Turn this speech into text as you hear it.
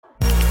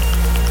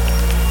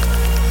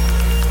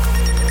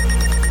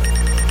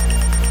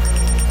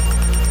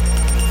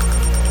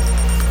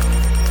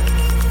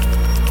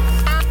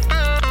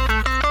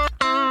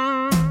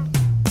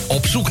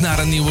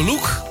nieuwe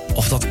look?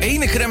 Of dat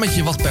ene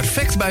cremmetje wat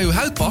perfect bij uw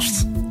huid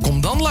past?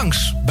 Kom dan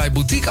langs bij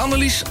Boutique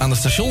Annelies aan de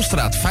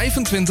Stationsstraat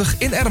 25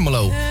 in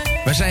Ermelo.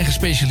 Wij zijn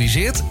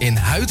gespecialiseerd in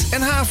huid-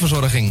 en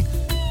haarverzorging.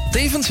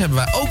 Tevens hebben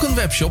wij ook een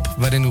webshop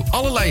waarin u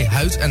allerlei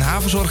huid- en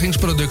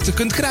haarverzorgingsproducten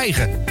kunt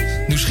krijgen.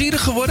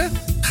 Nieuwsgierig geworden?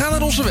 Ga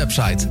naar onze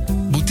website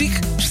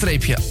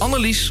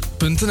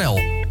boutique-annelies.nl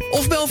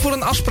of bel voor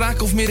een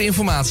afspraak of meer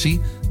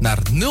informatie naar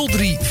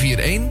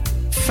 0341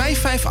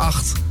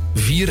 558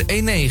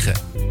 419.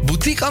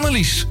 Boutique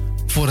Annelies.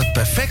 Voor het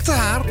perfecte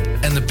haar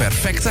en de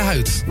perfecte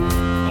huid.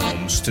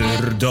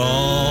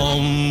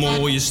 Amsterdam,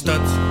 mooie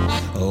stad,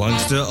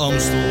 langs de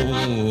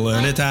Amstel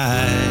en het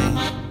IJ.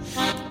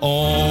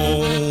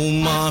 Oh,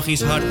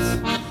 magisch hart,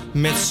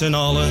 met z'n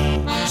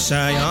allen,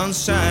 zij aan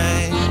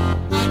zij.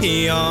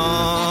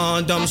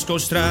 Ja, Damsko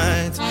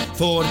strijdt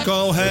voor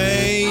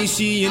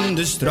cohesie in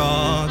de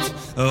straat.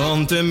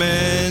 Want de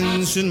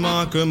mensen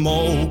maken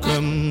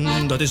mokum,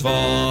 dat is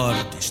waar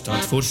de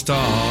stad voor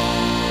staat.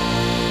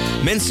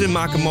 Mensen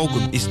maken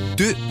mokum is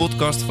dé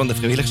podcast van de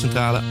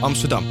Vrijwilligcentrale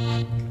Amsterdam.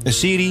 Een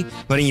serie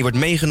waarin je wordt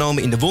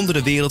meegenomen in de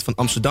wondere wereld van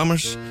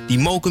Amsterdammers die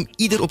mokum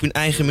ieder op hun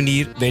eigen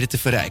manier weten te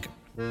verrijken.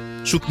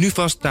 Zoek nu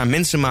vast naar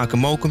Mensen maken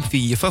mokum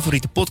via je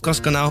favoriete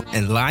podcastkanaal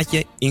en laat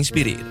je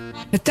inspireren.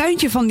 Het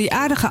tuintje van die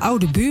aardige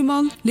oude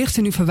buurman ligt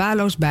er nu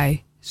verwaarloosd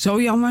bij.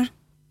 Zo jammer.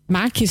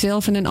 Maak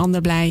jezelf en een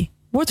ander blij.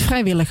 Word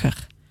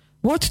vrijwilliger.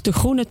 Word de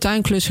groene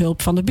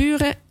tuinklushulp van de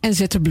buren en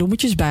zet de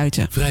bloemetjes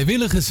buiten.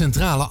 Vrijwillige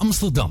Centrale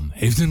Amsterdam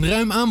heeft een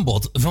ruim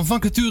aanbod van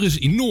vacatures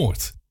in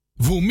Noord.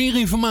 Voor meer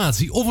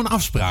informatie of een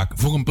afspraak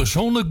voor een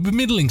persoonlijk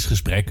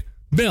bemiddelingsgesprek,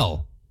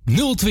 bel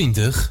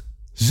 020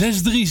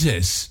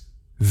 636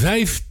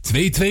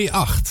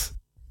 5228.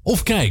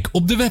 Of kijk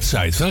op de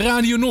website van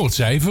Radio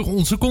Noordzij voor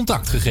onze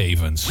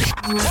contactgegevens.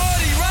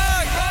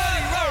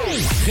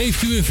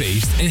 Geeft u een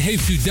feest en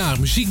heeft u daar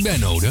muziek bij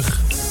nodig?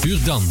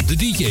 Huur dan de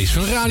DJ's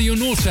van Radio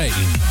Noordzij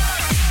in.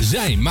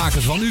 Zij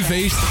maken van uw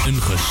feest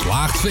een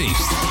geslaagd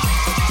feest.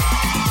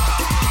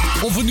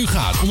 Of het nu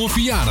gaat om een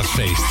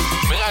verjaardagsfeest,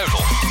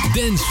 bruiloft,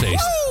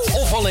 dancefeest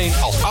of alleen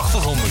als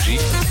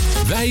achtergrondmuziek.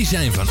 Wij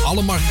zijn van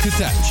alle markten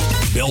thuis.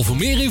 Bel voor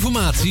meer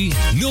informatie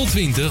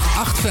 020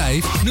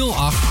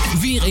 8508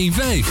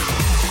 415.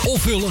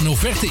 Of vul een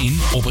offerte in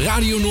op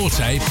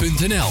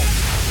radionoordzij.nl.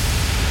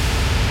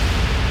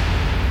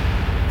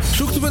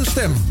 Zoekt u een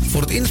stem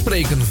voor het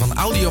inspreken van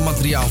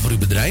audiomateriaal voor uw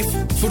bedrijf,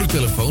 voor uw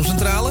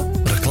telefooncentrale,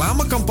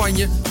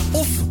 reclamecampagne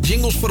of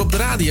jingles voor op de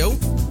radio?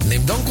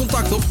 Neem dan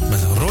contact op met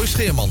Roy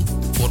Scheerman.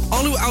 Voor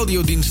al uw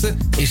audiodiensten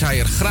is hij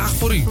er graag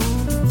voor u.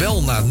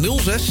 Bel naar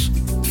 06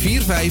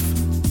 45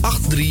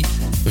 83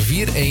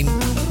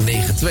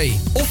 4192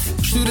 of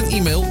stuur een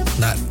e-mail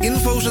naar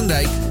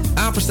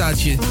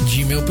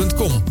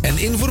infozendijk@gmail.com en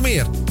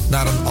informeer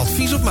naar een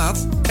advies op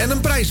maat en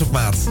een prijs op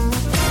maat.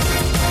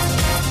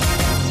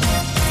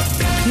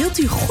 Wilt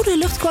u goede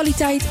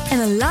luchtkwaliteit en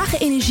een lage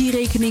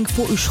energierekening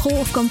voor uw school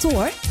of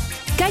kantoor?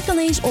 Kijk dan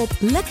eens op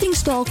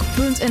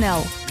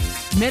lettingstalk.nl.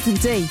 Met een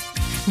T.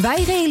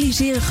 Wij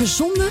realiseren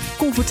gezonde,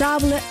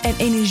 comfortabele en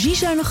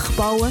energiezuinige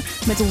gebouwen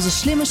met onze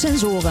slimme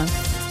sensoren.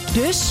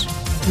 Dus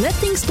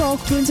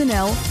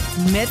lettingstalk.nl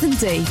met een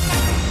T.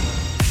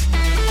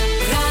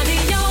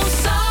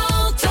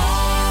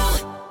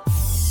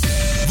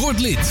 Word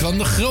lid van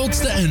de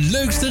grootste en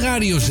leukste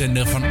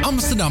radiozender van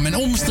Amsterdam en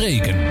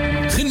omstreken.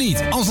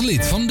 Geniet als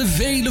lid van de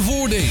vele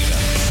voordelen.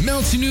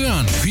 Meld je nu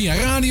aan via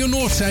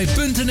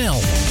radionoordzij.nl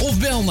of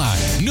bel naar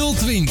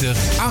 020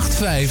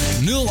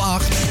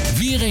 8508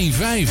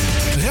 415.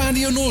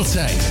 Radio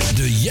Noordzij,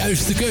 de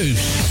juiste keus.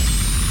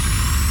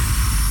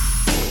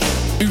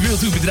 U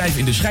wilt uw bedrijf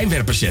in de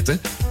schijnwerpers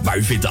zetten, maar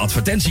u vindt de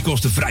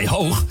advertentiekosten vrij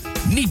hoog?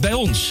 Niet bij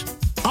ons.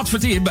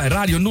 Adverteer bij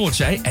Radio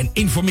Noordzij en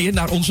informeer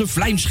naar onze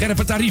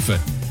vlijmscherpe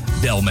tarieven.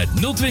 Bel met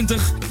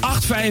 020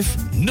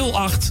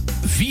 8508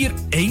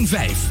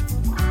 415.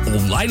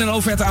 Online een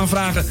offerte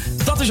aanvragen,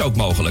 dat is ook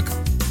mogelijk.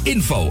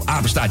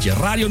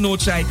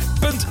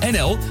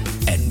 info@radionoordzij.nl.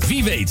 En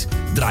wie weet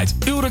draait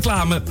uw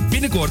reclame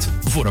binnenkort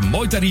voor een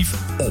mooi tarief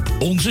op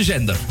onze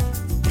zender.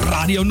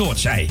 Radio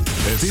Noordzij.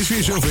 Het is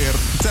weer zover.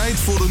 Tijd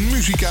voor een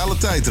muzikale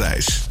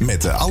tijdreis.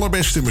 Met de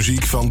allerbeste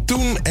muziek van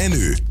toen en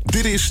nu.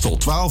 Dit is tot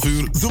 12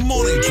 uur The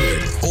Morning Train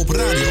op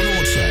Radio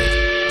Noordzij.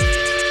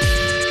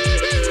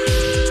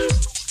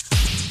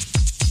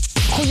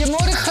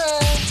 Goedemorgen.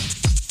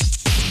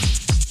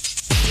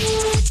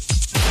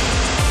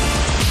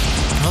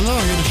 Hallo,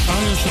 hier is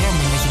Alias Ram.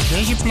 En als ik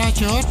deze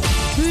plaatje hoor,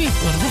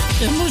 word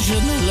ik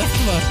emotioneel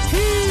echt waar.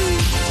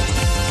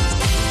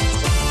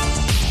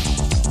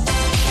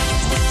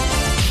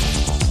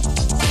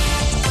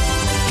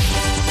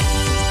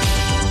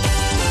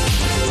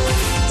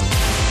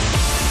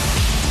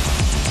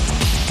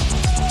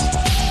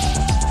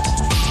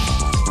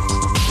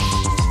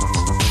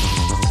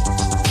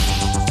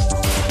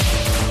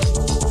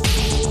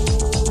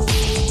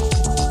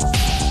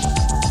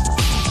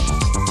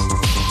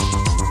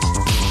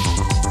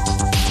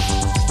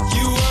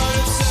 You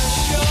are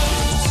obsession.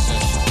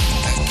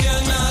 I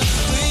cannot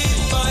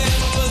sleep by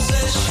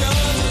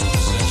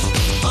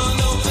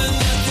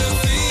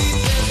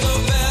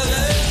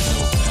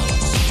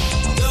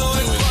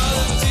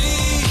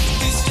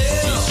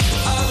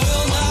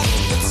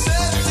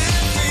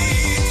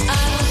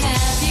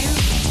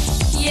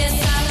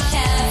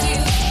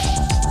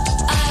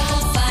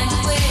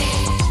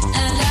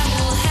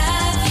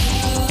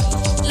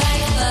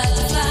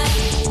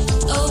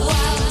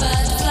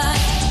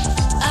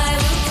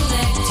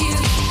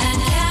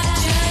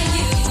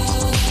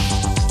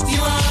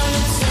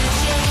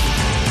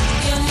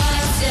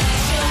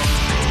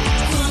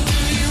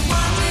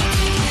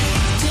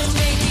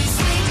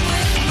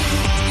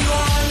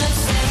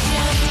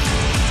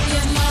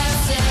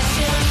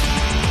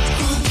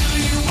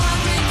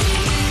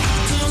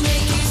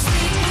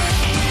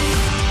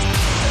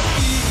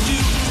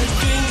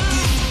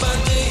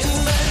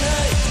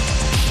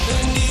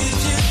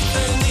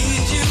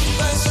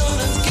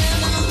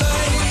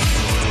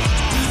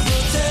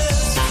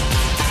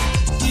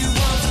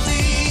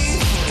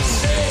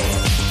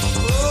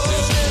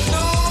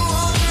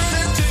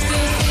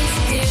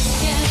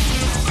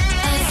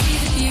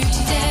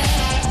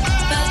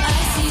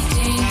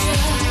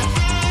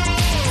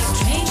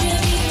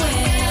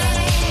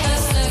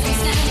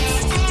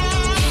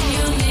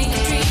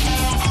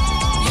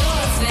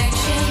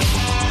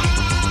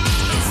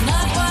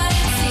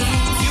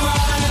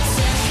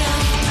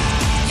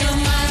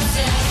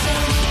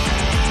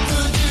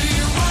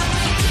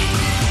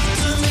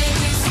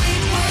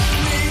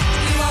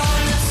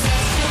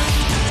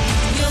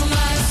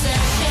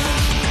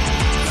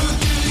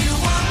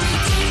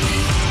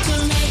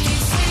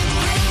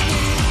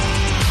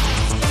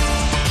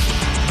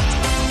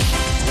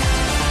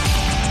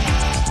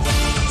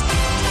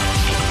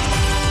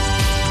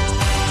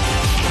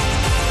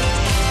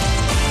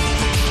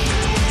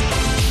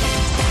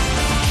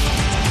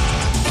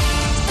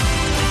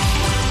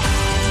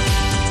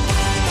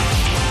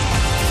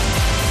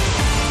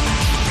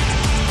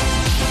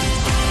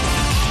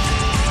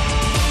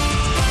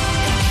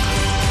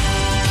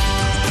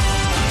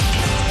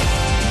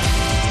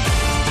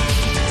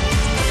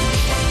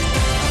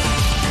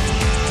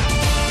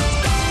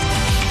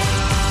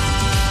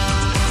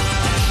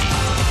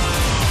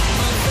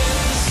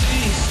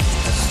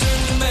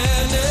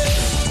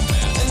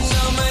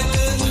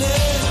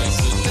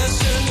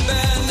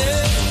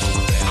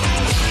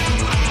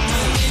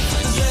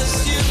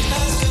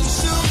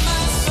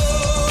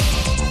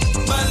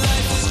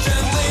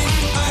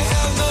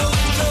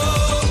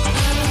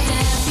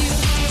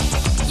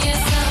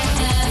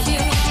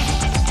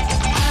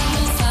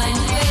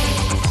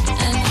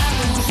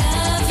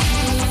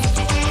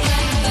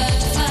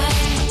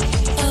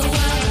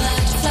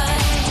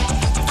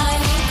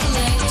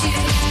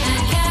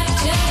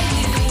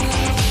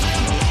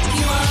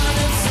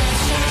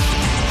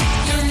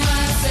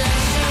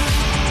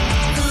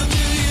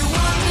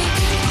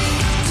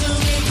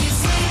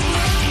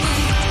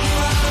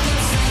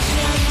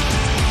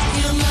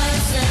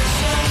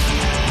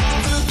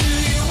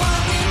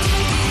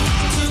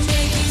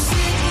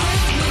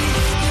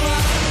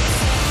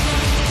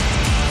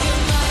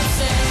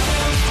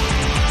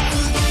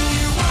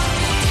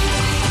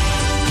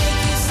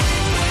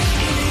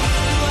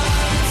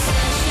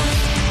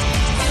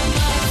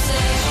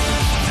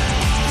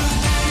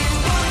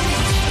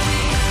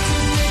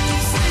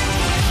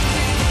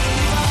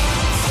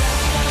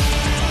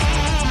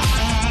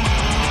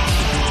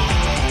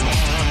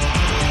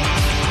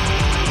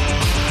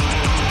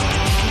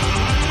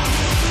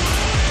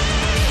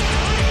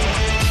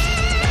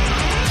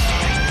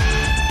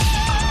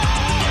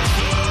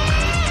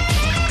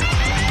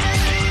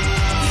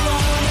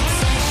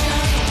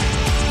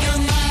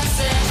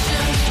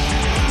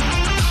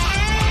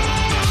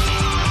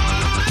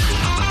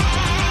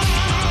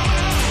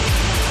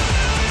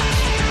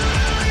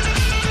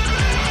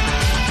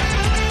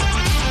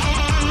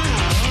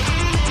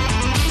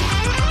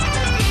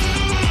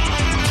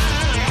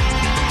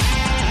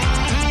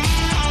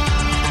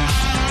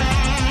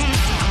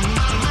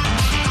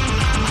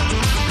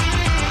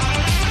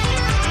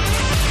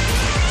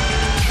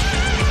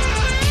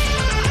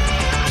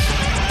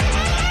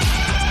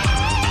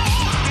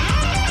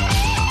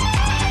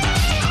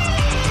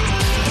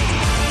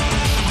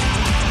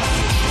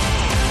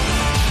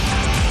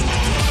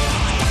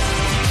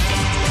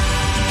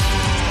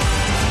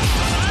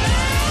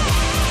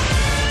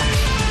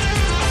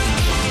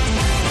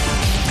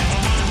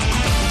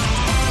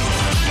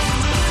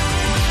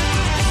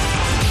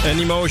En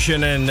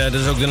Emotion, en dat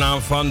is ook de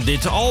naam van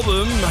dit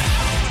album.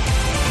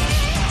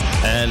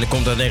 En dat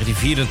komt uit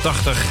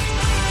 1984.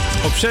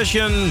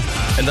 Obsession.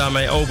 En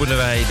daarmee openen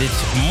wij dit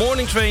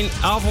Morning Train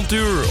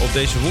avontuur op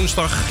deze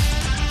woensdag.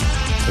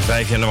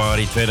 5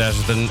 januari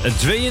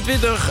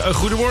 2022.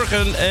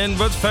 Goedemorgen en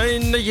wat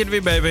fijn dat je er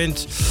weer bij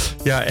bent.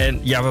 Ja, en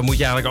ja, wat moet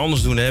je eigenlijk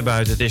anders doen hè,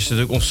 buiten? Het is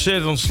natuurlijk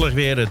ontzettend slecht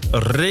weer. Het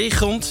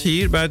regent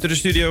hier buiten de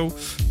studio.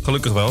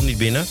 Gelukkig wel, niet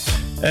binnen.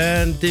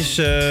 En het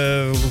is,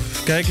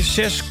 kijken,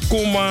 6,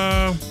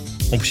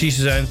 om precies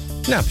te zijn.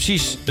 Nou,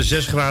 precies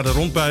 6 graden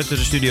rond buiten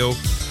de studio.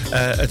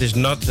 Het is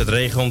nat, het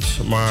regent,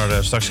 maar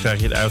straks krijg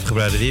je het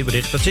uitgebreide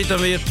weerbericht. Dat zit dan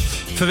weer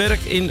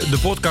verwerkt in de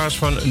podcast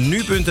van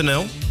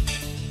nu.nl.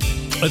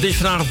 Het is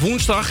vandaag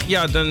woensdag.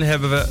 Ja, dan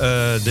hebben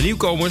we de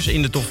nieuwkomers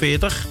in de top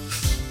 40.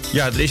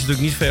 Ja, er is natuurlijk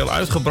niet veel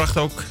uitgebracht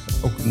ook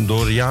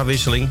door de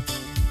jaarwisseling.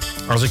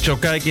 Als ik zo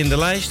kijk in de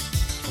lijst,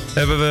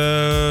 hebben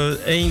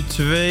we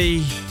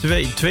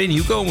 2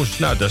 nieuwkomers.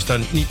 Nou, dat is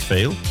dan niet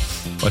veel.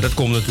 Maar dat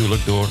komt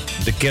natuurlijk door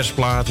de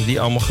kerstplaten die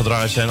allemaal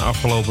gedraaid zijn de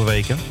afgelopen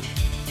weken.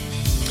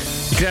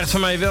 Je krijgt van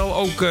mij wel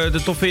ook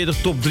de top 40,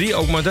 top 3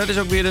 ook. Maar dat is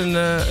ook weer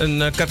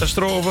een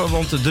catastrofe.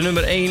 Want de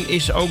nummer 1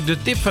 is ook de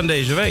tip van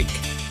deze week.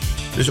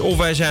 Dus of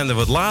wij zijn er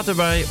wat later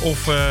bij,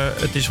 of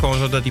het is gewoon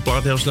zo dat die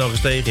plaat heel snel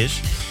gestegen is.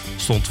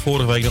 Stond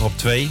vorige week nog op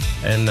 2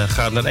 en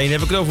gaat naar 1.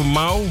 Heb ik het over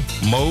Mo,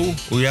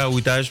 hoe je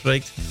het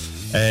uitspreekt.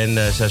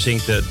 En zij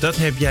zingt, dat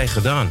heb jij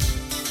gedaan.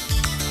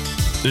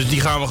 Dus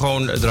die gaan we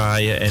gewoon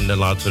draaien en dan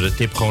laten we de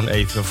tip gewoon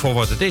even voor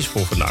wat het is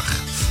voor vandaag.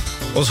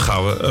 Anders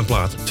gaan we een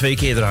plaat 2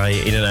 keer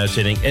draaien in een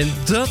uitzending. En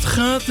dat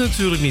gaat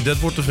natuurlijk niet, dat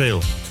wordt te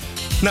veel.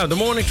 Nou, de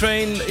Morning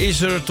Train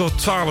is er tot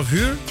 12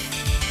 uur.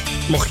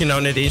 Mocht je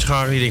nou net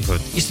inschakelen, je denkt,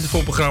 wat is dit voor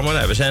een programma?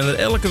 Nou, we zijn er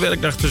elke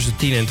werkdag tussen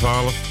 10 en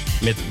 12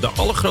 met de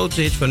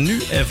allergrootste hits van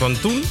nu en van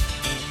toen.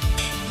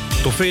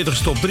 Top 40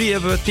 top 3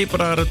 hebben we,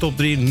 tipparade top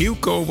 3,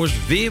 nieuwkomers,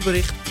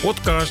 weerbericht,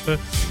 podcasten,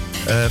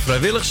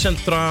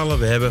 vrijwilligerscentrale.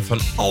 We hebben van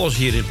alles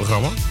hier in het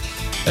programma.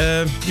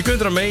 Je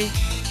kunt er mee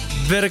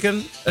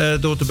werken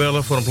door te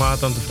bellen voor een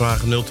plaat aan te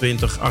vragen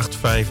 020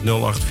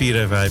 8508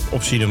 415,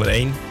 optie nummer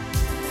 1.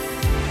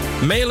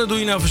 Mailen doe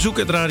je naar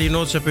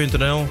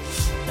verzoek@radionoordzee.nl.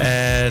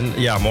 En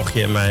ja, mocht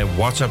je mijn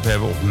WhatsApp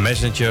hebben of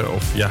Messenger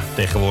of ja,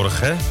 tegenwoordig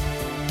hè,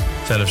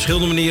 zijn er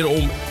verschillende manieren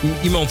om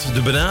iemand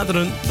te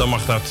benaderen, dan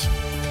mag dat.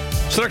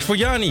 Straks voor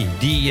Jani,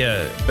 die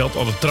belt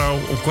altijd trouw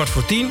om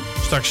 9:15.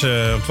 Straks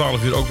om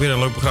 12 uur ook weer een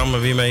leuk programma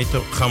weer mee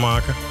te gaan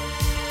maken.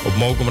 Op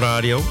Mokum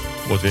Radio.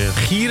 Wordt weer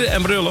gieren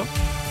en brullen.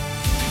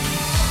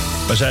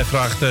 Maar zij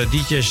vraagt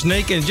DJ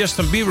Snake en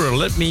Justin Bieber,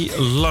 Let Me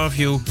Love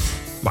You.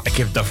 Maar ik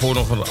heb daarvoor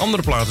nog een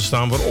andere platen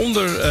staan,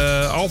 waaronder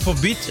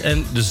Alphabet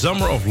en The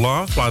Summer of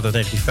Love, plaat uit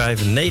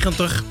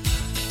 1995.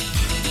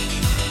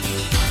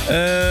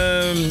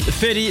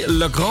 Ferry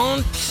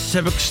Legrand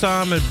heb ik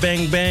staan met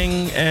Bang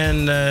Bang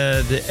en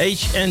de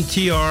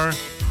HNTR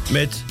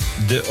met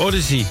The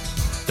Odyssey.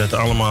 Dat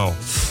allemaal.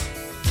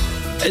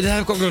 En dan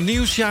heb ik ook nog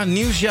nieuws. Ja,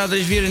 er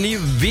is weer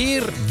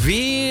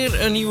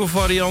weer een nieuwe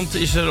variant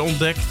is er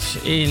ontdekt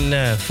in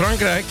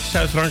Frankrijk,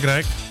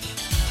 Zuid-Frankrijk.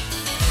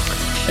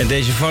 En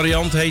deze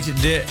variant heet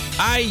de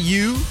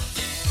IU. En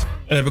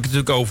dan heb ik het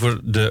natuurlijk over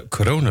de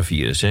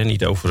coronavirus. Hè?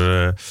 Niet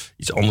over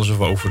iets anders of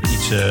over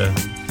iets...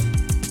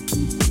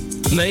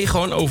 Nee,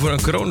 gewoon over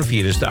een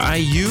coronavirus. De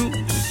IU.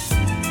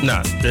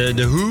 Nou,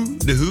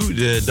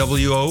 de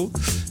WHO.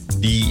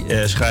 Die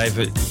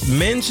schrijven...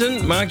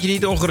 Mensen, maak je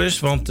niet ongerust.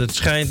 Want het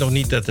schijnt nog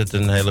niet dat het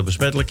een hele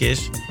besmettelijk is.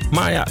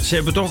 Maar ja, ze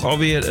hebben toch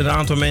alweer een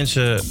aantal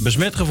mensen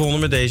besmet gevonden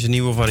met deze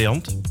nieuwe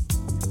variant.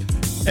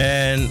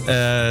 En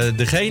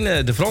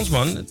de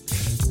Fransman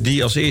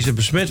die als eerste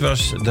besmet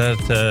was,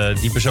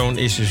 die persoon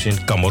is dus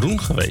in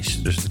Kameroen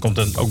geweest. Dus dat komt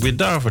dan ook weer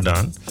daar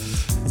vandaan.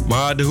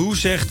 Maar de WHO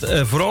zegt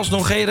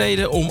vooralsnog geen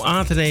reden om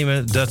aan te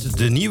nemen dat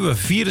de nieuwe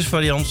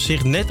virusvariant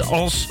zich net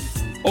als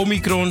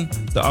Omicron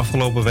de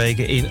afgelopen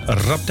weken in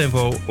rap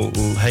tempo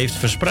heeft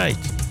verspreid.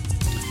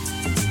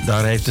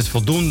 Daar heeft het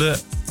voldoende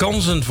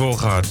kansen voor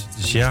gehad.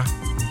 Dus ja...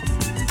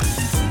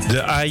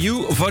 De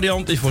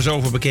IU-variant is voor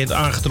zover bekend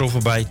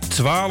aangetroffen bij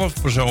 12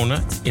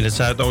 personen in het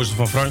zuidoosten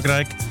van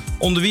Frankrijk,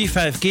 onder wie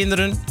 5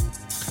 kinderen.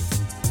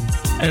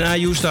 En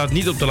IU staat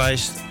niet op de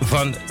lijst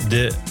van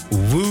de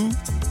WHO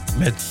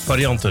met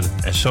varianten.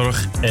 En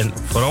zorg en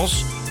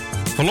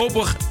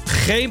voorlopig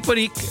geen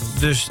paniek.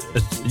 Dus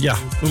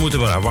we moeten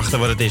maar wachten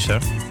wat het is, hè.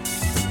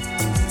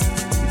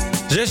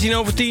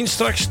 10:16,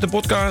 straks de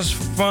podcast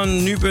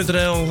van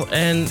nu.nl.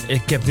 En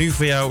ik heb nu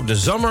voor jou The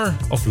Summer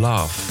of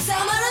Love.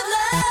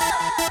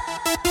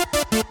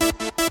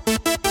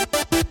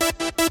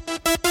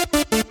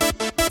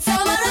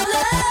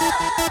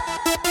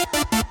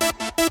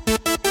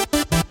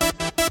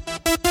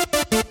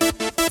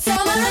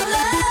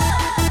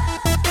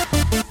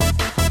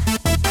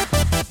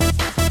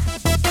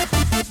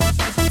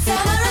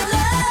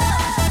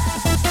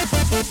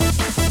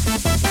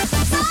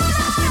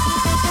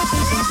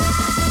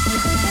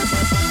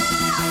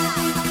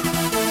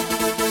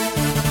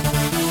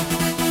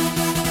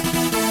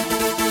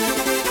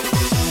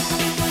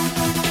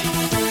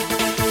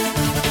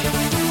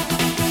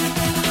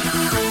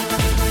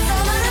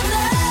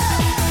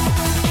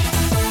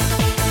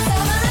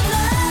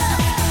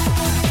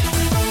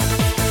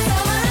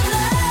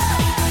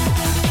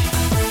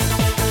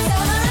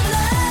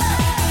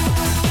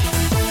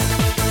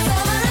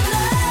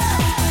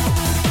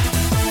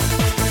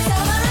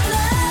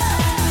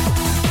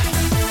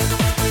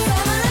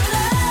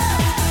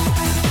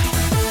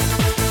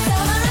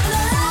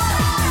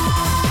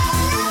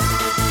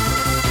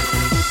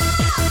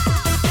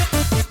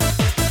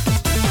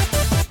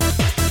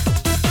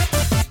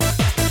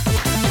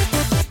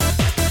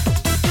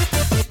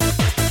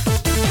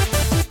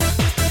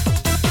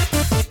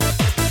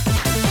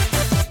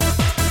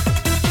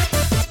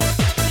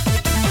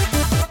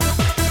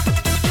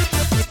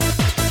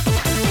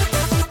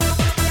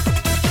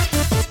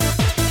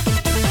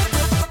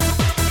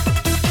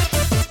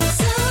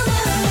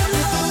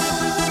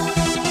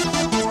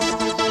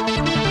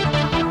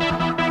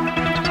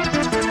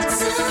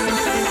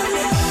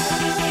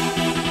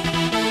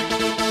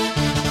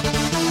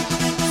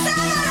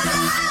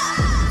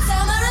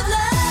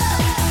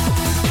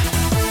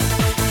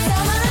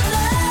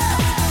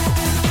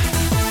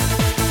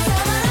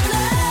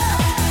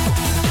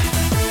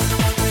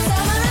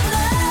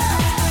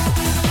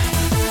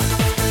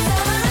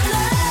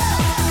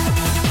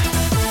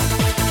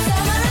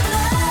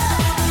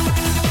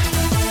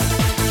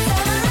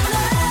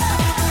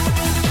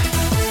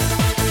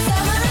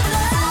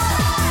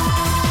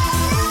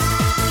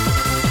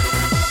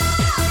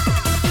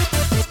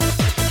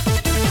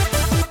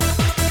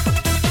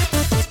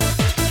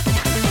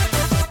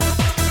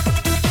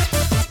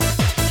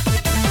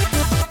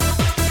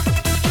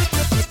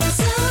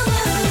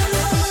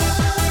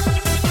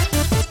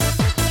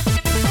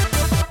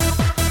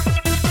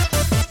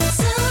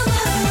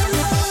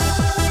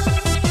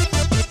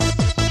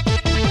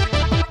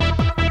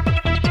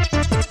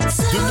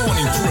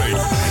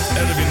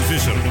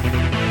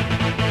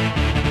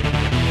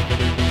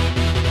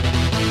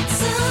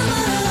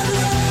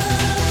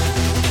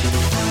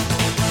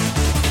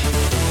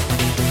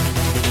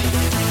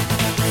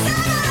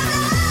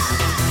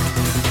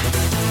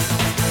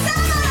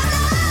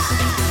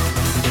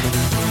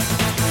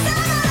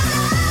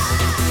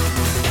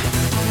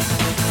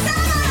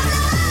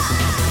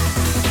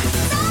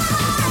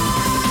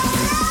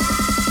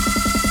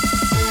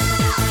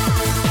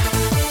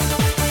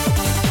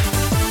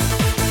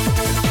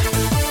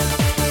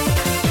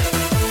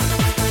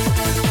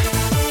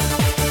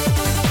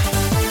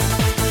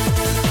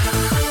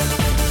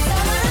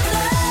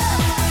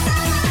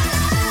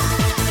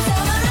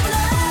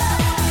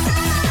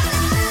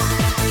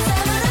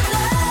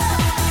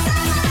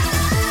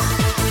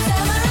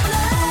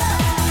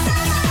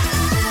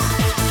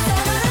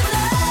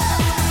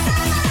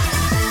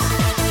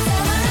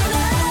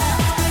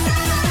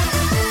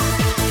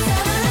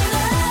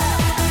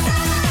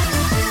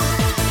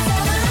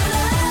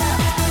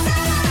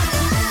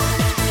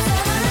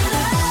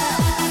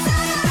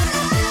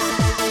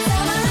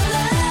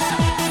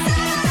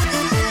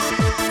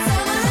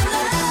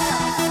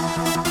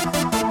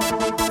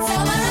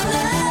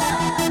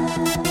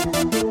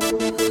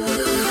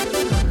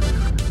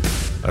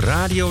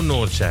 Radio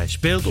Noordzij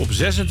speelt op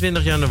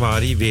 26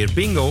 januari weer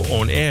Bingo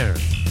on Air.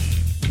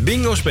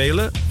 Bingo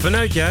spelen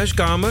vanuit je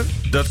huiskamer,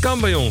 dat kan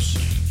bij ons.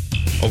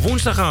 Op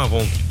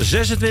woensdagavond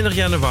 26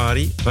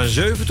 januari van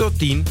 7 tot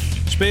 10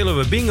 spelen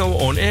we Bingo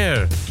on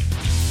Air.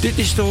 Dit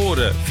is te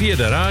horen via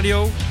de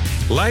radio,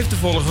 live te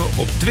volgen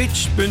op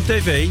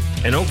twitch.tv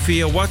en ook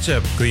via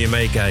WhatsApp kun je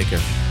meekijken.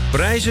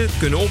 Prijzen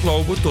kunnen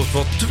oplopen tot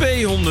wel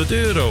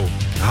 €200.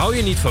 Hou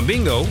je niet van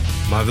bingo,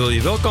 maar wil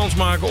je wel kans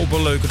maken op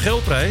een leuke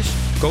geldprijs?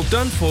 Koop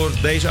dan voor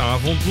deze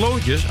avond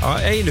loodjes à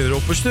 €1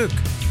 per stuk.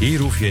 Hier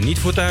hoef je niet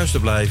voor thuis te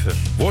blijven.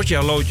 Wordt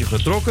jouw loodje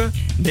getrokken,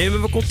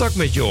 nemen we contact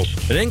met je op.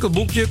 Een enkel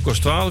boekje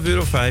kost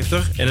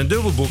 €12,50 en een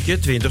dubbel boekje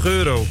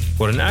 €20.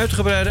 Voor een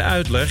uitgebreide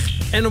uitleg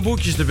en om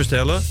boekjes te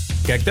bestellen,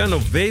 kijk dan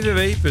op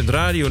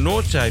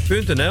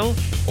www.radionoordzij.nl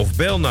of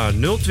bel naar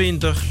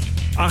 020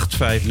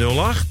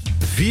 8508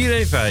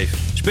 415.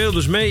 Speel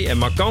dus mee en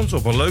maak kans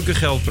op een leuke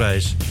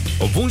geldprijs.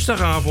 Op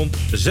woensdagavond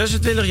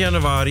 26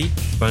 januari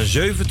van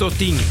 7 tot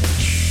 10.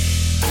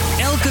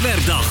 Elke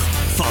werkdag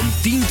van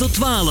 10 tot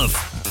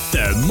 12.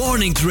 The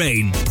Morning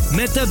Train.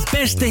 Met de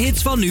beste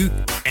hits van nu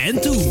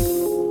en toen.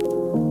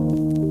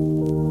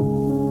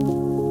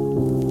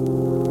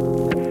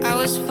 I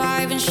was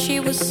 5 and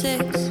she was 6.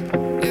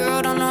 We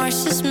rode on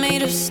horses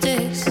made of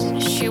sticks.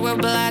 She wore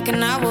black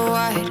and I wore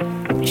white.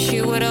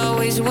 She would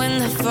always win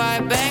the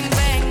fight. Bang,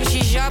 bang,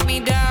 she shot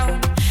me down.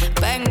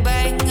 Bang,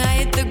 bang, I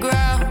hit the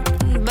ground.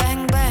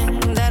 Bang, bang,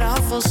 that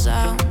awful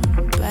sound.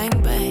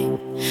 Bang, bang,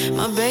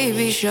 my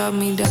baby shot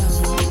me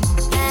down.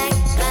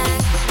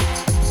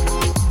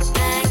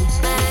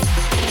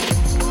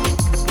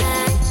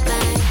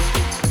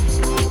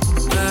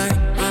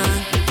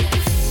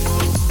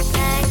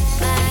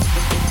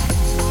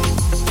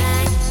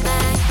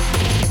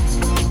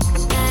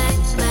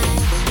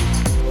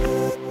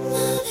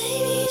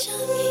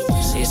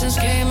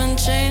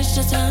 Changed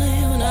the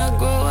time. When I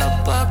grew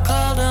up, I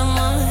called her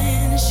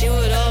mine. She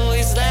would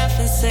always laugh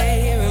and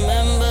say,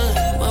 remember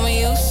when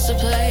we used to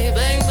play?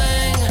 Bang,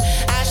 bang,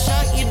 I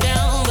shot you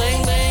down.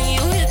 Bang, bang,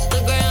 you hit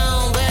the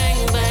ground.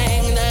 Bang,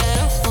 bang, that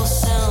awful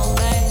sound.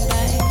 Bang,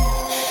 bang,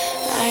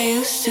 I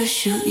used to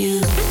shoot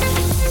you.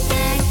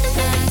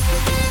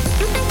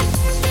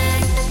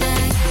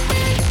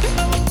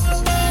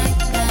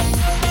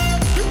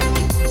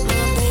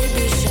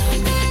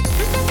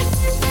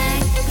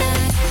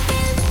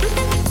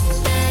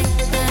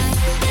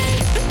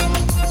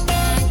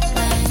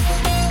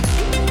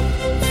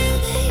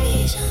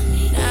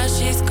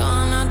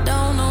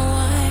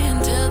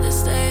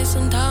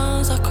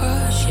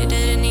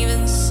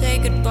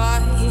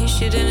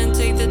 She didn't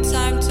take the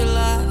time to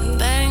lie.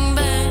 Bang,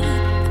 bang,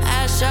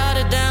 I shot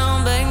her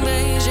down. Bang,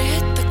 bang, she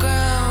hit the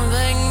ground.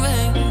 Bang,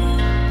 bang,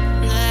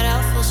 that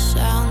awful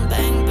sound.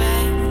 Bang,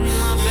 bang,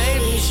 my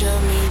baby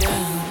shut me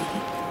down.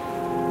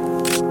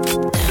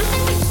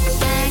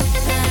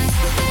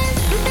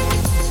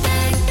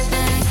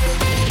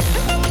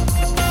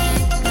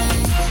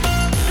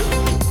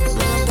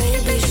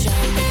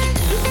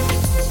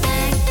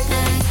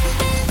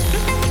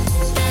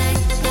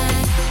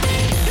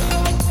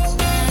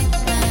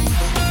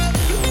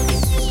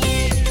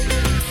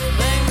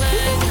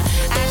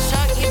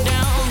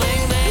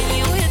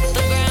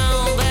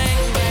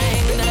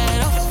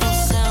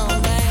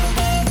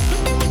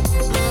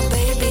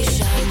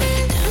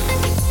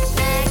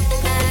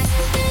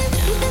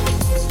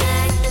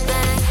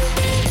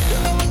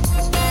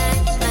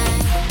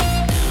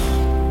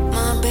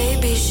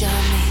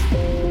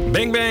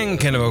 Bang Bang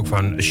kennen we ook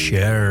van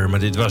Cher. Maar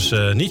dit was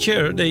niet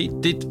Cher. Nee,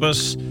 dit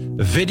was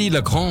Veddy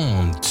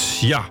Legrand.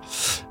 Ja.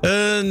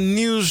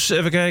 Nieuws,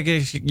 even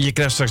kijken. Je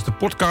krijgt straks de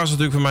podcast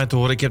natuurlijk van mij te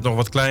horen. Ik heb nog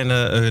wat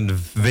kleine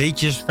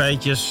weetjes,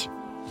 feitjes.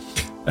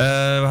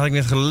 Wat had ik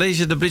net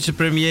gelezen? De Britse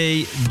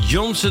premier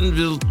Johnson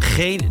wil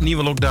geen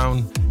nieuwe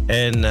lockdown.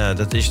 En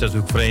dat is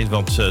natuurlijk vreemd,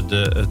 want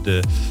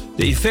de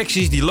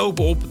infecties die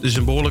lopen op. Er is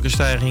een behoorlijke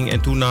stijging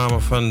en toename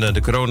van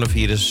de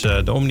coronavirus,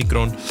 de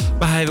Omicron.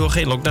 Maar hij wil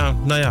geen lockdown.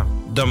 Nou ja,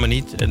 dan maar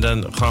niet. En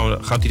dan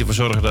gaat hij ervoor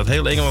zorgen dat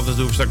heel Engeland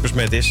natuurlijk straks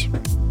besmet is.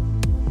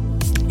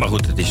 Maar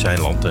goed, het is zijn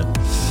land. Hè.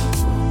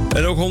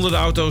 En ook honderden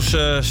auto's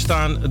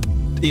staan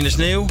in de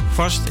sneeuw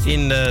vast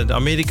in de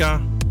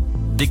Amerika.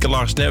 Dikke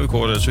laag sneeuw. Ik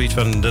hoorde zoiets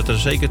van dat er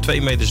zeker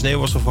 2 meter sneeuw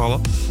was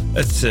gevallen.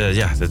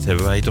 Dat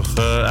hebben wij toch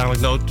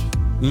eigenlijk nooit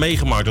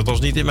meegemaakt. Dat was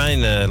niet in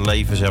mijn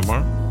leven, zeg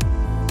maar.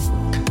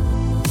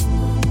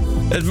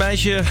 Het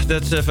meisje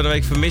dat van de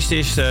week vermist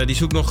is, die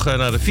zoekt nog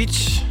naar de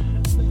fiets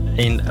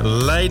in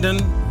Leiden.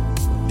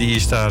 Die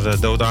is daar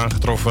dood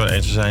aangetroffen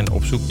en ze zijn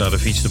op zoek naar de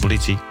fiets, de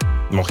politie.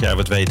 Mocht jij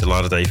wat weten,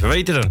 laat het even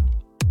weten dan.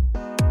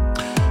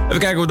 Even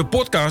kijken op de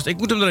podcast. Ik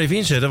moet hem er even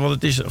inzetten, want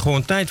het is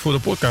gewoon tijd voor de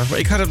podcast. Maar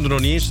ik had hem er nog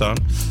niet in staan.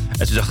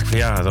 En toen dacht ik van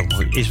ja, dan moet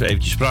ik eerst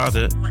eventjes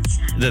praten.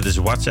 Dat is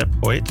WhatsApp,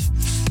 hoor je het?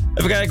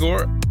 Even kijken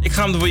hoor. Ik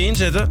ga hem er voor je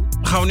inzetten.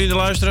 Gaan we nu naar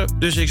luisteren.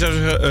 Dus ik zou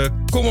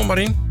zeggen, kom er maar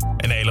in.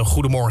 En Een hele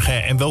goede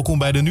morgen en welkom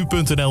bij de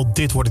Nu.nl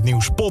Dit Wordt Het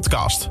Nieuws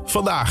podcast.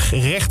 Vandaag,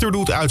 rechter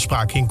doet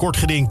uitspraak in kort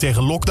geding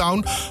tegen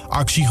lockdown.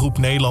 Actiegroep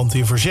Nederland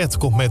in Verzet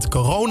komt met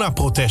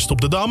coronaprotest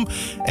op de Dam.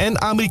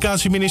 En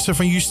Amerikaanse minister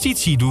van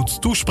Justitie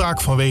doet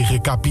toespraak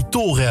vanwege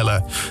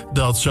Capitoolrellen.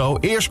 Dat zo,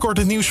 eerst kort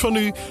het nieuws van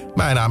nu.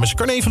 Mijn naam is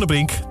Carne van der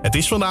Brink. Het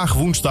is vandaag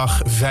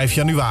woensdag 5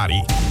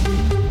 januari.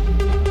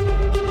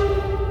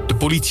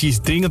 De politie is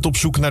dringend op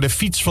zoek naar de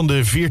fiets van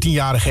de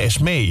 14-jarige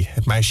Esmee.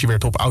 Het meisje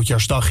werd op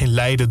Oudjaarsdag in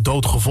Leiden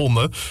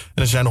doodgevonden.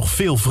 En er zijn nog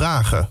veel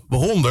vragen,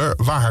 waaronder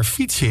waar haar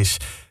fiets is.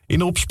 In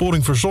de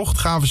opsporing verzocht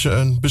gaven ze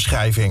een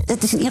beschrijving.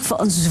 Het is in ieder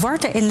geval een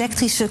zwarte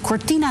elektrische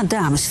Cortina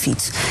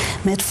damesfiets.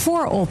 Met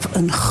voorop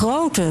een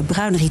grote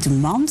bruine rieten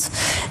mand.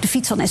 De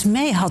fiets van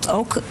Esmee had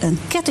ook een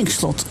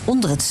kettingslot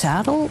onder het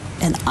zadel.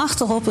 En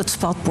achterop het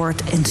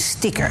spatbord een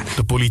sticker.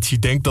 De politie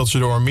denkt dat ze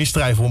door een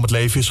misdrijf om het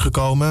leven is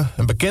gekomen.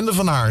 Een bekende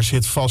van haar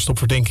zit vast op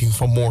verdenking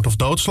van moord of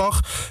doodslag.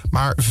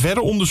 Maar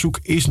verder onderzoek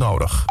is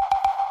nodig.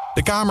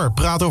 De Kamer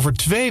praat over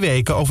 2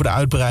 weken over de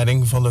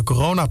uitbreiding van de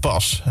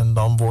coronapas. En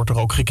dan wordt er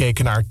ook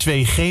gekeken naar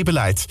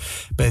 2G-beleid.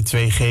 Bij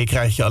 2G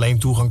krijg je alleen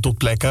toegang tot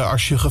plekken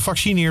als je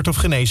gevaccineerd of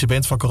genezen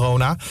bent van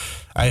corona.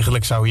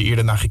 Eigenlijk zou hier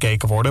eerder naar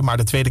gekeken worden, maar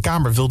de Tweede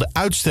Kamer wilde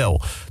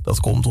uitstel. Dat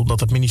komt omdat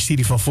het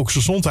ministerie van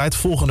Volksgezondheid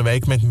volgende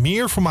week met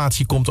meer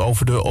informatie komt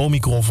over de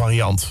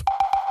Omicron-variant.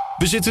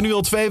 We zitten nu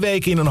al 2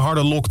 weken in een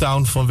harde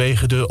lockdown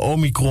vanwege de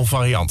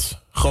Omicron-variant.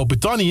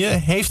 Groot-Brittannië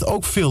heeft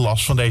ook veel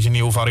last van deze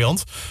nieuwe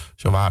variant.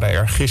 Zo waren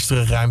er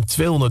gisteren ruim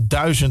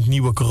 200.000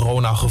 nieuwe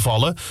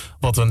coronagevallen,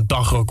 wat een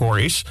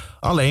dagrecord is.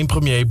 Alleen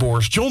premier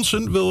Boris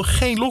Johnson wil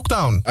geen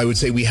lockdown. I would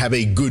say we have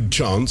a good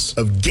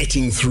chance of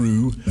getting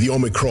through the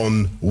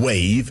Omicron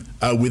wave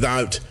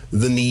without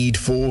the need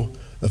for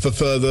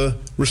further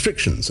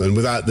restrictions and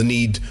without the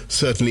need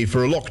certainly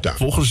for a lockdown.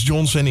 Volgens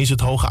Johnson is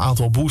het hoge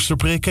aantal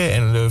boosterprikken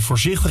en de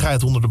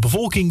voorzichtigheid onder de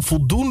bevolking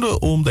voldoende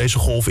om deze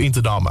golf in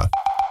te dammen.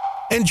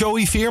 En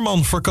Joey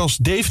Veerman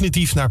verkast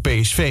definitief naar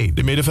PSV.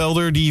 De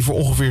middenvelder, die voor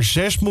ongeveer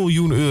 6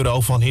 miljoen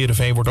euro van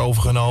Heerenveen wordt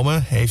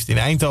overgenomen, heeft in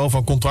Eindhoven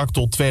een contract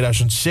tot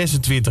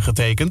 2026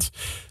 getekend.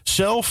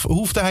 Zelf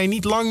hoefde hij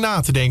niet lang na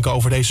te denken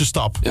over deze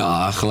stap.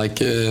 Ja, gelijk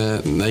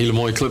een hele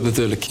mooie club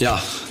natuurlijk. Ja,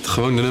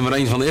 gewoon de nummer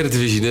 1 van de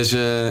Eredivisie. Dus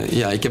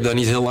ik heb daar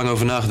niet heel lang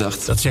over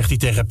nagedacht. Dat zegt hij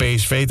tegen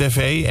PSV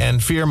TV.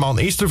 En Veerman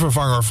is de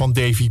vervanger van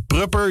Davy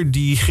Prupper,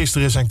 die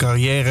gisteren zijn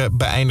carrière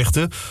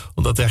beëindigde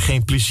omdat hij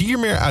geen plezier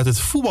meer uit het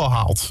voetbal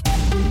haalt.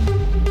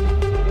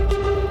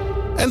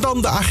 En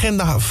dan de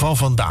agenda van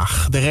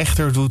vandaag. De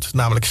rechter doet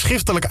namelijk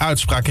schriftelijk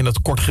uitspraak in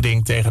het kort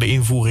geding tegen de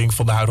invoering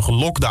van de huidige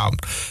lockdown.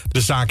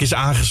 De zaak is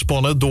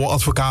aangespannen door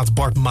advocaat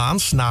Bart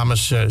Maans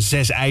namens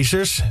 6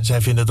 eisers.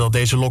 Zij vinden dat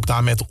deze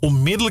lockdown met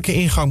onmiddellijke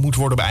ingang moet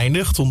worden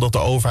beëindigd, omdat de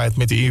overheid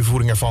met de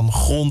invoering ervan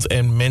grond-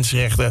 en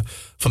mensenrechten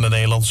van de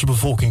Nederlandse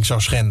bevolking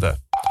zou schenden.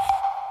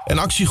 Een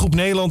actiegroep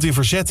Nederland in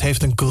Verzet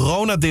heeft een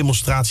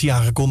coronademonstratie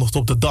aangekondigd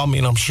op de Dam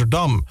in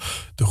Amsterdam.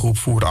 De groep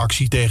voert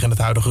actie tegen het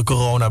huidige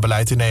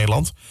coronabeleid in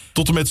Nederland.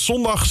 Tot en met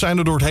zondag zijn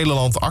er door het hele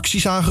land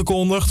acties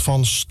aangekondigd,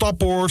 van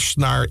Staphorst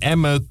naar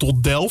Emmen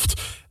tot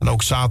Delft. En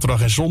ook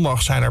zaterdag en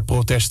zondag zijn er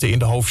protesten in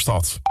de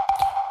hoofdstad.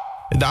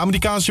 De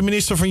Amerikaanse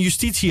minister van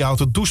Justitie houdt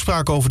een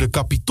toespraak over de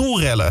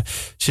Capitoolrellen.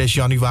 6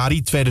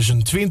 januari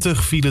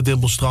 2020 vielen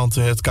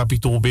demonstranten het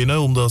Capitool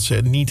binnen omdat ze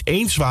het niet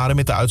eens waren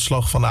met de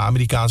uitslag van de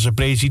Amerikaanse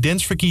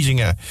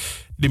presidentsverkiezingen.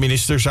 De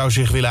minister zou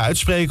zich willen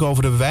uitspreken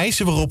over de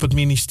wijze waarop het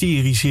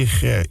ministerie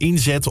zich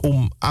inzet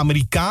om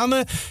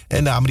Amerikanen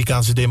en de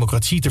Amerikaanse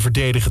democratie te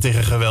verdedigen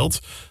tegen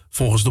geweld.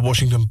 Volgens de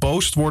Washington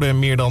Post worden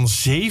meer dan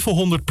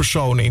 700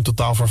 personen in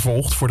totaal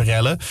vervolgd voor de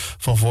rellen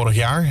van vorig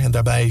jaar. En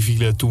daarbij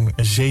vielen toen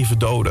 7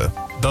 doden.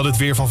 Dat het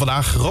weer van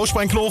vandaag.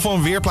 Roosmarijn Knol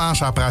van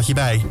Weerplaza praat je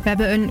bij. We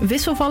hebben een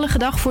wisselvallige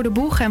dag voor de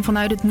boeg. En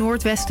vanuit het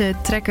noordwesten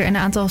trekken een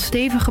aantal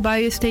stevige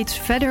buien steeds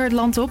verder het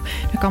land op.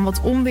 Er kan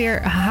wat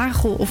onweer,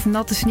 hagel of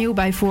natte sneeuw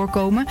bij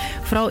voorkomen.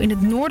 Vooral in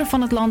het noorden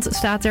van het land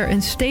staat er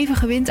een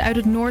stevige wind uit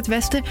het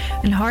noordwesten.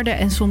 Een harde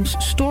en soms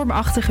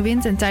stormachtige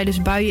wind. En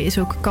tijdens buien is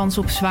ook kans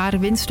op zware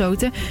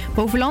windstoten.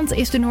 Boven land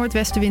is de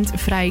noordwestenwind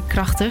vrij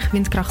krachtig,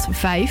 windkracht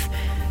 5.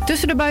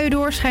 Tussen de buien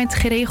door schijnt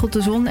geregeld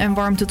de zon en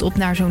warmt het op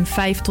naar zo'n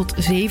 5 tot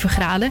 7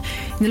 graden.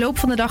 In de loop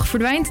van de dag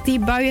verdwijnt die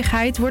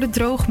buiigheid, wordt het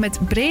droog met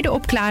brede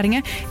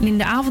opklaringen. En in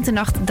de avond en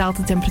nacht daalt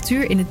de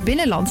temperatuur in het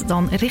binnenland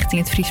dan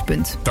richting het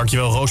vriespunt.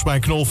 Dankjewel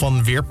Roosmarijn Knol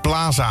van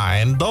Weerplaza.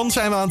 En dan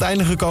zijn we aan het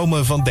einde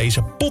gekomen van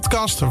deze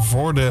podcast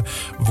voor de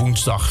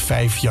woensdag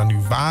 5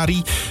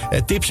 januari.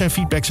 Tips en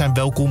feedback zijn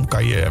welkom.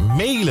 Kan je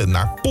mailen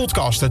naar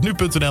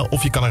podcast@nu.nl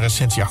of je kan een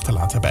recensie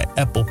achterlaten bij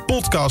Apple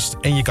Podcast.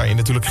 En je kan je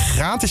natuurlijk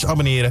gratis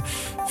abonneren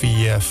via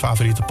je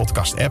favoriete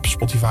podcast-app,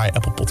 Spotify,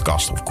 Apple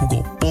Podcast of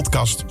Google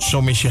Podcast.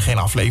 Zo mis je geen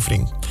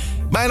aflevering.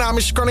 Mijn naam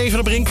is Carne van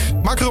der Brink.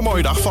 Maak er een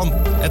mooie dag van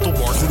en tot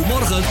morgen.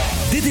 Goedemorgen,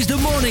 dit is de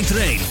Morning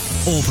Train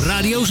op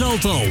Radio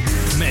Zalto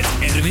met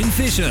Erwin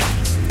Visser.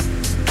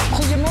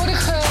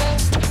 Goedemorgen.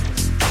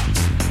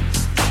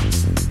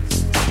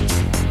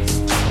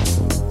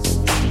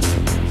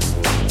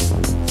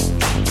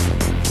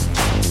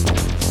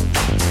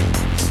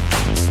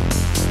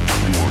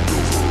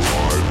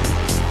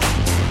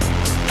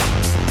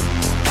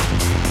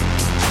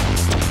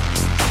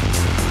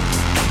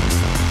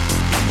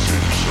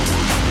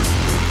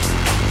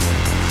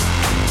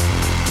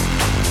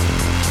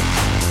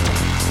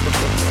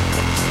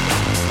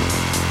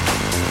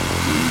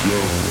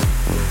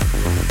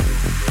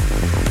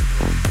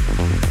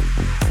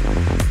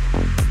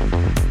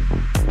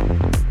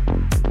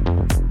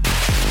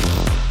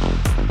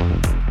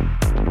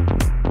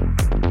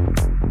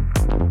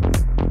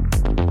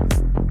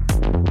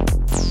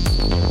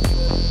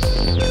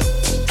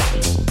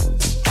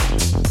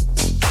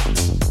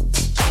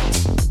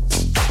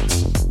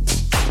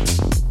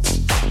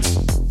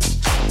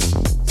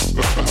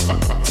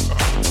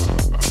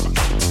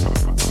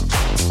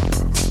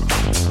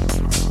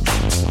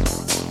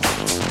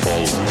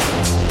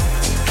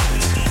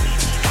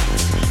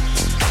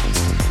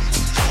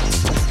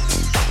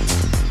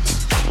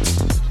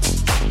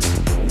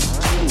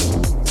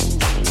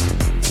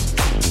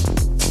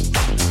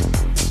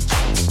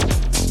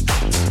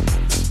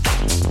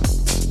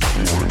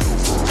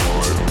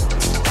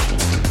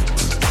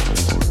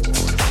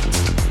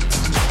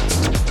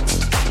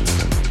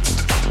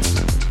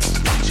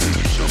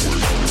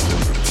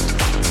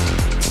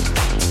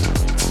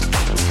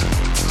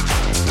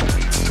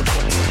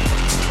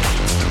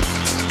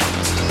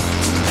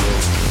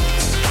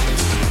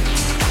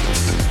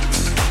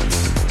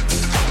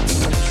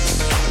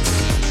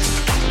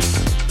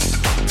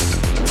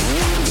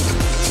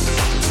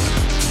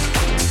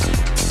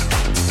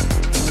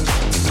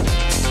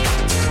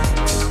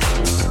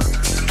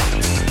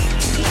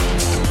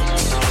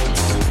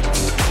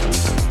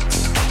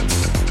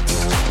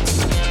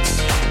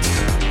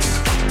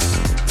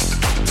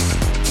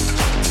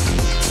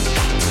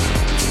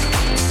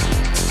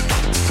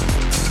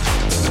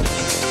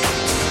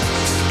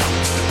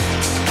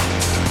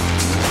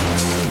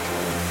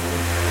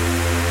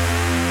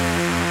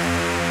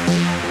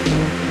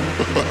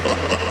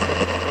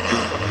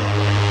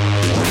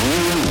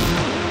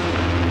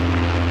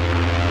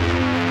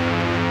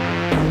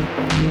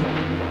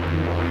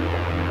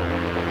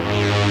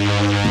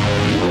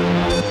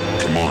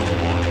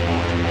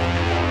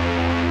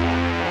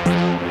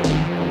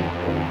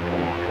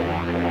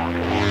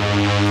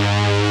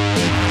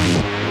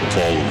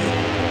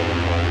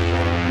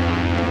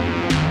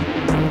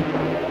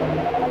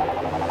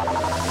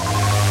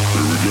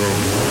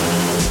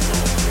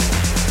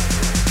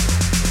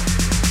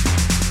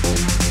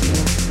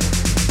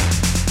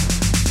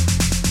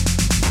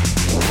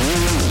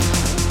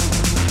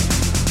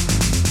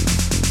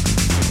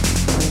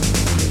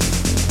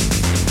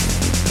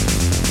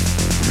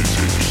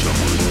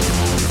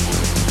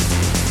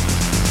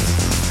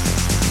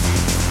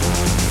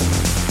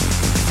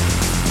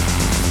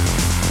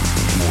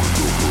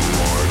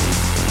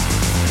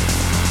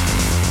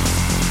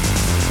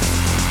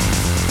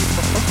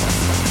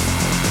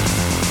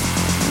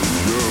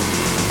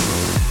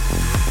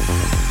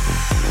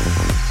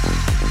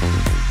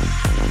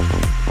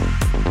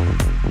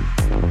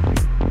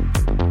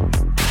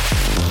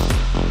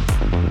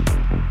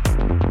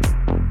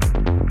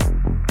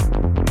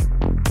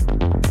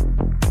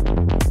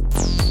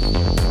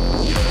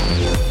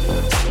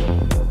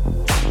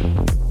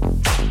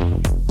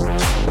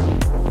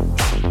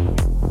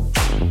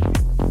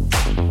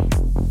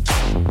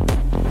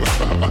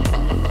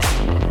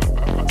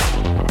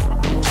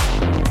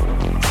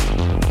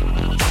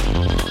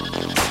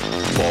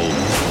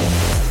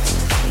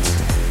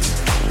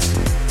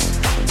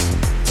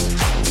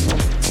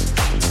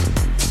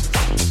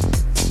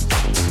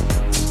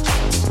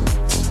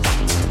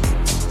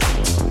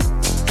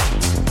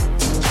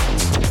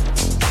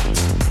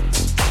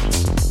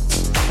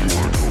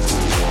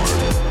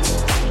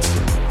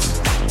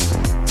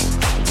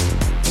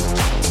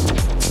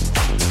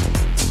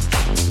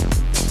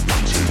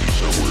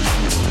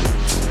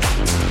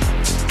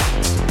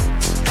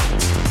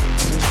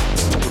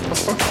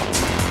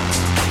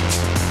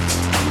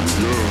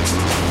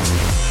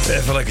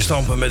 Even lekker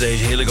stampen met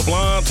deze heerlijke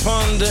plaat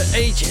van de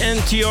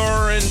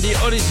HNTR en The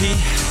Odyssey.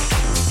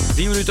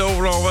 10 minuten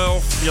overal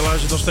wel. Je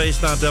luistert nog steeds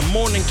naar de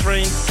Morning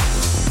Train.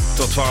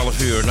 Tot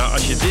 12 uur. Nou,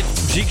 als je dit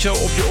muziek zo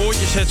op je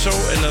oortjes zet zo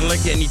en dan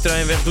lekker in die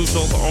trein weg doet,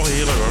 dat al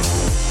heerlijk hoor.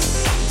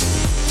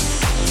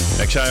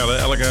 Ik zei al,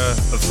 elke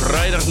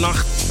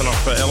vrijdagnacht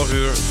vanaf 11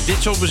 uur dit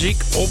soort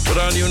muziek op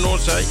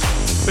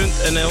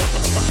radionoordzij.nl.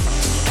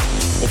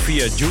 Of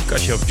via Juke.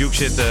 Als je op Juke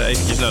zit,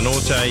 eventjes naar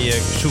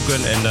Noordzij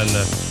zoeken en dan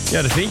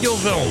vind je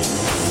ons wel.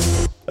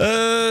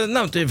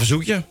 Nou, het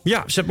verzoekje.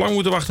 Ja, ze hebben lang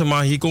moeten wachten,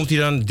 maar hier komt hij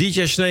dan.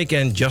 DJ Snake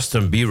en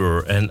Justin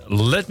Bieber en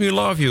Let Me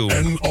Love You.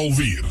 En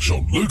alweer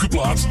zo'n leuke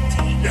plaat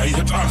die jij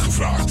hebt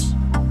aangevraagd.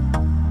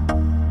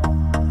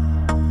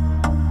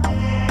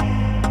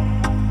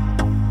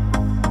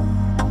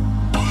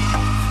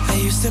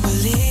 I used to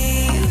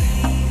believe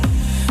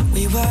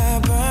we were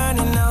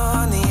burning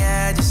on the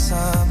edge of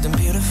something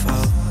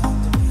beautiful.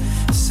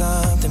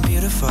 Something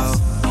beautiful.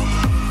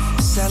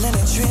 Selling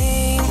a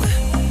dream.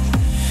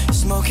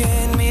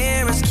 Smoking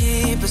mirrors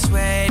keep us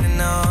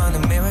waiting on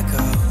a miracle.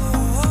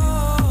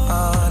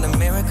 On a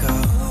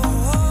miracle.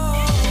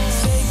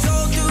 They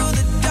go through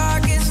the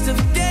darkest of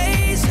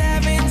days,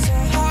 having to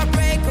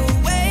heartbreak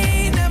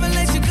away. Never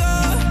let you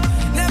go,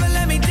 never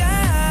let me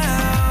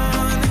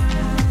down.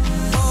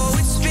 Oh,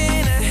 it's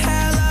been a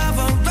hell of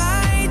a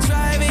ride,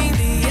 driving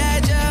the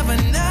edge of a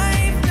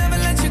knife. Never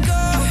let you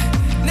go,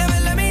 never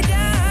let me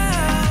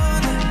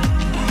down.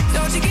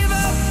 Don't you give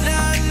up,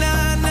 nah,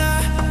 nah,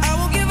 nah. I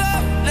won't give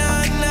up,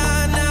 nah,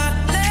 nah, nah.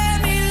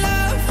 Let me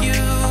love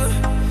you,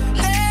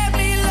 let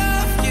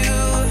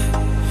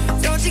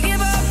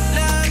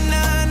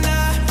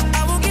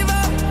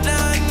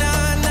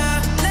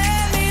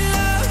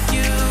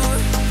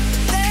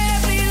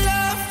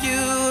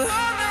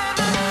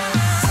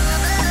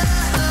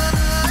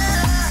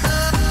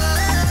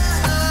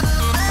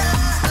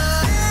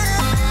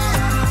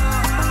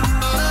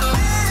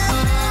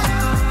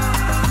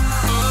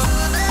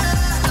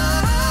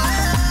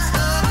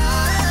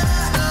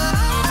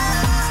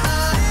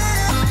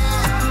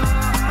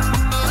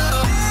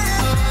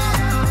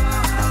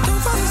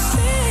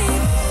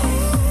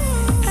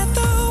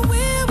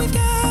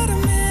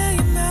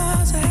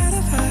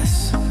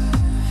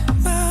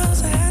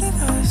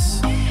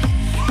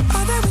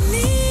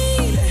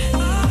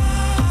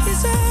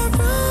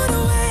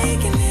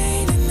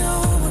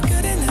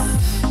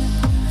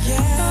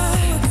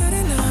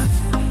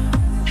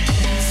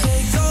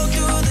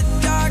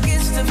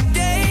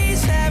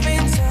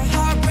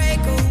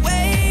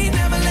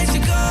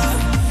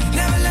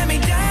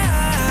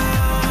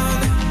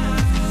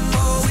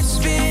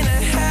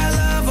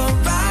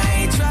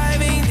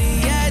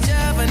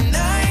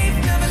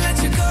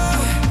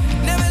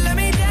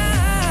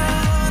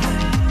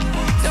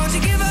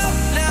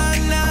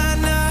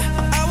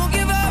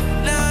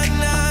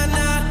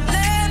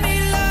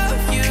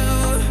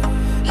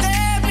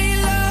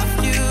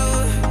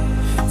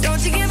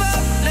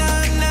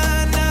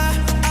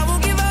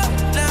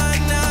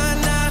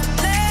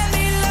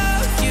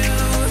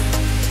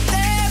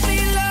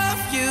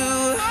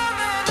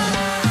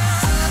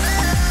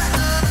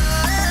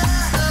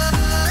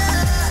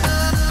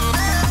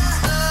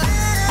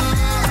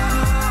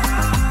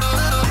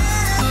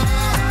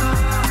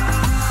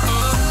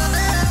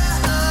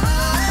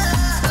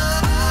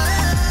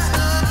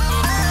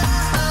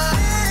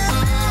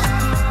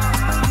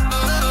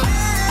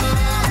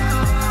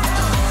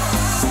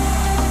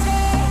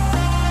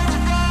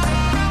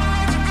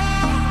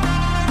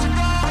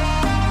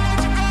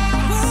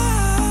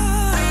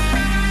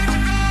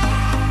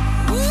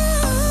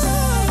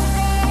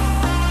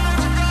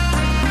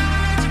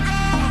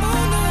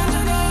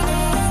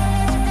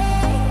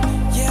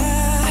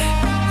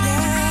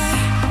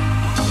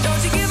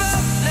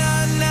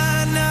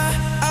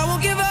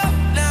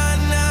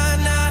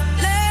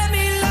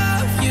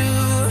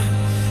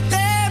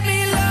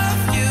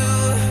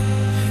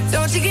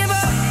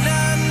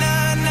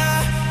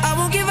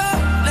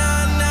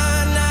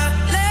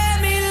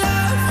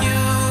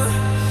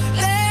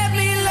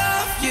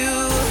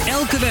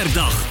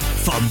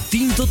van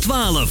 10 tot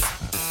 12.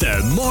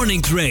 The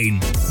Morning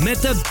Train.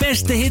 Met de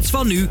beste hits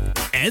van nu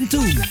en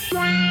toen.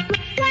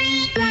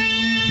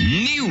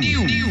 Nieuw.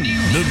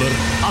 Nummer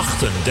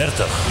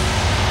 38.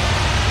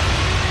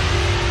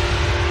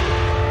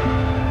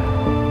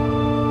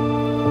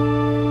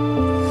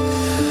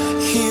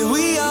 Here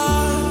we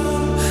are,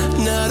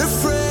 not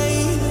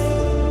afraid.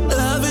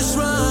 Love is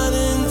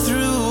running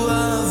through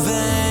our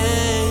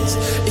veins.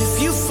 If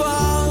you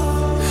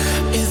fall,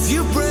 if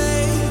you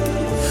break,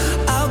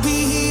 I'll be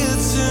here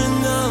to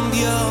numb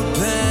your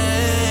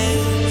pain.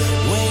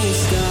 When your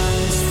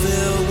skies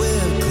fill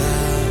with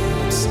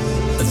clouds,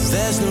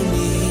 there's no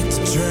need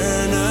to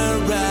turn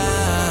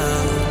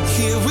around.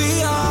 Here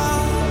we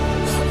are,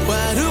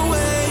 wide awake.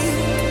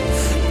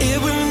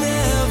 It will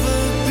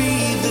never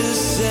be the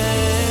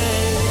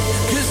same.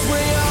 'Cause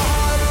when your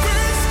heart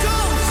breaks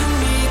cold to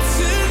me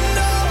to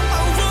know, I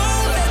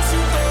won't let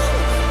you go.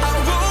 I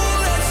won't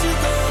let you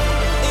go.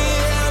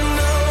 Yeah, I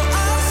know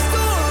our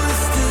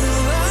story's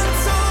still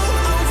untold.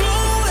 I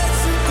won't let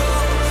you go.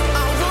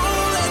 I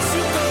won't let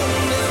you go.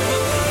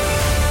 Never.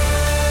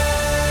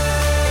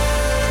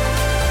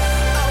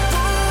 I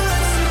won't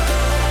let you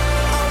go.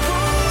 I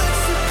won't let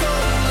you go.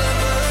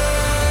 Never.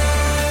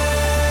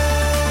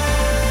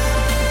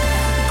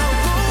 I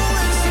won't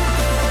let you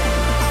go.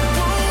 I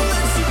won't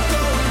let you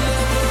go.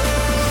 Never.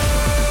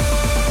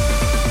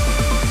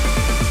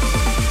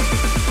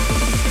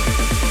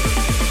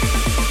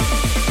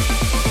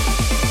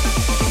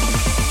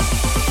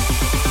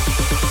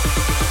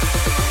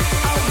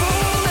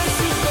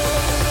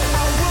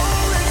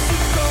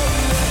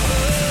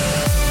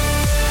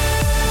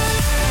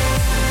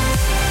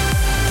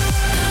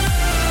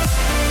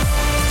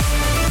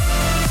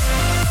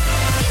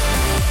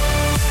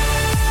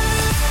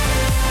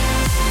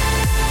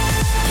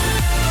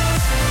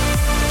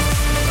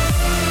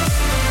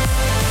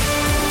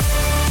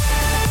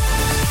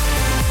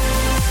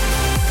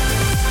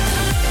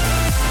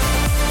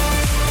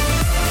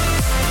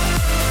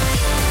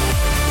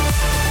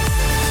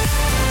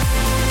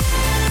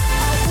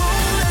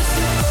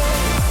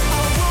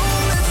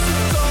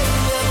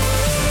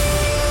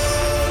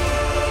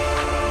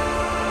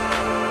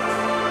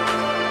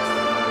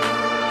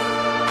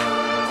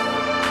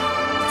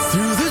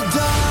 Through the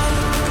dark,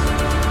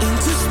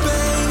 into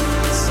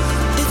space,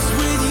 it's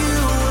with you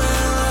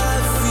where I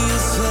feel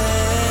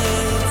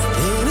safe.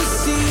 In a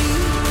sea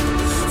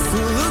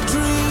full of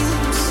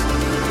dreams,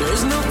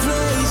 there's no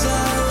place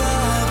I'd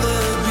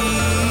rather be.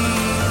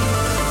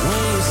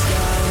 When your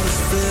skies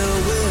fill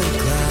with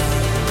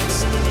clouds,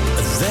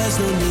 there's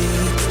no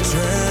need to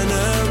turn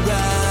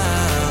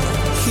around.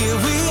 Here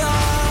we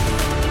are,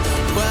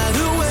 wide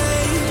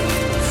awake.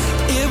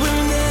 It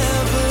will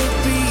never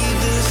be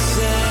the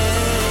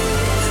same.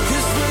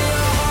 'Cause when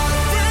your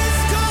heart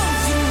breaks cold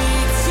to me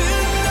to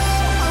know,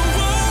 I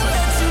won't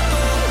let you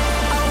go.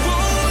 I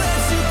won't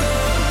let you go.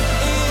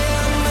 Yeah,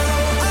 I know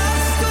our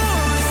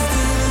story's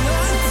still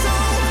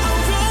untold. I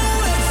won't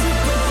let you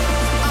go.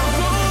 I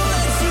won't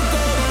let you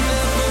go.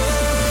 Never.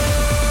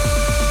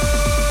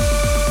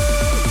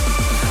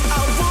 I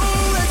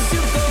won't let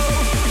you go.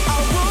 I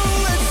won't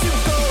let you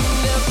go.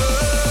 Never.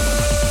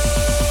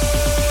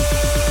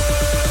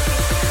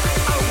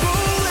 I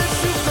won't let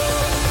you go.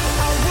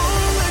 I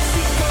won't let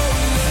you go.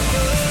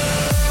 Never.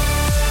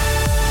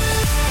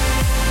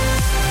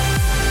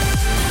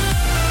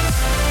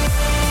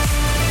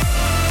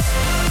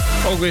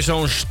 Ook weer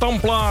zo'n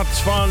stamplaat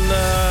van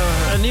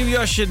een nieuw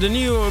jasje. De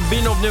nieuwe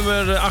binnen op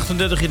nummer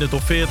 38 in de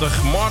top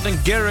 40. Martin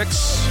Garrix.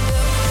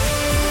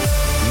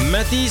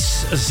 Matties,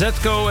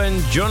 Zetko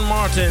en John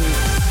Martin.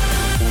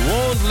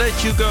 Won't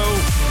Let You Go.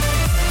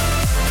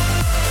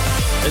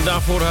 En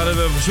daarvoor hadden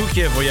we een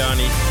verzoekje voor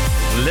Jani.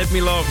 Let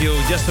Me Love You,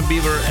 Justin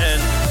Bieber en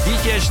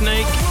DJ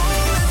Snake.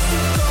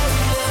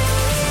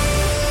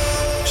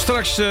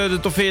 Straks de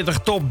top 40,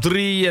 top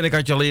 3. En ik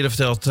had je al eerder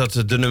verteld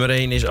dat de nummer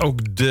 1 is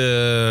ook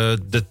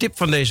de tip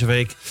van deze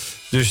week.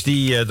 Dus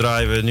die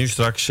draaien we nu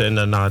straks.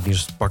 En na het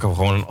nieuws pakken we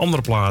gewoon een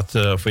andere plaat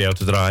voor jou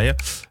te draaien.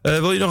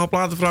 Wil je nog een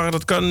plaat vragen?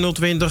 Dat kan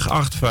 020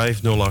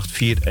 8508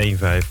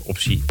 415,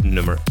 optie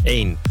nummer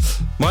 1.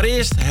 Maar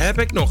eerst heb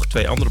ik nog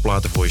 2 andere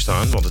platen voor je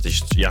staan. Want het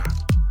is, ja,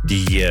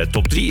 die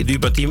top 3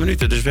 duurt maar 10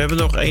 minuten. Dus we hebben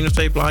nog 1 of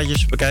 2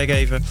 plaatjes. We kijken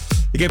even.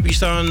 Ik heb hier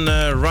staan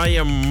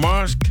Ryan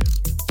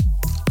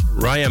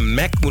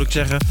Mac, moet ik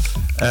zeggen.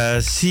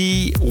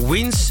 Sea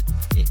Winds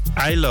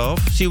I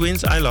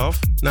Love.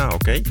 Nou,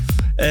 oké.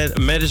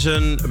 En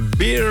Madison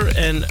Beer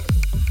en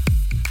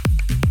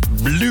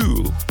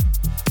Blue.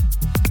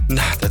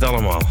 Nou, dat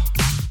allemaal.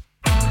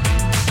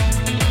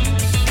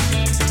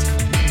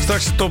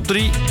 Straks de top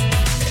 3.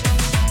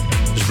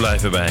 Dus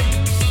blijf erbij.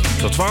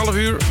 Tot 12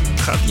 uur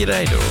gaat die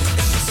rijden, hoor.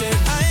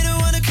 I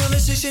don't want a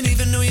conversation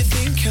even though you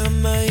think I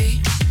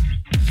might.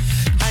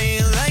 I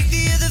ain't like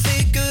the other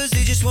fakers,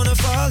 they just wanna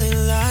fall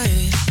in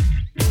line.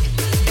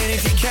 And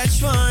if you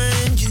catch one,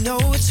 you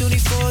know it's only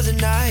for the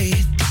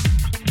night.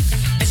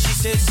 And she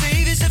said,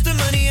 save yourself the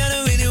money, I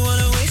don't really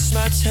wanna waste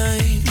my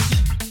time.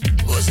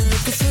 Wasn't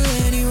looking for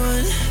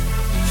anyone,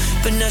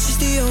 but now she's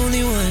the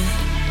only one.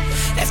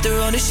 After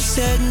all that she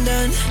said and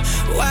done,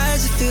 why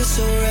does it feel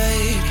so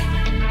right?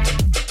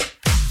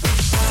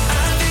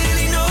 I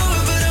barely know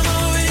her, but I'm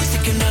already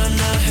thinking I'm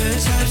not her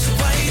type. So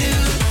why do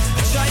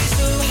I try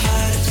so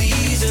hard to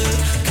please her?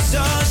 'Cause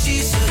all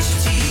she's such a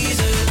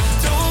teaser.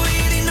 Don't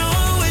really know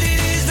what it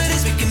is, but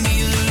it's making me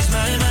lose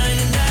my mind.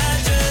 And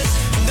I just,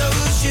 in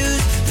those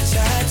shoes, the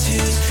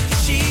tattoos,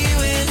 she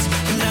wins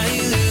and I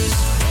lose.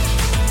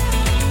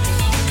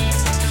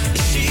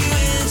 She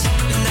wins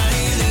and I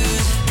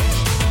lose.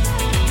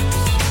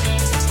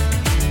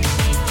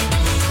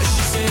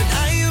 She said,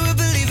 are you a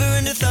believer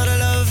in the thought of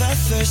love at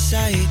first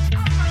sight?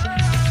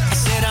 I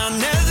said, I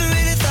never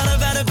really thought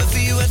about it, but for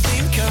you I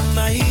think I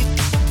might.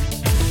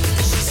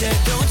 And she said,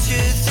 don't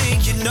you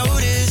think you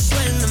notice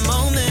when the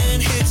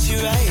moment hits you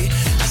right?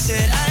 I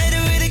said, I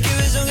don't really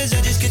care as long as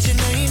I just get your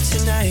name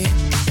tonight.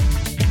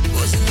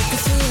 Wasn't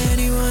looking for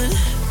anyone,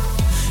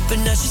 but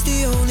now she's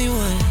the only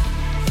one.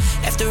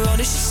 After all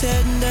that she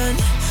said and done,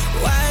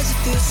 why does it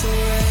feel so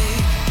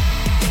right?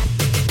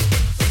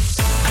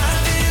 I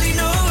barely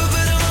know her,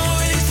 but I'm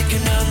already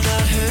thinking I'm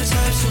not her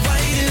type. So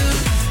why do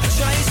I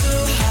try so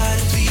hard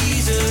to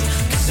please her?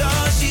 'Cause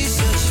all she's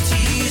such a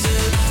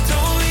teaser.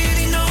 Don't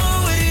really know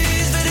what it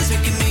is, but it's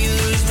making me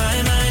lose my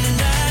mind.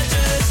 And I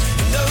just,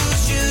 in those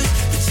shoes,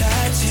 the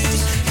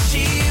tattoos,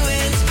 she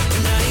wins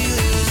and I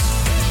lose.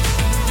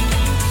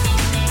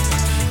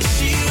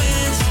 She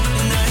wins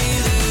and I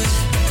lose.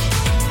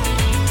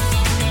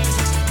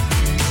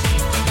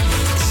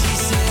 She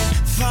said,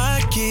 if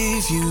I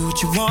gave you what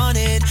you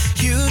wanted,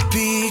 you'd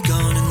be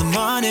gone in the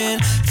morning.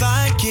 If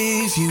I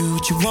gave you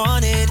what you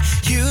wanted,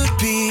 you'd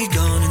be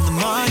gone in the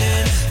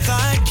morning. If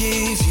I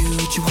gave you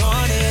what you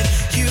wanted,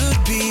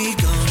 you'd be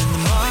gone in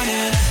the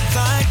morning. If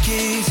I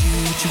gave you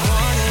what you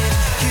wanted,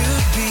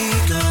 you'd be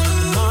gone in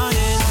the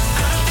morning.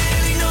 I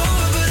barely know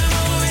her, but I'm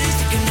already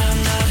thinking I'm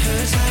not her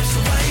type. So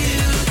why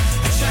do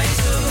I try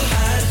so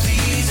hard to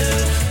please her?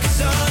 'Cause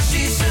all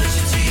she's such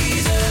a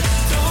teaser.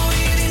 Don't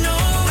really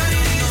know what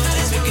it is, but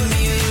it's making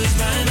me lose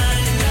my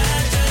mind. And I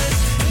just,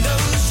 in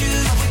those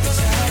shoes, the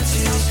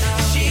tattoos,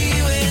 she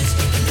wins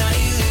and I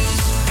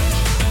lose.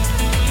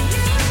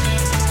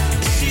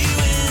 She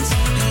wins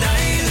and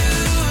I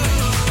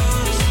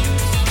lose.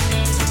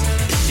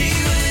 She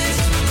wins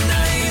and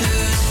I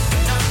lose.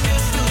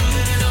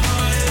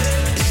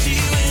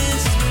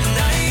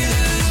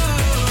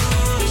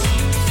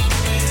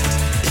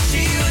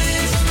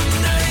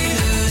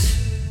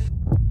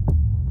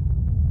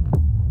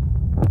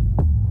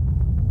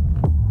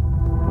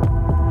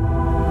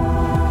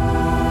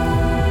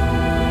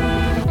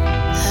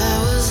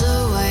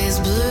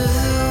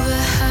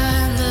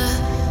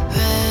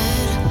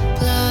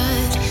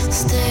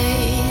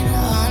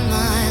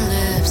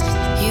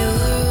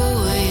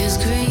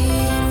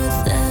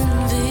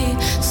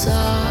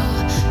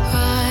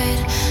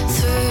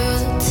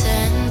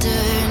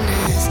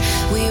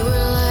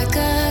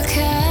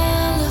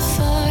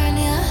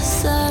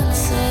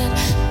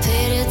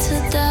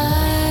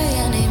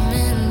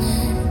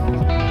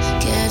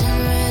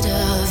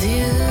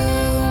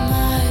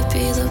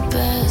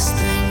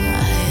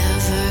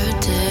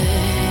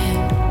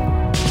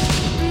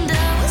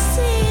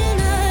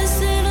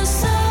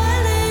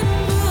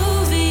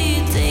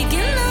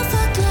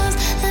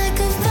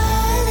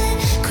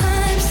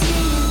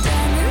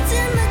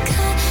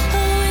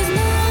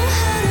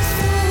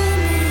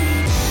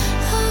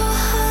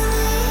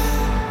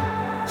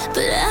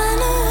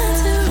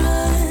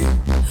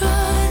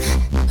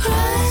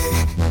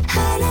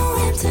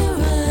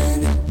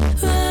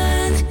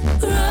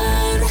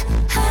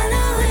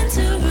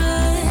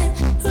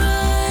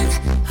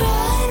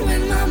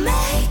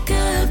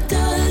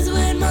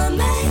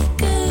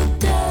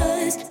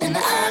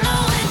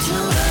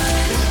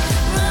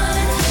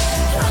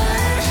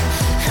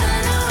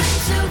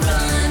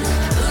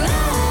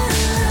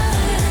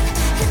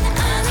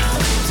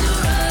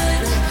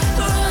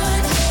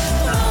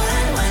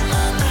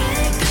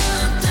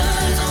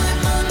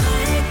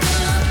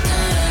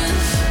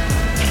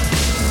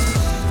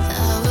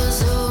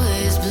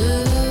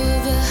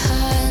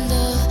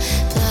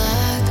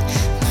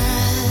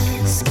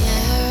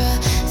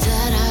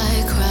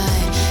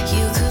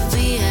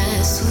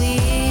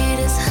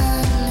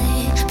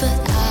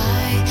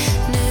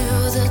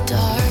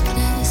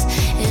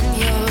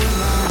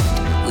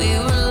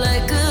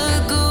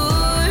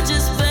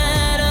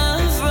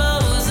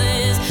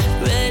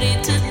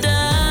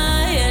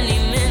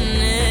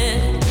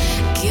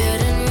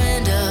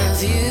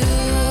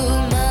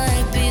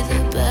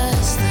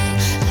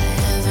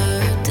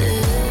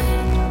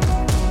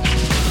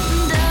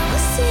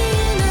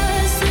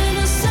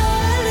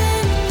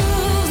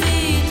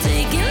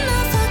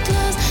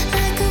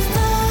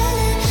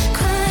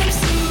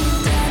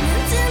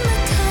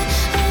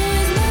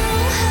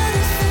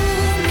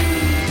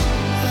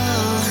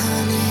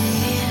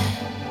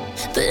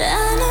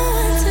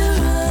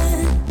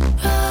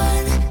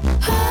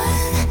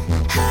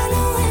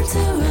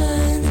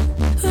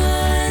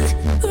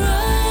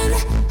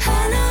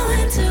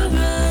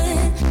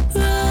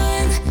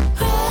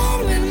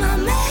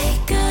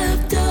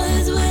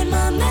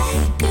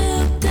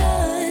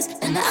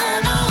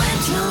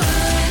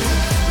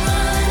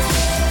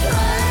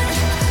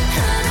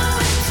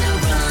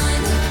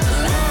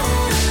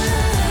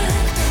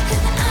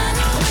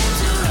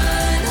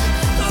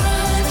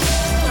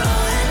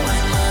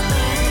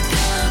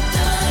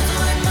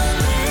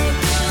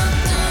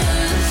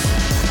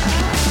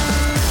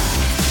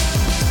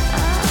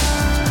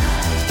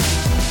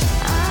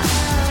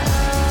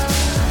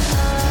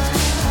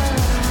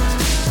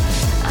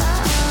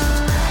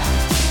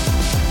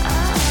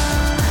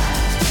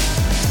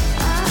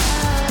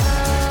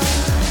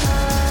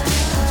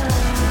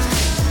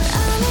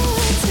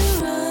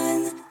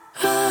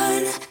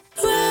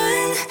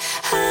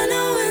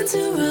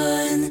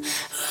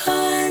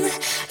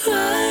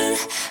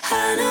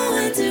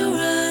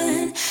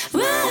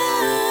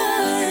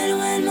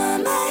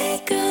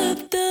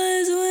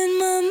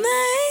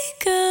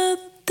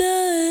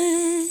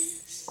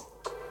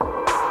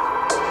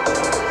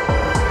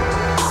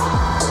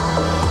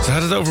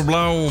 het over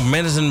blauw,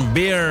 Madison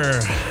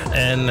Beer.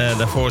 En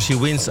daarvoor She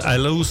Wins, I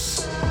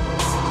Lose.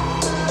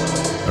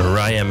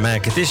 Ryan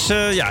Mac. Het is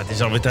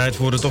alweer tijd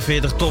voor de top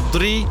 40, top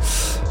 3.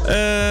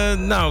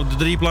 De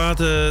 3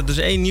 platen. Er is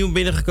 1 nieuw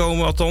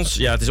binnengekomen, althans.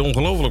 Ja, het is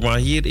ongelooflijk, maar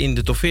hier in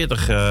de top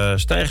 40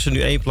 stijgen ze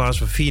nu 1 plaats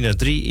van 4 naar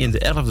 3 in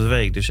de 11e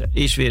week. Dus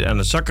is weer aan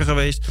het zakken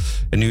geweest.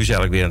 En nu is hij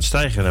eigenlijk weer aan het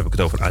stijgen. Dan heb ik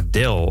het over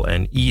Adele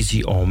en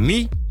Easy On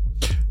Me.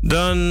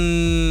 Dan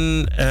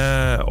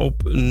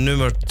op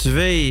nummer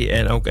 2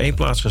 en ook 1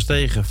 plaats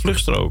gestegen,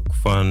 Vluchtstrook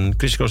van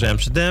Chris Cross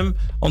Amsterdam.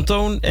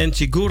 Antoon en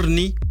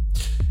Sigourney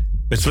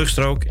met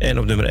Vluchtstrook. En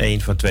op nummer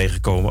 1 van 2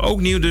 gekomen.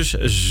 Ook nieuw dus,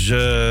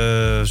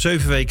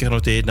 7 weken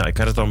genoteerd. Nou, ik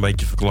had het al een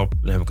beetje verklapt.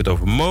 Dan heb ik het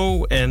over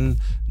Mo en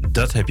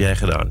Dat Heb Jij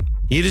Gedaan.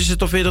 Hier is het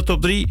top 40,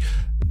 top 3.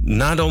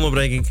 Na de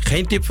onderbreking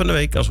geen tip van de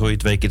week, als hoor je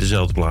 2 keer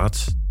dezelfde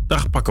plaat.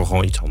 Dan pakken we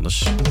gewoon iets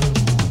anders.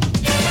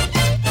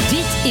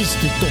 Dit is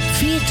de top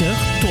 40,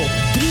 top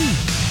 3.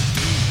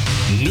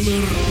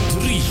 Nummer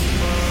 3.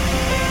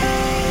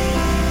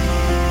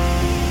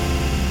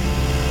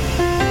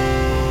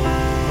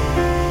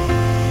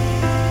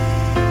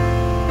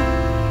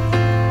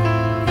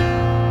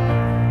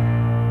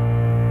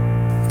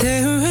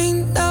 There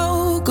ain't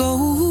no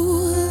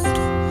gold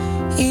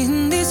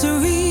in this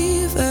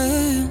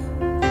river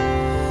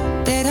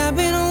that I've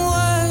been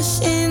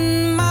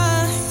washing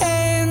my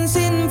hands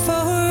in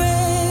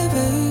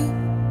forever.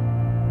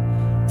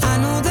 I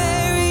know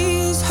there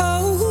is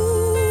hope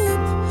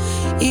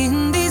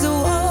in these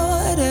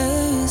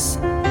waters,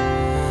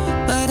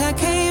 but I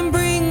can't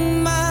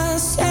bring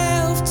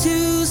myself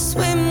to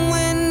swim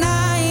when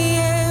I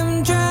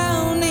am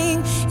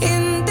drowning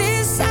in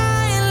this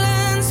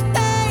silence.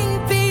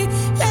 Baby,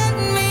 let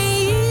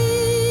me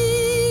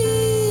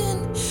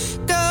in.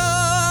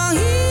 Go easy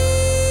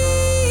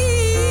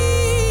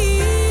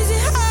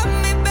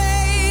on me,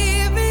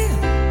 baby.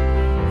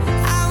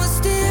 I was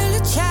still a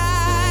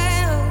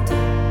child,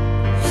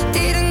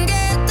 didn't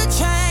get the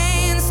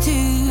chance to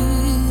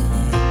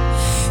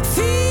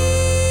feel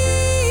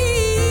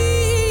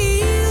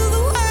the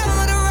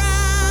world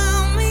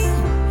around me.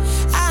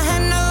 I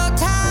had no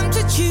time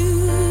to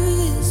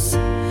choose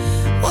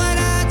what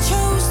I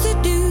chose to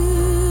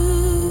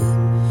do.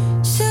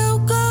 So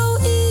go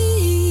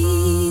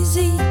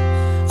easy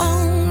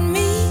on me.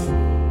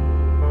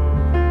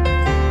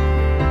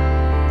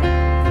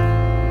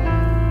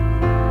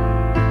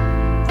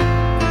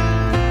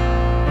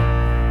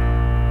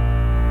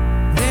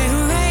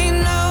 There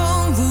ain't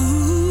no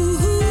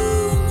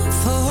room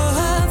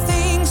for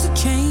things to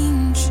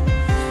change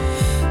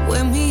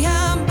when we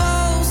are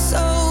both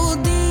so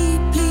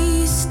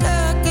deeply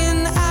stuck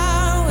in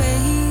our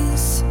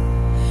ways.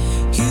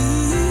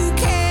 You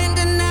can't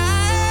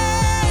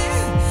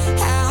deny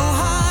how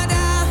hard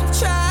I've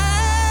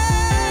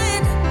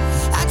tried.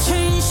 I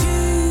changed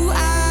who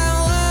I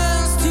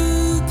was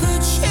to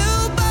put you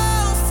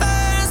both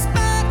first,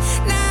 but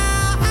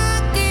now I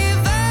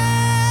give up.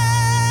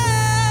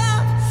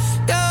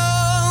 Go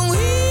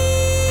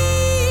easy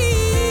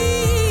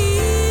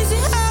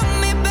on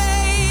me,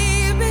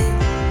 baby.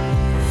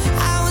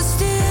 I was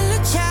still a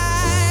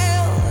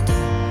child,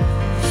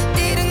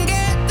 didn't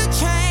get the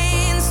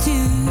chance to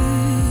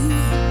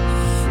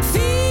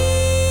feel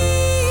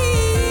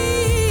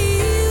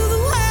the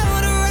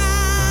world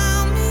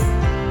around me.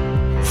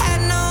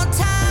 Had no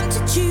time to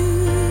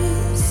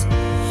choose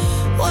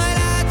what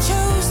I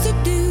chose to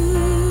do.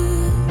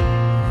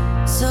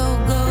 So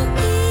go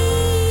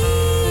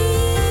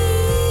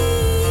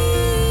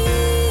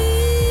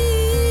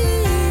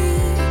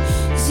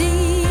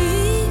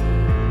easy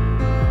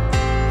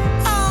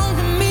on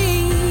me.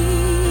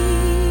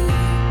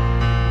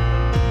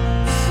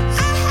 I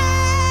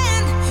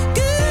had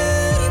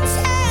good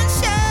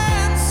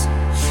intentions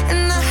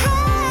and the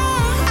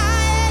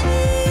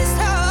highest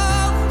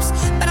hopes,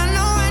 but I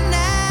know right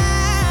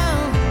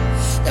now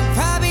that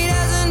probably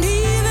doesn't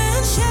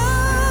even show.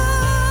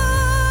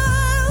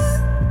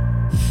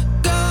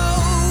 Go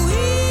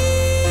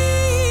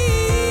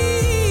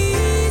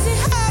easy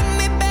on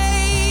me,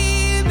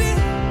 baby.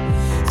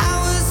 I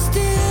was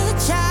still a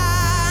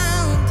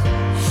child,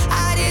 I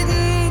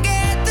didn't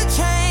get the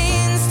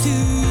chance to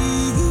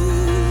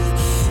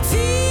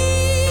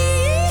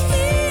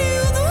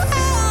feel the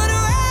world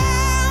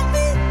around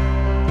me.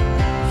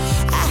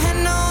 I had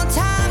no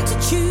time to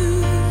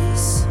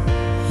choose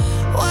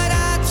what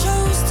I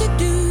chose to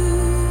do.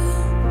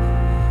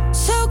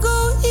 So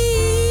go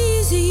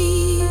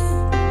easy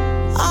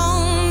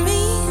on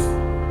me.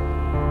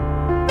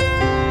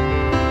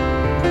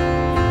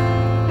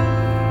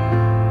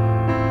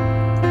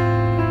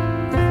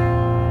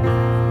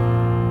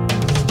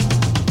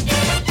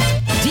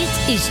 Dit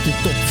is de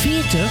top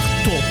 40,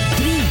 top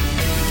 3.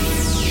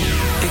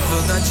 Ik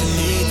wil dat je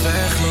niet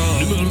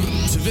wegloopt Nummer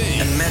 2.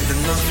 en met de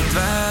nacht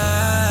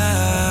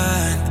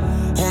verdwijnt.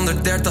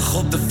 130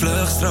 op de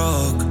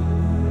vluchtstrook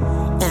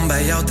om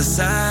bij jou te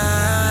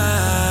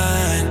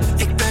zijn.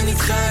 Ik ben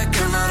niet gek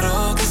en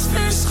maar ook is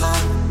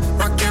vuurschap,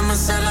 maar ik ken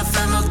mezelf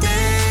en wil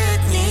dit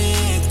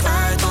niet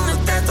kwijt.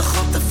 130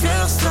 op de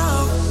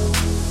vluchtstrook,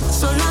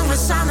 zolang we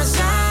samen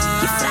zijn.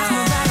 De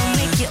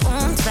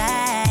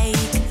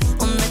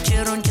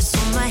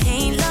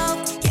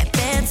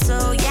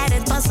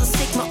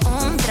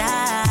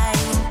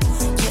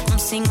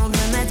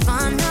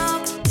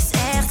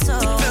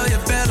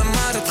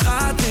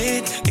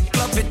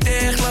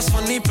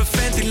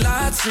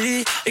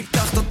relatie. Ik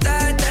dacht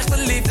altijd, echte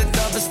liefde,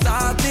 dat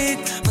bestaat niet.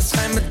 Maar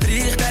schijn me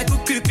drie, kijk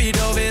hoe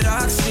Cupido weer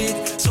actie.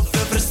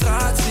 Zoveel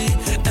frustratie,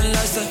 en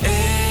luister,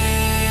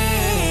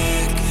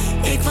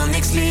 ik wil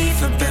niks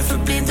liever, ben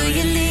verblind door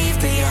je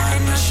liefde. Ja,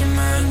 en als je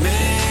me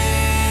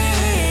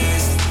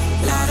mist,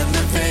 laat het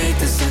me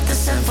weten, zet de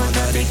stem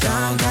voordat ik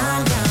down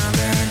ben.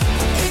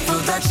 Ik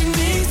wil dat je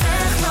niet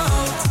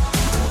wegloopt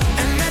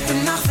en met de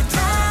nacht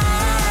verdwijnt.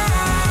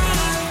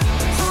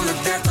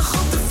 130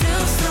 op de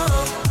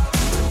vluchtstrook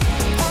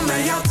om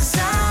bij jou te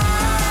zijn.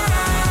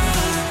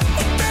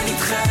 Ik ben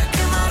niet gek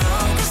en maar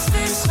ook een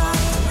sfeerschap,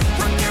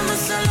 maar ik ken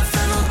mezelf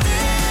en al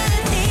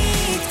dit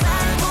niet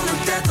kwijt.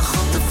 130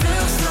 op de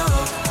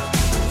vluchtstrook,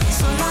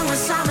 zolang we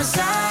samen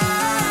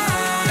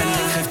zijn. En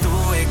ik geef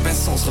toe, ik ben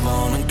soms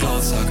gewoon een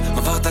klootzak,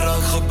 maar wat er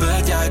ook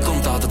gebeurt, jij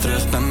komt altijd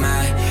terug bij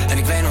mij. En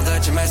ik weet nog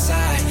dat je mij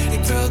zei,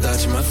 ik wil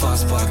dat je me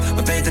vastpakt,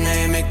 maar beter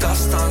neem ik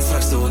afstand,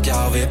 straks doe ik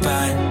jou weer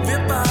pijn.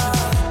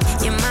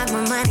 Je maakt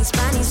me maar niet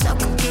Spanisch,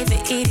 ook al geven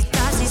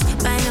irritaties.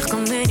 Weinig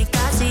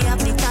communicatie,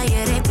 heb niet aan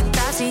je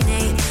reputatie,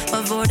 nee.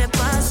 We worden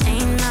pas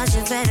één als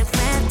je werkt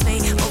met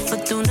twee. Of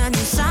we doen het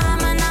nu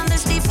samen,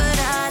 anders liever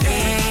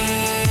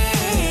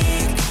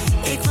alleen.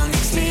 Ik wil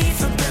niks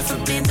liever, ben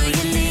verblind door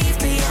je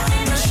liefde. Ja,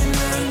 en als je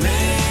me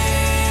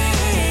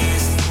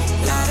mist,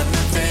 laat het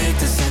me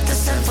weten, zet de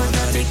stem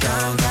voordat ik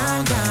down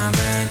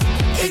ben.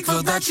 Ik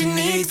wil dat je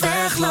niet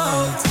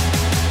wegloopt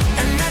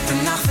en met de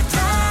nacht verdwijnt.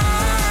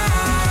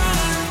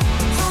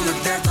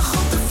 130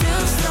 op de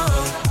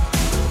vluchtstrook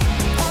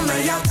om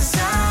bij jou te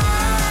zijn.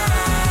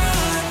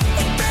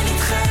 Ik ben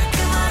niet gek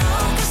en maar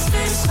ook een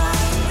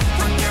sfeerschap,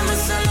 maar ik ken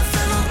mezelf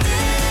en al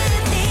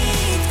dit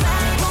niet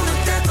kwijt.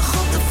 130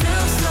 op de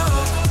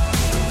vluchtstrook,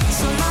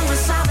 zolang we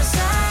samen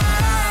zijn.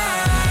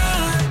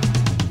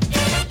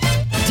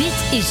 Dit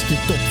is de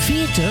top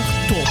 40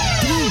 top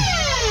 3.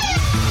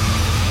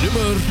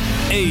 Nummer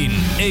 1.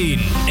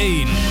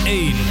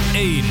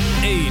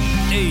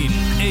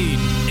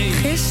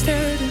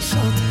 Gisteren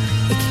zat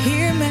ik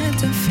hier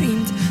met een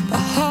vriend. We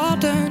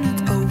hadden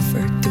het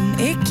over toen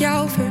ik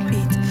jou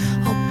verliet.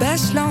 Al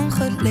best lang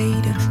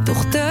geleden,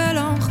 toch te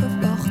lang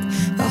gewacht.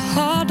 We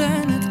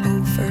hadden het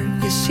over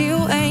je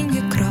ziel en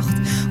je kracht.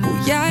 Hoe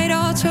jij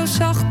dat zo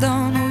zag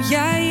dan, hoe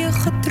jij je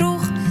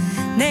gedroeg.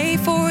 Nee,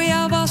 voor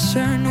jou was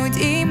er nooit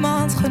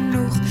iemand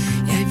genoeg.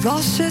 Jij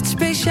was het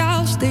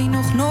speciaals, deed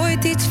nog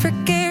nooit iets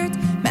verkeerd.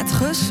 Met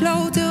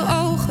gesloten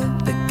ogen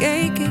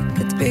bekeek ik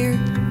het weer.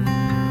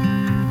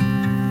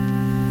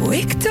 Hoe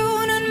ik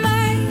toen een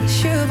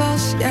meisje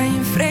was, jij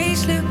een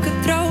vreselijke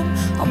droom.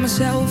 Had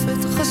mezelf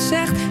het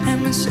gezegd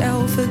en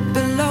mezelf het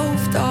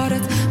beloofd. Had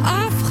het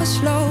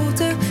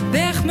afgesloten,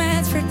 weg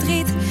met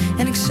verdriet.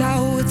 En ik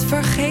zou het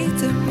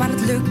vergeten, maar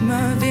het lukt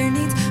me weer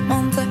niet.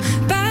 Want de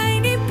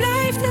pijn die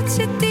blijft, het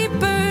zit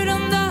dieper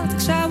dan dat. Ik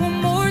zou een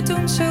moord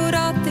doen,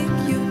 zodat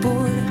ik je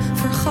woorden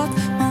vergat.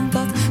 Want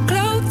dat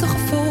klote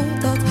gevoel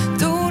dat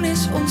toen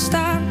is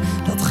ontstaan,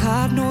 dat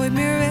gaat nooit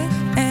meer weg.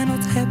 En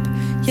dat heb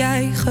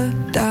jij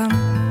gedaan.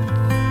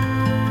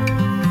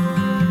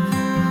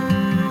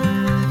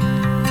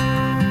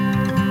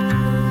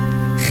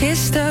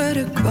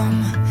 Gisteren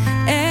kwam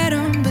er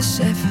een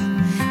besef.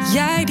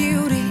 Jij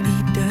duwde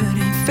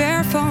iedereen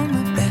ver van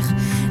me weg.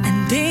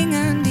 En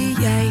dingen die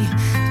jij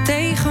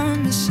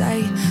tegen me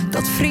zei,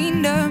 dat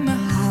vrienden me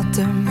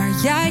haatten, maar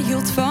jij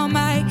hield van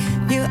mij.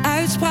 Je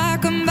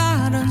uitspraken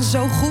waren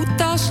zo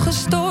goed als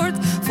gestoord.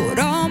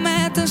 Vooral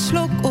met een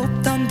slok op,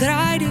 dan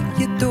draaide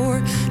je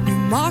door. Nu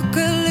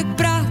makkelijk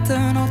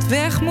praten, had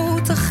weg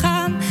moeten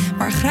gaan.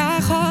 Maar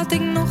graag had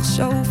ik nog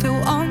zoveel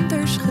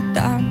anders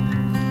gedaan.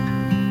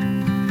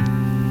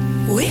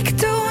 Hoe ik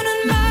toen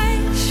een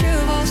meisje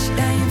was,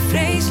 jij een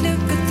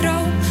vreselijke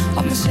droom.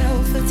 Had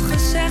mezelf het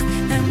gezegd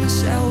en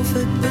mezelf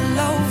het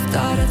beloofd.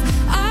 Had het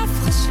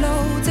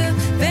afgesloten,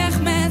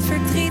 weg met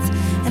verdriet.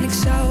 En ik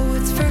zou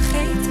het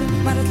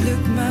vergeten, maar het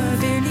lukt me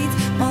weer niet.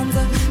 Want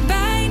de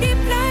pijn die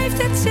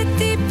blijft, het zit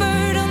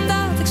dieper dan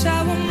dat. Ik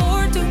zou een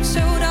moord doen,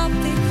 zodat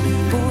ik je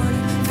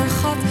woorden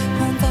vergat.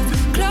 Want dat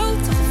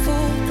klote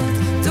gevoel dat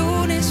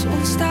toen is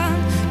ontstaan,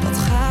 dat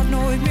gaat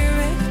nooit meer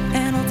weg.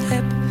 En dat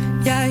heb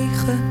jij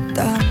gedaan.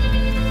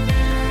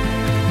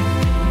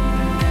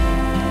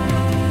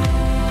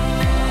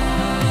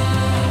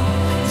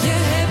 Je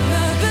hebt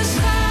me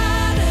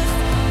beschadigd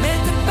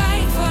met de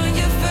pijn van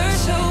je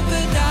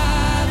verzopen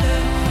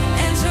daden.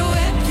 En zo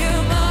heb je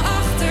me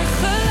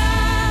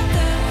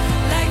achtergelaten.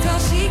 Lijkt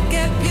als ik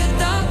heb je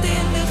dat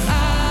in de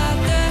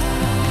gaten.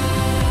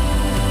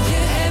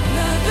 Je hebt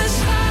me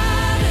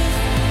beschadigd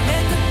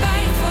met de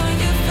pijn van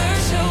je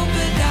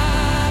verzopen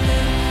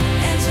daden.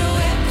 En zo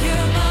heb je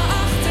me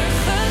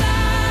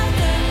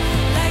achtergelaten.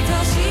 Lijkt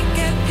als ik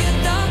heb je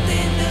dat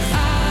in de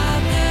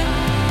gaten.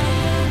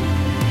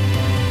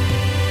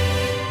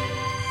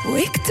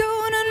 Hoe ik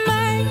toen een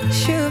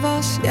meisje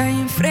was, jij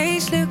een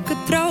vreselijke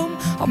droom.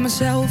 Had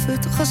mezelf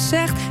het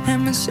gezegd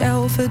en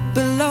mezelf het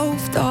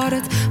beloofd. Had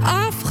het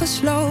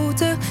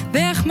afgesloten,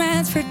 weg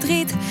met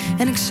verdriet.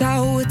 En ik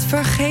zou het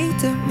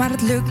vergeten, maar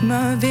het lukt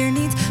me weer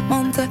niet.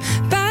 Want de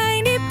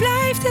pijn die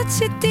blijft, het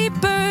zit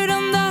dieper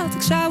dan dat. Ik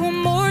Ik zou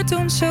een moord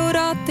doen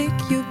zodat ik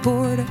je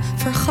woorden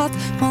vergat.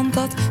 Want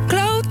dat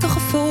klote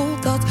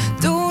gevoel dat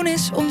toen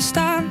is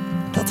ontstaan,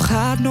 dat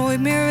gaat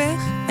nooit meer weg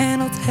en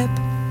dat heb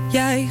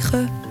jij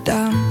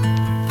gedaan.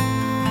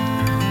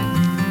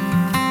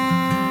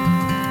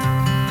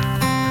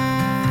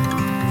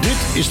 Dit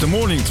is de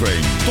Morning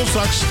Train. Tot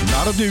straks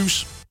naar het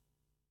nieuws.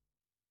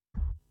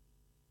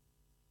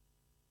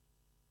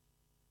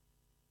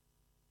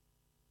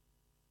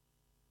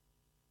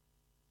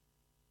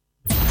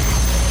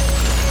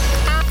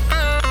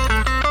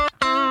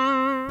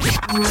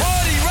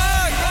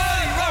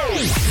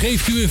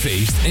 Geeft u een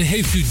feest en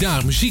heeft u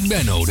daar muziek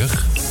bij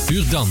nodig?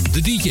 Huur dan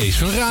de DJ's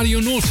van Radio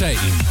Noordzij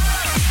in.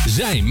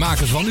 Zij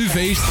maken van uw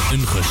feest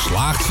een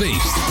geslaagd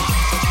feest.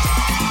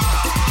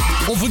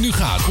 Of het nu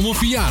gaat om een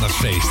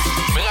verjaardagsfeest,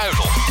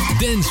 bruiloft,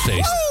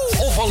 dancefeest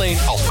of alleen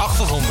als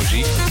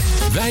achtergrondmuziek.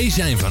 Wij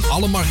zijn van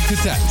alle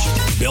markten thuis.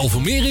 Bel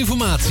voor meer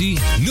informatie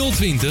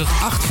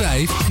 020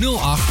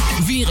 8508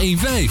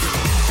 415.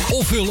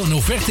 Of vul een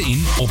offerte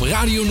in op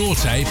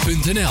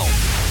radionoordzij.nl.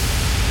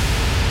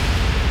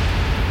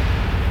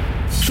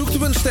 Zoekt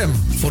u een stem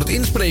voor het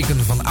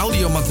inspreken van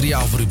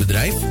audiomateriaal voor uw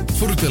bedrijf,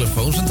 voor uw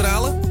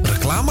telefooncentrale,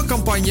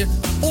 reclamecampagne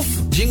of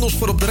jingles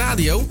voor op de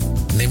radio?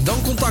 Neem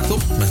dan contact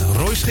op met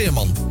Roy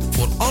Scheerman.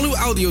 Voor al uw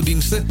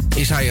audiodiensten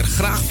is hij er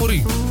graag voor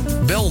u.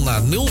 Bel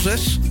naar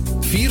 06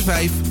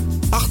 45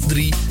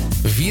 83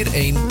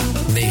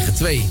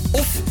 4192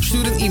 of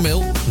stuur een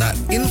e-mail naar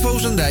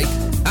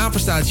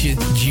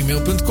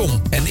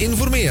infozendijk@gmail.com en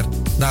informeer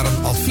naar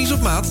een advies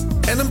op maat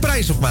en een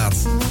prijs op maat.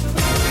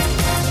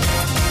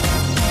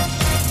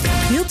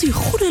 Wilt u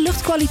goede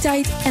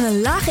luchtkwaliteit en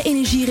een lage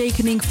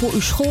energierekening voor uw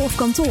school of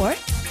kantoor?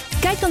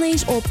 Kijk dan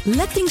eens op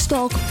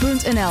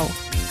lettingstalk.nl.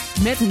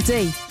 Met een T.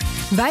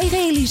 Wij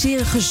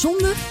realiseren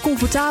gezonde,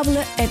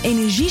 comfortabele en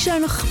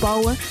energiezuinige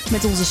gebouwen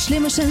met onze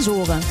slimme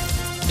sensoren.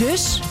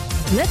 Dus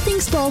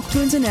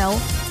lettingstalk.nl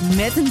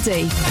met een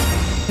T.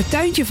 Het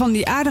tuintje van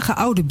die aardige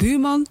oude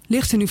buurman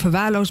ligt er nu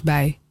verwaarloosd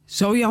bij.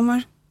 Zo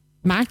jammer.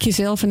 Maak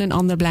jezelf en een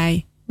ander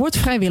blij. Word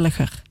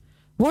vrijwilliger.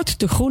 Word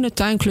de groene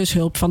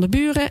tuinklushulp van de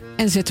buren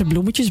en zet de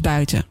bloemetjes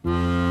buiten.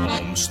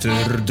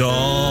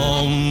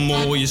 Amsterdam,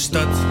 mooie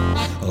stad,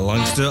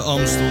 langs de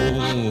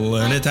Amstel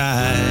en het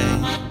IJ.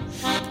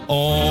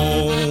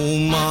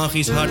 Oh,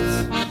 magisch hart,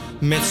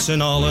 met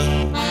z'n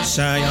allen,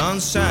 zij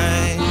aan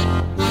zij.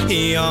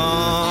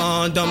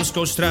 Ja,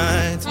 Damsko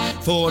strijdt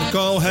voor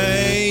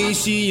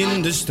cohesie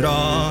in de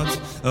straat.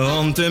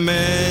 Want de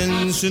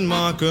mensen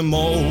maken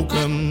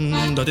mokum,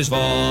 dat is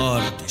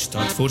waar de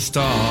stad voor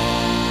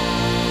staat.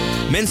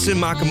 Mensen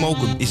maken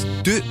mokum is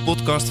dé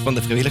podcast van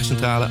de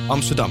Vrijwilligcentrale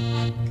Amsterdam.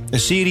 Een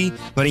serie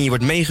waarin je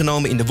wordt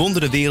meegenomen in de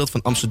wonderenwereld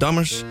van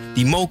Amsterdammers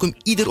die mokum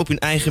ieder op hun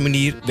eigen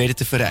manier weten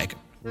te verrijken.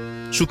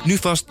 Zoek nu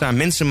vast naar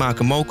Mensen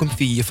maken mokum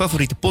via je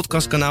favoriete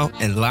podcastkanaal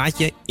en laat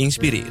je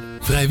inspireren.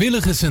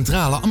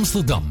 Vrijwilligerscentrale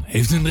Amsterdam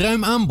heeft een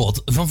ruim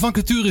aanbod van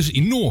vacatures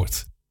in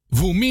Noord.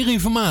 Voor meer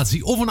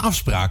informatie of een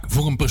afspraak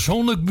voor een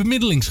persoonlijk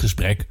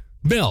bemiddelingsgesprek,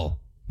 bel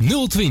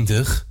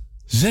 020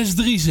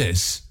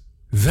 636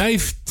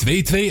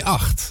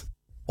 5228.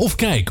 Of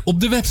kijk op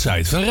de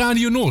website van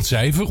Radio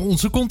Noordzij voor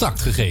onze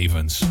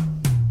contactgegevens.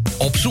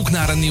 Op zoek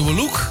naar een nieuwe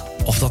look?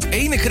 Of dat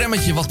ene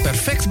cremmetje wat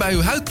perfect bij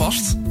uw huid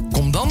past?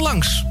 Kom dan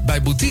langs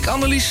bij Boutique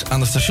Annelies aan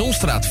de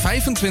Stationsstraat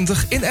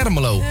 25 in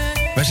Ermelo.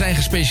 Wij zijn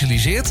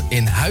gespecialiseerd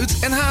in huid-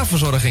 en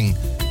haarverzorging.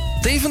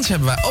 Tevens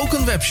hebben wij ook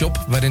een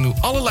webshop waarin u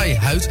allerlei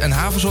huid- en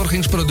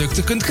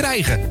haarverzorgingsproducten kunt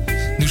krijgen.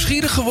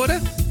 Nieuwsgierig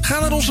geworden? Ga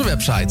naar onze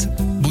website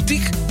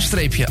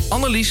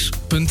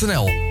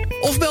boutique-annelies.nl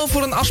of bel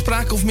voor een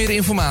afspraak of meer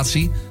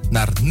informatie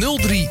naar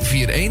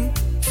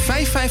 0341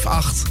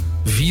 558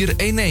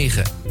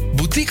 419.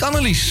 Boutique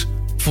Annelies,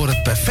 voor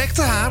het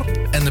perfecte haar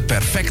en de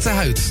perfecte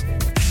huid.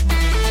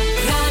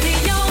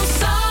 Radio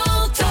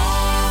Salto.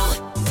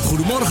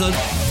 Goedemorgen,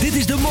 dit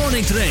is de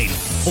Morning Train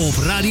op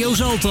Radio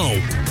Salto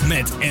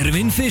met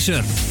Erwin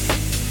Visser.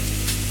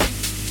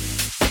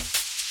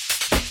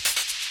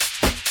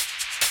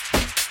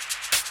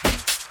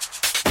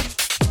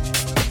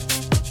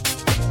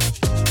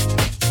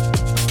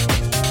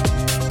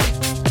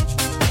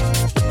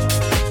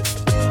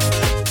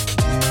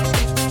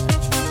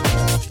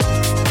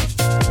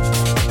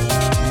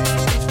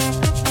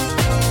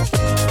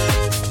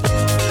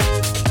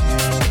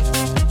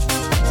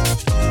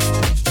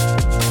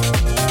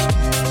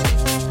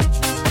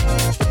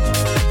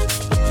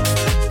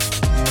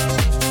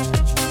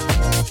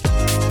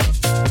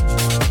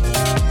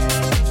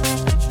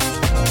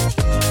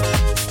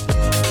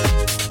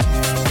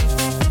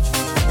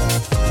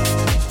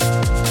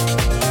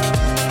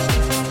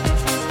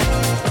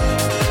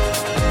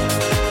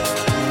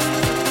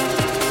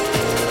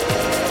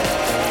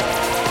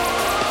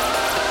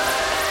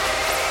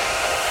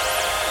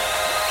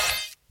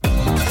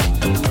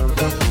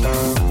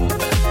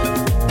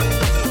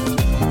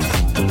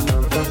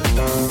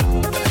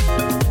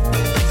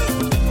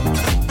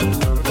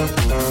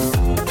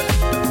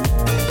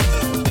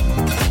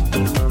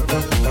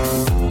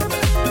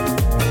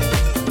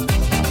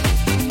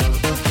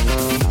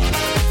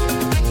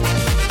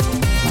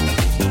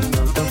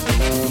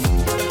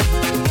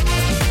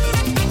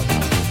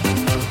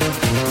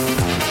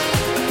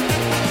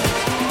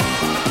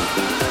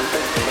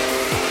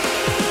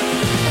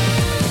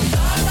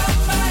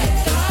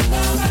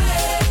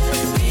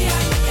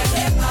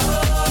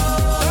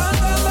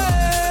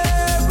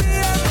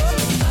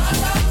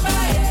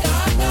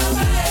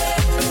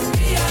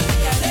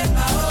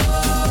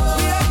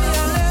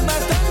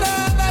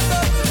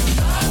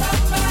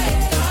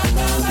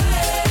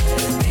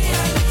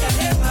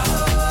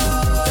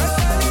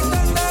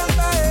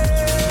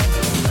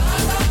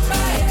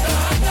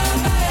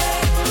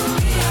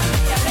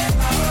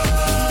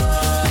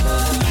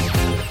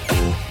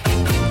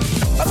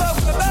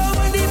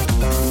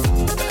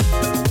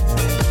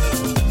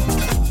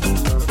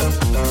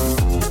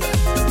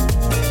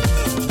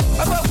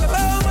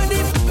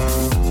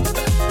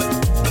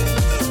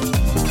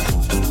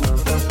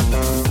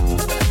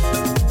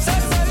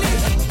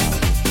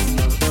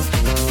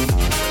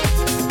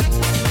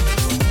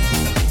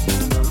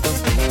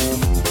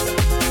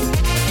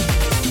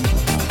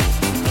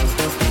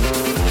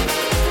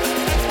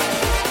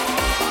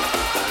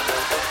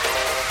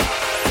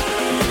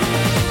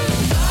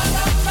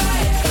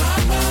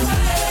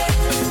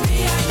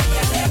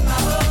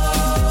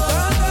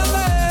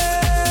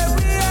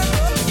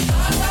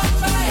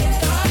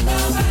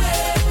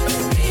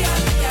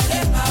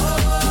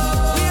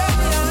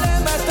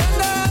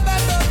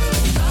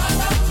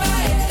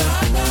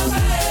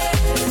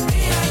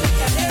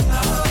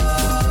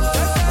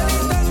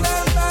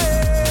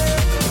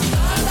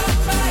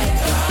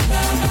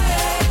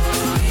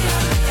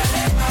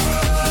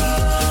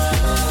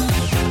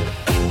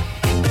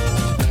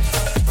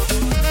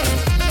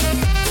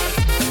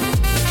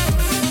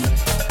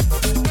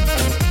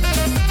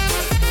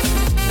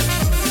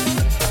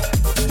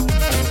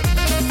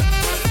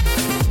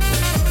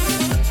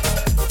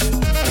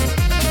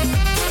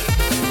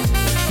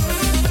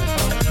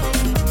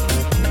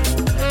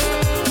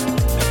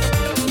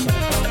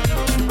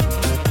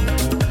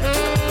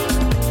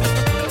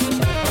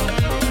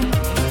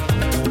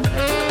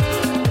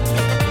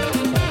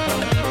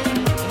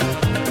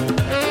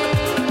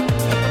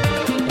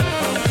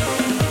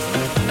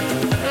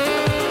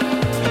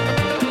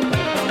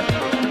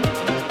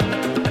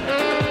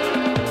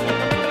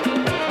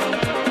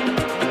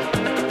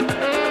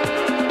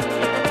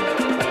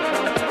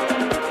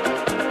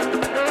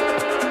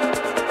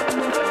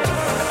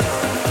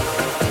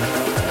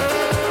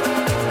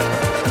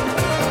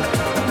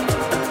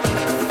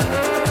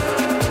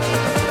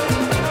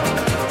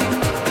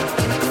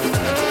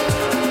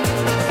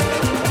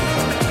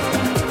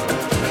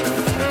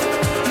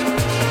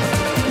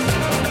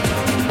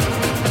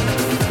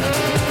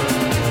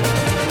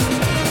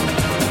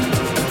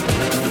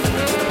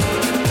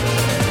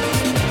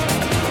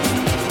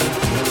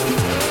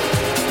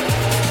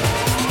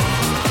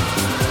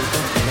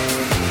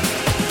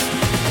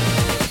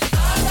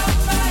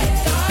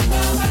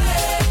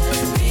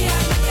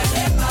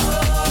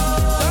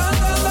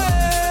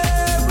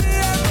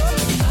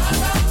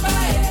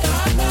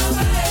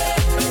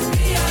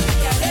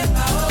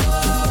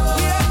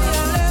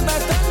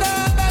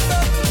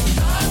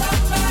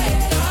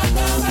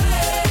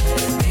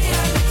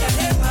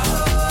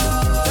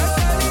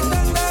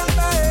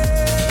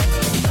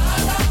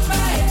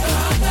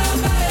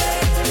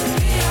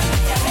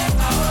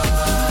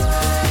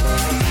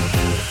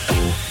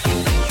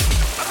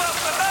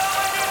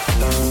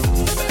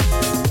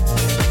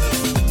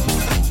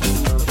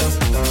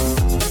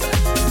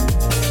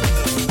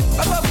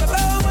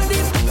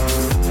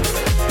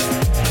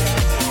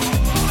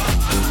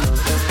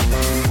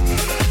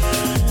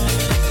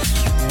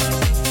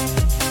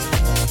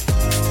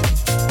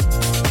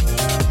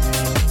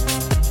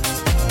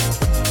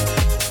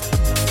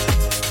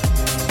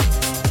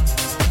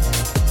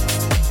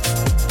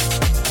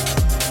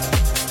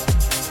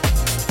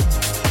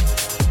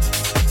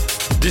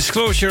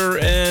 Disclosure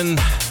en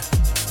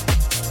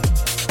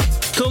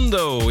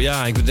Tondo.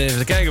 Ja, ik moet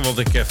even kijken,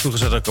 want vroeger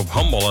zat ik op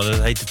handbal en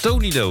dat heette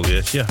Tonido.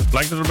 Dus ja, het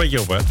lijkt er een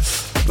beetje op, hè.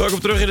 Welkom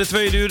terug in de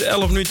tweede uur,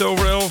 11 minuten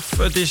over 11.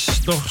 Het is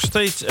nog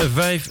steeds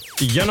 5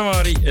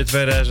 januari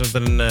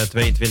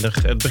 2022.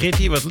 Het begint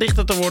hier wat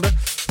lichter te worden.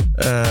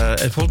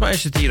 En volgens mij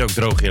is het hier ook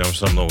droog in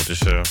Amsterdam-Noord.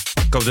 Dus ik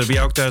hoop dat het bij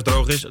jou ook thuis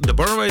droog is. De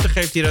barometer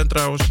geeft hier aan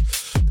trouwens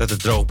dat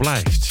het droog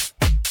blijft.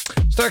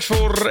 Straks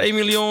voor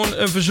Emilion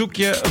een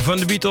verzoekje van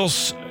de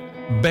Beatles.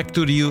 Back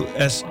to the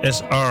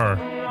USSR.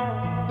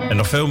 En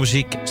nog veel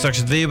muziek. Straks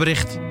het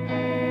weerbericht.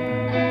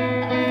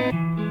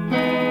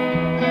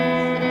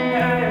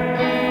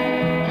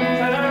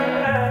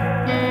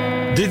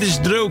 Dit is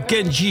Dro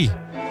Kenji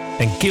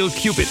en Kill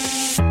Cupid.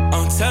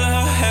 I'm telling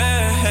her,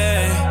 hey,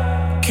 hey,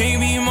 can you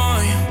be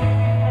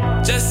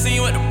mine? Just see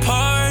you at the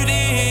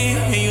party,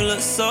 and you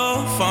look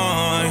so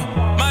fine.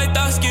 My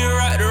thoughts get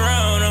right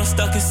around, I'm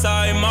stuck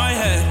inside my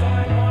head.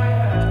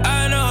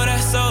 I know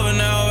that's over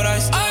now, but I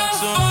still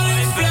I'm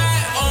falling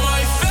flat on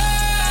my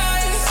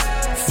face,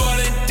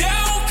 falling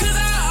down 'cause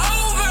I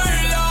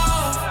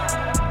overlove.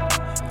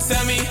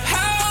 Tell me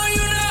how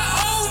you not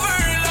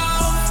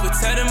overlove, but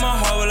telling my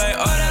heart like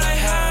all that I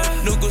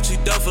have. New Gucci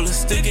duffel is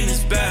sticking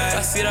his bag.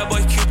 I see that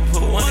boy Cupid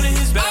put one in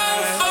his bag.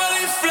 I'm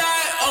falling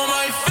flat on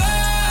my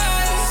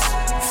face,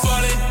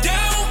 falling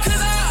down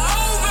 'cause I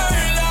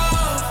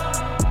overlove.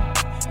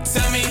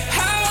 Tell me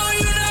how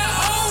you not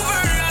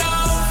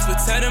overlove, but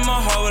telling my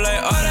heart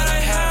like all that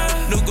I have.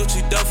 New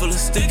Gucci duffel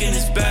is sticking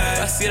his bag.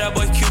 I see that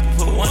boy Cupid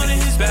put one in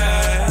his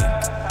bag.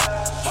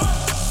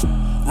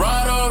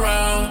 Ride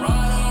around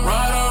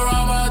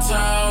my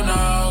town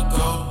now,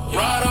 go.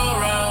 Ride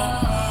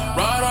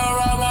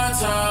around my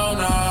town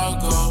now,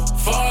 go.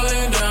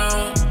 Falling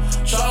down,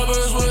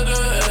 choppers with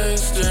the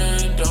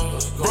extend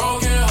doors.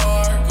 Broken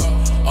heart,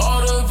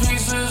 all the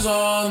pieces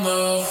on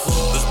the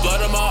floor. There's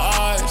blood in my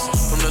eyes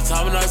from the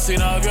time when I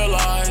seen all of your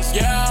lies.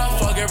 Yeah,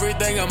 fuck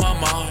everything in my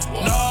mind.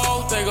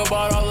 No, think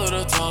about all of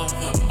the time.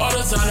 All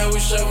the time that we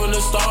shared from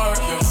the start.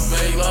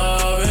 Make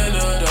love in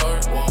the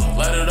dark.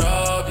 Light it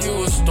up,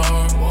 you a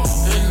star.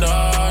 And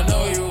I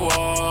know you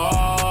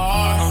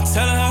are. I'm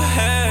telling her,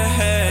 hey,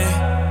 hey,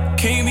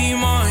 can you be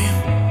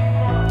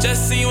mine?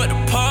 Just see you at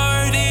the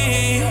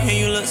party, and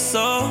you look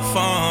so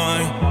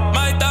fine.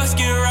 My thoughts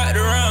get right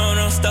around,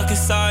 I'm stuck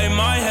inside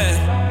my head.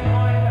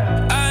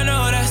 I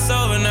know that's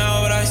over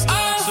now, but I still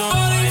I'm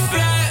falling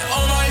flat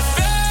on my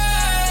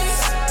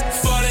face,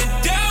 falling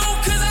down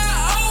 'cause I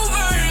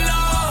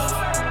overlove.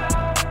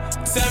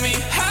 Tell me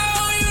how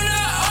you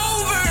not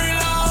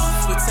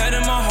overlove, but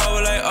telling my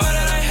heart like all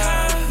that I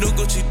have. New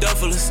Gucci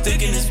duffel is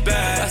sticking his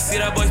bag. I see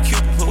that boy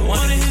Cupid put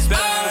one in his bag.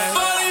 I'm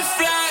falling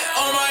flat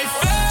on my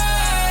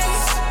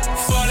face,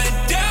 falling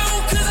down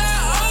 'cause I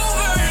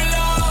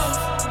overlove.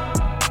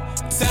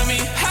 Tell me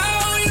how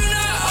you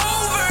not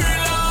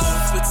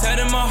overlove, but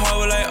telling my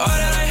heart like all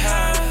that I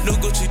have. New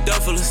Gucci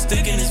duffel is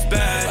sticking his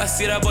bag. I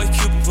see that boy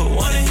Cupid put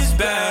one in his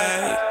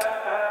bag.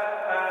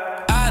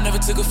 I never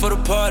took her for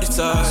the party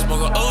time.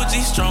 Smoking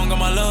OG strong on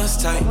my lungs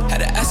tight. Had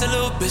to ask a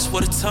little bitch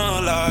what a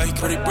tongue like.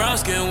 Pretty brown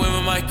skin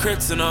women, my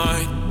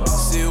kryptonite.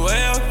 See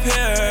way up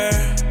here,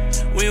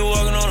 we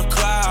walking on a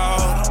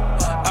cloud.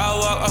 I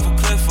walk off a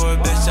cliff for a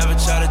bitch, ever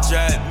try to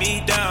drag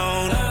me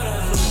down.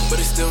 But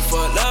it's still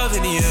for love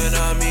in the end.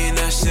 I mean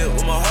that shit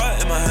with my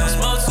heart in my hand.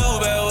 Smoke too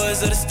bad,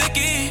 was it a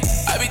sticky?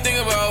 I be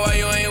thinking about why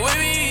you ain't with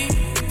me.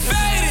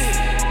 Faded,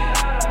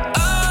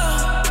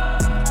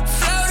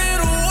 floated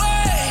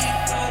away.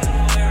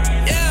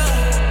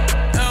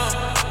 Yeah,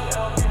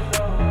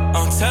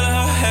 I'm telling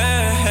her,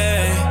 hey,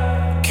 hey,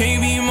 can you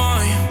be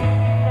mine?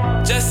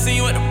 Just see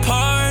you at the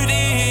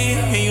party,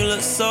 and you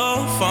look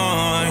so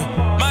fine.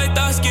 My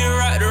thoughts get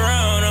right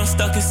around, I'm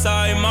stuck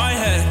inside my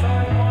head.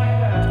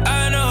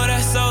 I know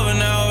that's over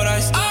now, but I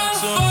still I'm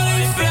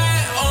falling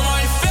flat on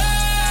my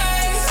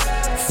face,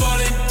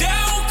 falling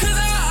down 'cause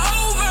I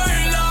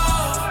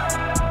overlove.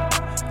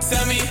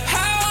 Tell me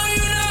how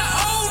you not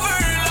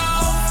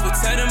overlove, but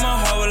telling my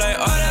heart like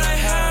all that I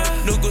have.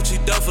 New Gucci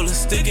duffel is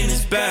sticking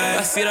his bag.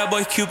 I see that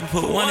boy Cupid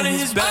put one in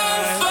his bag.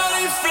 I'm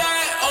falling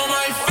flat on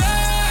my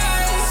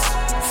face,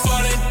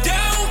 falling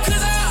down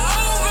 'cause I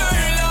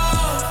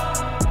overlove.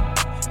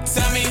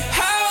 Tell me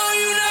how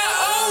you not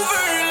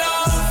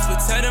overlove, but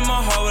telling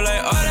my heart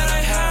like all that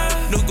I have.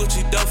 New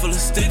Gucci duffel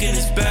is sticking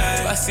his bag.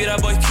 I see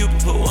that boy Cupid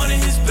put one in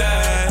his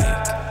bag.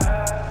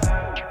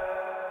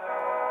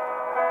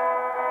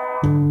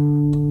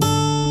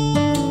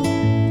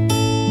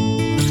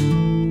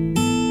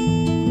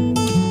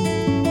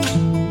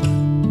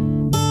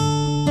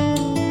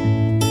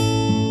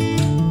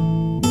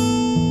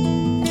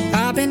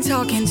 I've been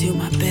talking to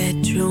my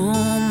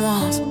bedroom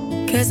walls,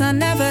 'cause I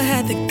never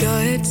had the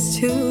guts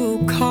to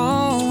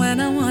call when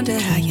I wonder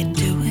how you're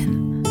doing.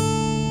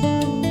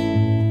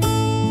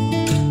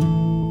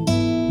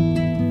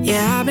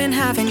 Yeah, I've been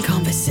having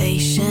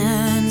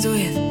conversations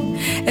with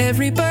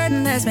every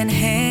burden that's been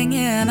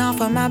hanging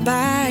off of my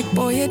back.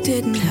 Boy, you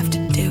didn't have to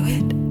do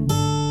it.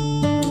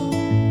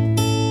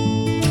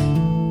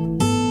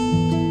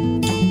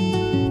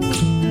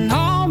 And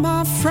all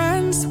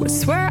Would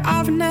swear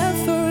I've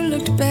never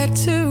looked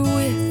better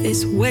with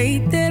this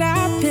weight that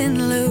I've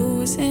been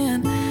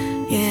losing.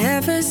 Yeah,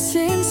 ever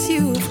since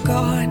you've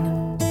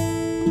gone.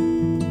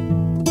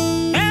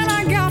 And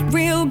I got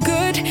real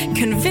good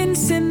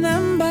convincing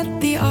them, but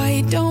the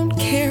I don't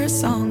care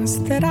songs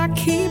that I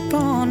keep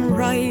on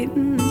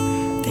writing,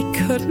 they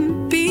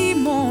couldn't be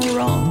more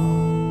wrong.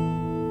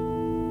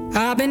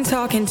 I've been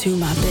talking to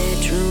my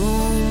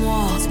bedroom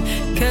walls,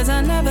 'cause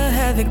I never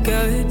had the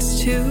guts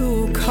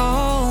to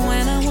call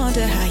when I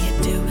wonder how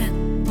you're doing.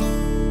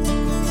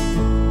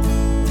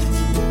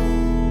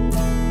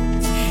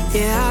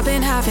 Yeah, I've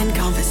been having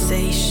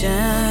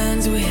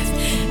conversations with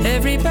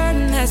every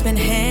burden that's been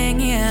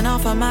hanging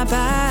off of my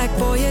back.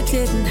 Boy, you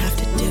didn't have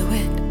to do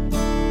it.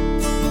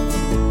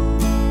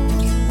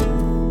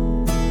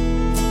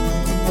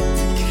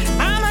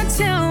 I'ma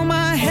tell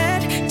my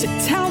head to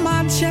tell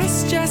my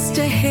chest just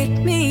to hit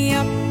me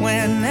up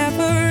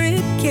whenever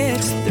it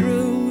gets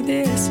through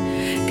this.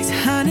 'Cause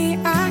honey,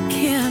 I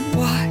can't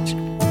watch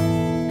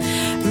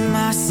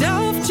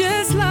myself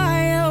just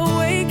lie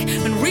awake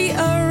and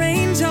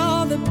rearrange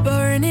all the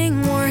burning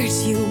words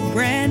you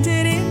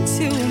branded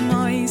into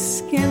my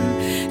skin.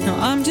 No,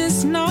 I'm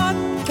just not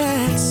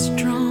that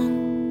strong.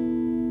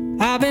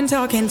 I've been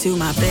talking to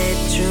my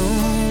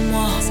bedroom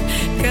walls,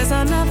 'cause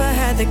I never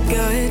had the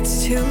guts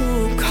to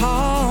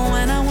call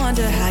when I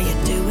wonder how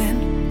you're doing.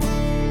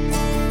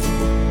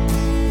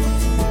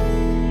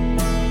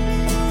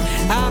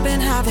 I've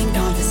been having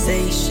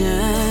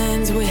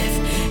conversations with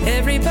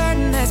every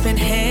burden that's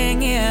been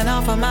hanging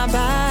off of my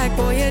back.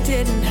 Boy, you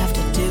didn't have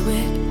to do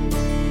it.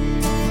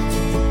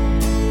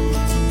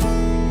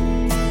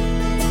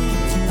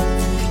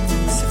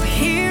 So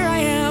here I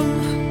am,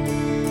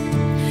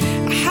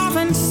 I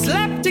haven't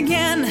slept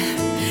again,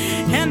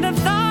 and the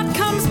thought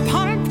comes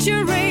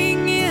puncturing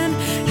in.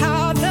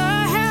 How the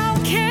hell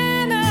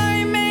can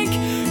I make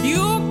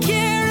you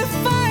care if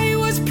I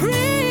was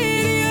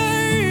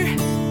prettier,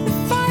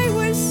 if I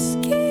was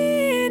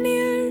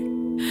skinnier?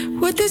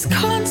 Would this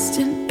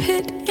constant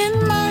pit in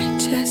my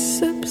chest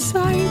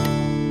subside?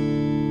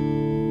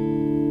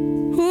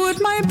 Would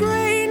my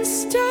brain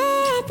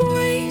stop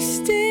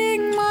wasting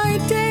my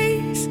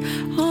days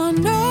on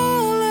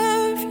all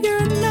of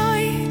your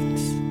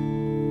nights?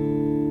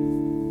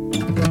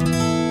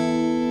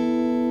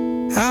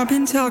 I've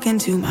been talking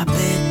to my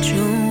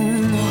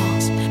bedroom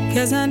walls,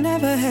 'cause I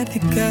never had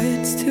the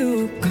guts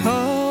to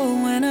call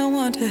when I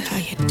wonder how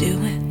you're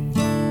doing.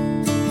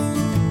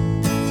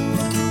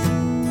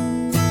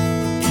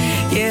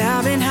 Yeah,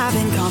 I've been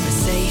having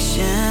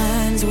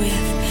conversations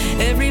with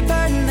every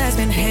burden that's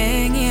been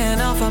hanging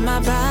off of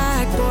my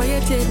back. Boy, you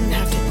didn't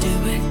have to do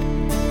it.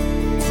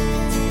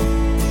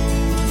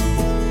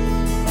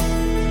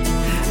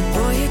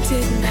 Boy, you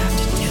didn't have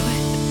to do it.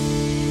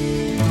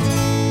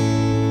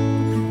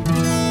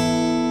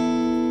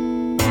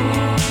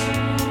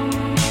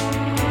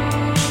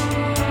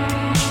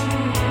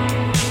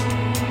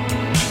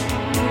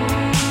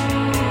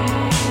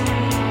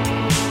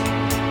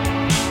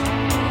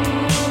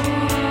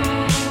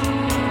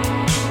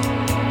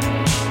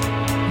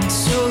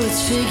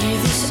 Figure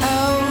this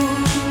out.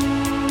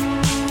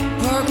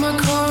 Park my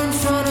car in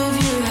front of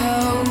your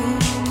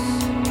house.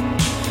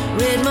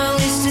 Read my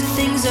list of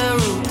things I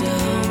wrote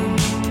down.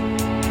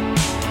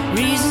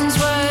 Reasons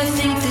why I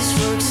think this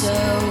works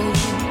out.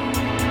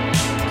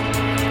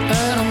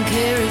 I don't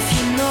care if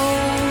you know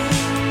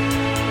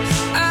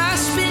I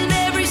spend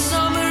every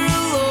summer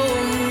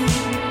alone.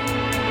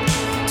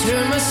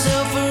 Turn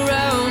myself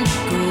around,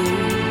 go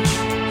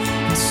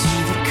and see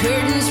the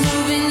curtains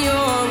move in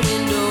your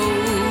window.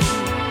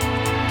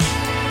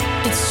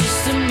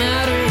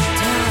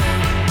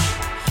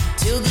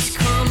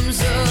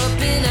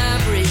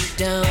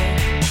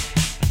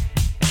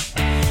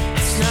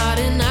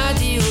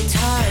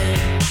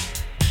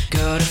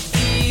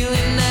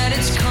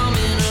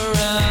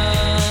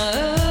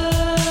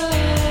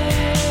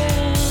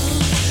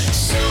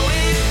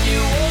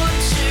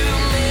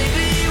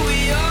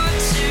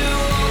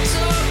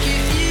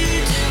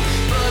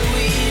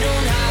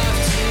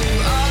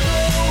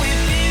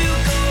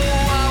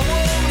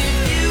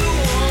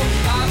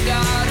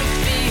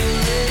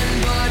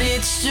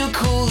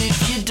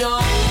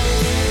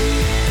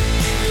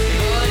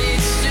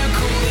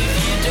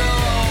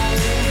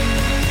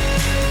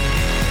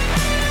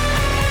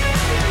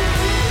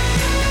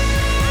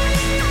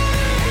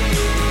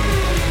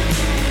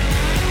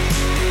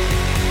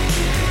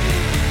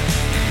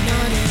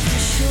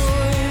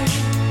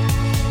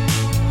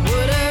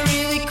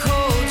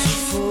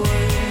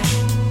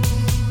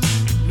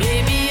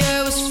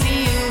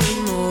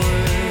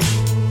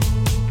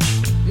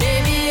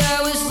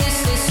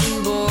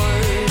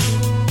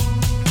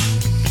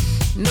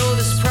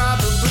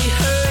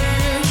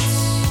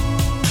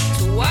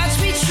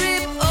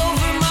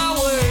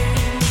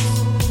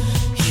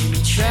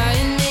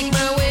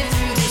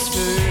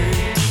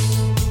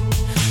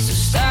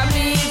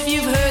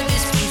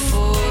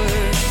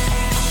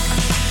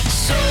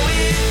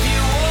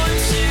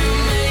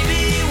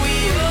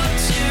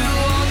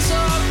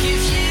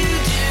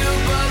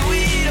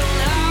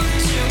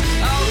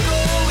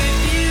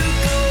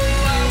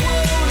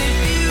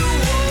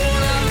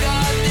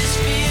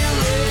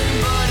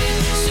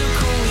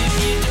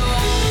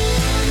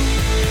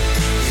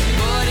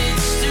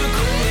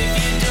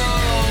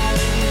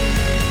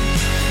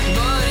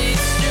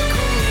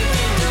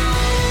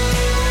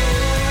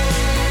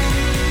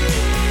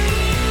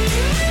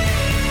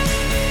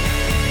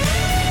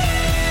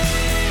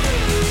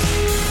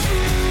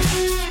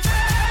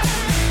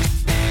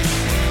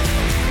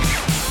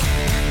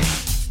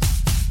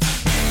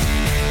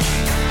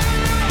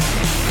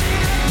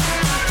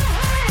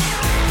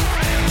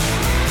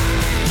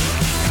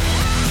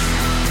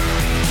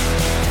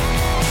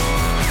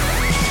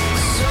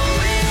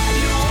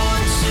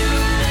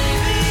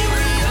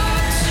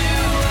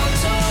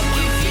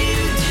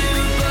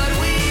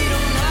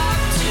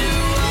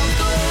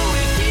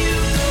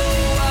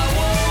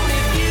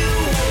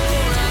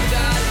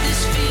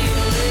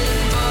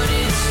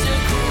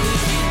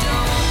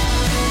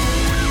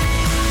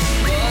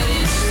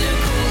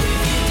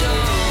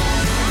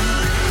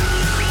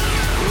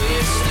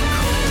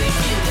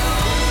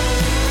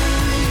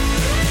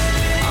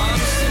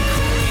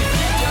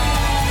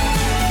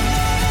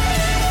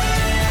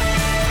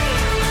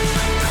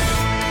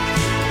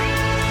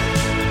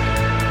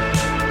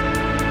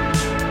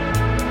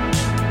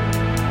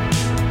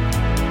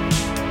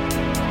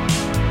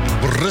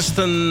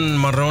 Tristan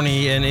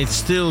Maroney en It's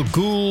Still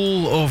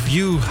Cool of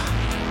You.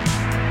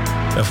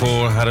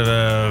 Daarvoor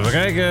hadden we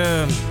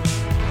kijken,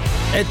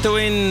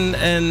 Edwin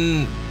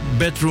en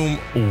Bedroom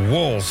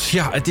Walls.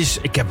 Ja,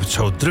 ik heb het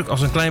zo druk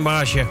als een klein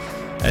baasje.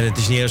 En het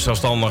is niet eens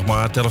zelfstandig,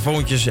 maar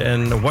telefoontjes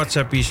en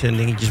WhatsAppjes en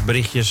dingetjes,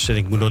 berichtjes. En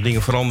ik moet nog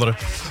dingen veranderen.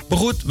 Maar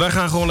goed, wij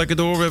gaan gewoon lekker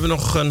door. We hebben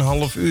nog een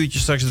half uurtje,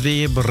 straks het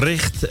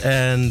weerbericht.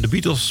 En de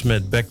Beatles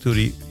met Back to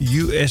the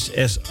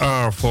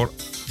USSR voor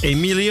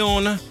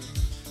Emilione.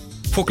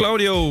 Voor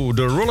Claudio,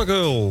 de Roller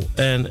Girl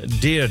en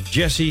Dear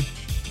Jessie.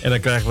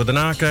 En dan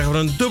daarna krijgen we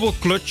een dubbel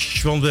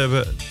clutch. Want we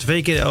hebben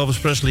 2 keer Elvis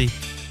Presley.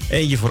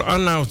 Eentje voor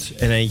Arnoud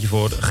en eentje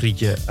voor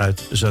Grietje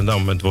uit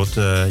Zaandam. Het wordt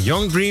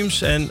Young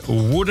Dreams en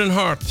Wooden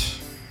Heart.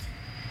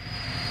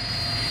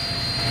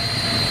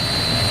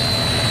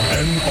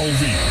 En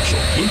alweer zo'n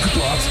leuke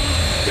plaat.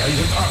 Jij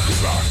hebt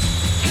aangevraagd.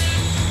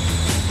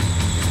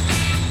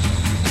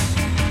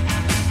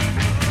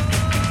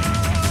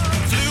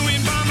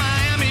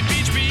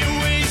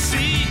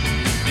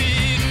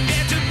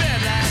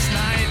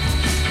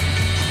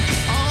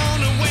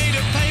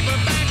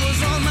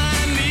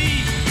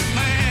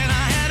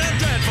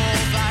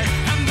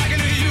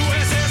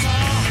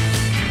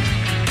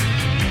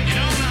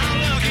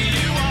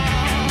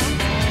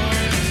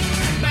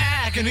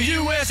 In the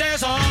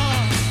USSR.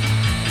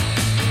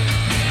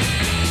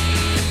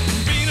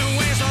 Been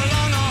away so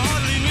long I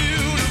hardly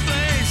knew the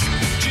place.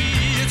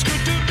 Gee, it's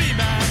good to be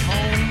back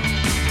home.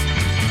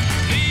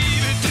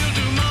 Leave it till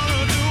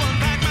tomorrow to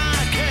unpack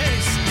my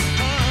case.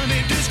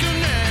 Honey,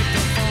 disconnect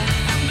the phone.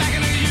 I'm back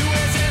in the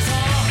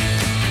USSR.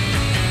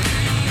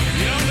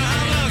 You don't know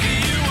how lucky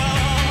you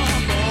are,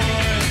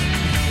 boy.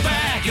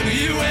 Back in the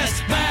US,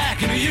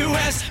 back in the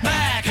US,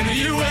 back in the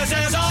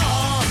USSR.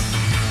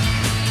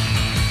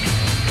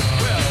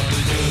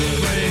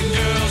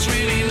 Girls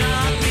really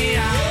knock me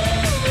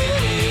out.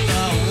 Leave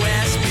the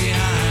West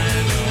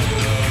behind.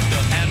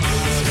 And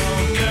Moscow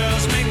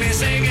girls make me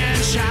sing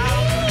and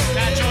shout.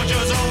 That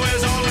Georgia's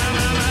always on my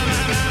mind.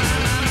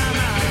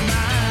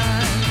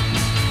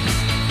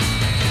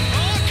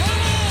 Oh,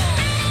 come on!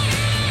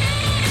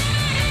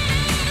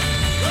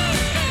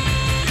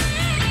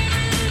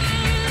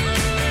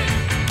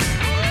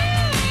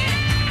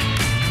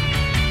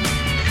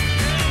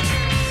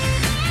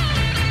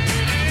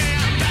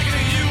 I'm back in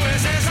the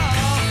USSR.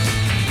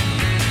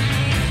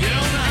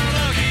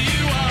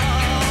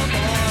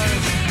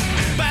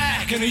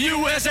 In the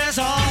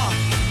USSR.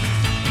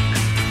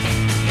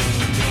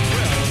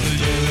 Well, the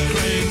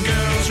Ukraine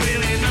girls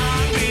really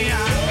knock me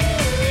out.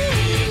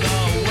 Leave the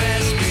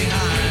West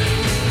behind.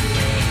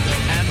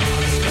 And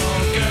Moscow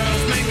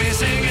girls make me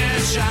sing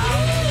and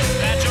shout.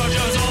 That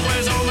Georgia's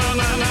always on my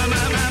mind.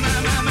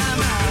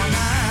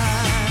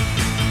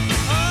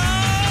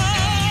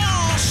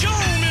 Oh, show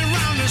me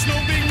round the snow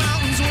big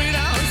mountains way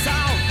down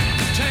south.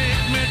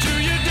 Take me to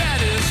your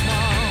daddy's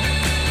farm.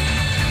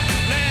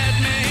 Let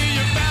me hear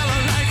your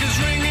balalaikas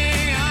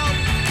ringing out.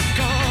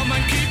 Come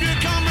and keep your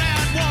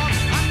comrade warm.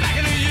 I'm back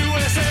in the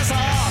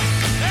USSR.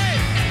 Hey,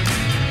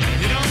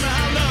 you don't know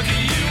how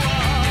lucky you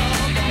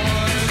are,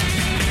 boy.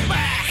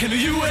 Back in the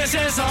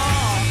USSR.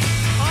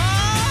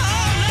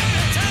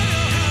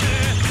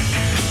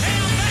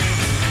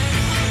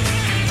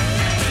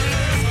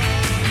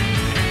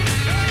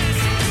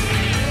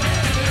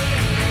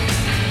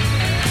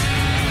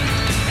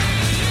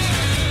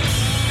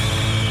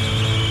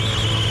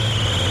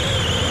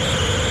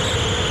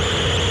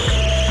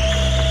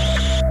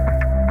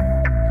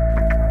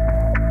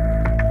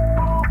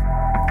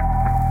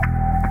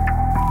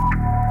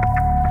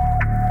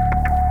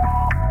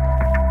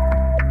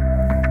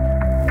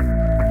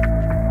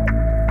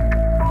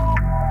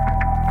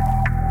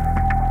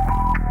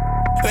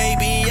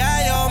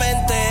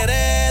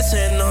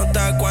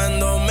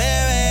 Cuando me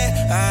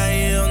ves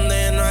ahí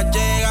donde no has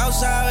llegado,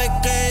 sabes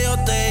que yo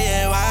te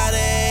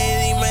llevaré. Y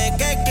dime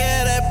qué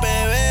quieres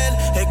beber,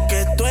 es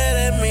que tú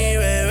eres mi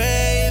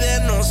bebé. Y de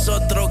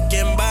nosotros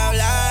quién va a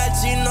hablar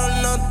si no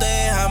nos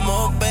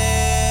dejamos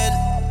ver.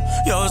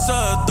 Yo sé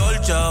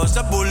dolce, a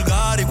veces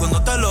vulgar. Y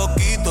cuando te lo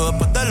quito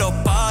después de los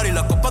paris,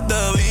 las copas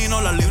de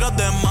vino, las libras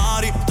de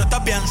Mari. Tú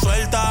estás bien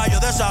suelta, yo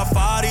de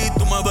safari.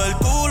 Tú me ves el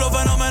culo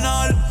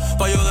fenomenal,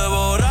 pa' yo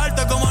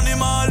devorarte como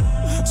animal.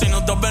 Si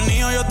no te has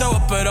venido yo te voy a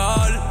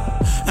esperar.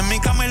 En mi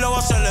cama y lo voy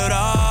a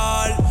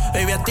celebrar.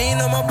 Baby, a ti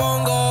no me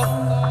pongo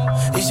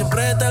y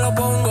siempre te lo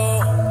pongo.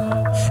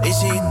 Y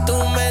si tú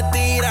me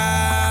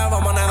tiras,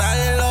 vamos a nadar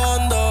en lo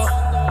hondo.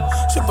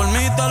 Si por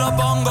mí te lo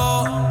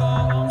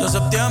pongo, de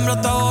septiembre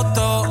hasta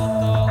agosto.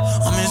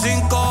 A mis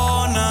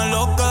rincones,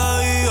 lo que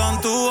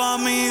digan tu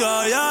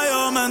amiga, ya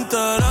yo me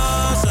enteré.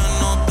 Se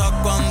nota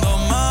cuando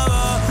me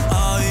ves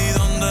ahí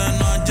donde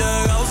no has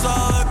llegado,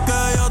 sabes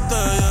que yo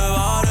te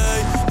llevaré.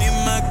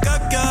 Dime qué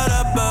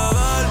quieres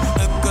beber,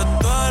 es que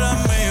tú eres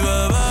mi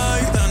bebé.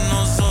 Y de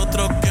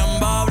nosotros quién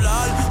va a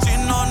hablar si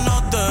no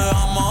nos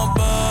dejamos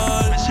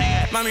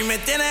ver. Mami, me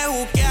tienes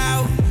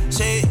buqueado,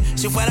 sí.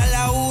 Si fuera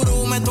la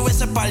Uru me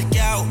tuviese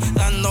parqueado,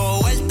 dando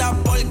vueltas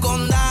por el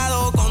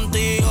condado,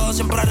 contigo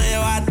siempre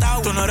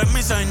arrebatado. Tú no eres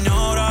mi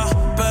señora,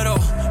 pero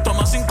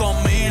toma 5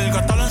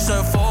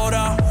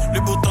 Sephora.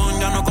 Louis Vuitton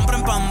ya no compra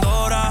en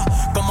Pandora.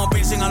 Como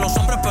piercing a los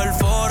hombres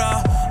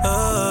perfora.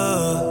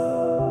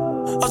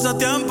 Hace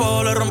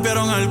tiempo le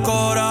rompieron el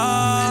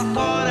cora.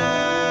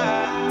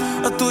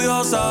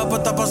 Estudiosa,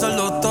 puesta para ser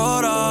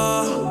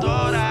doctora.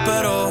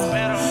 Pero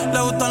le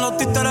gustan los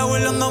títeres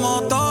huirleando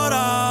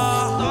motora.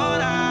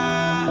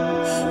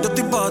 Yo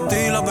estoy pa'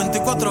 ti las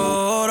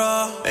 24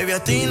 horas. Baby,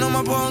 a ti no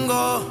me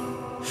pongo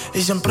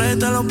y siempre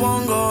te lo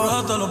pongo.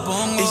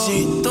 Y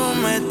si tú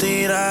me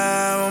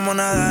tiras, vamos a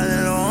nadar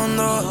en lo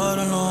hondo.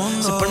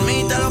 Si por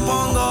mí te lo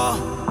pongo,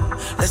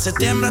 de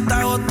septiembre hasta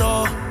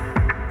agosto.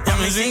 Y a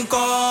mis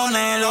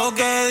rincones, lo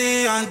que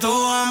digan tu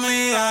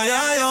amiga,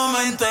 ya yo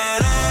me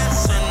enteré.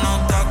 Se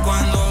nota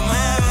cuando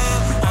me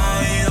ves,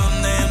 ahí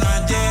donde no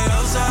has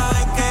llegado,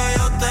 sabes que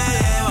yo te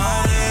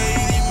llevaré.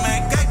 Y dime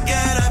qué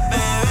quieres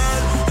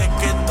beber, es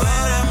que tú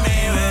eres mi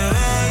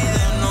bebé. Y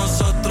de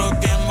nosotros,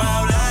 ¿quién va a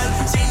hablar?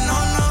 Si no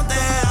nos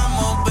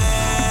dejamos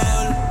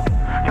ver.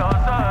 Yo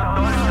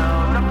soy de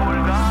 12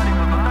 pulgares,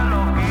 y tú te lo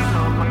quiso.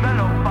 Después de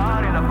los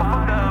paris, las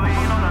copas de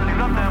vino, los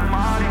libros de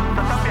Mari.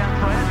 Tú estás bien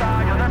suelta,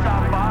 yo de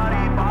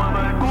safari. Tú me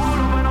ves el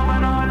culo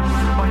fenomenal,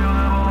 pa' yo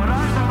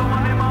devorarte como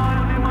animal.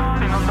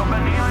 Si no te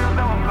venía, yo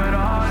te voy a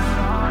esperar.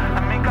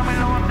 En mi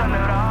camino voy a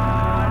celebrar.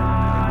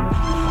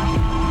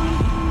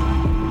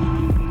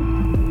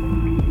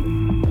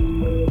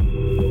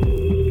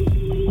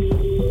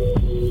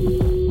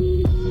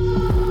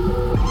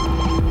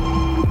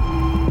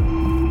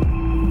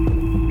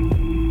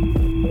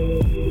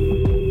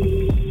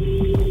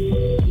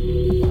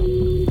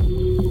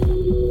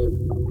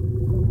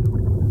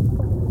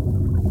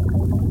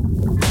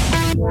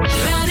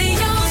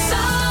 Radio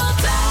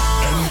Salto.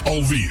 En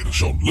alweer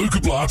zo'n leuke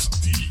plaat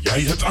die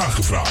jij hebt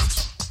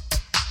aangevraagd.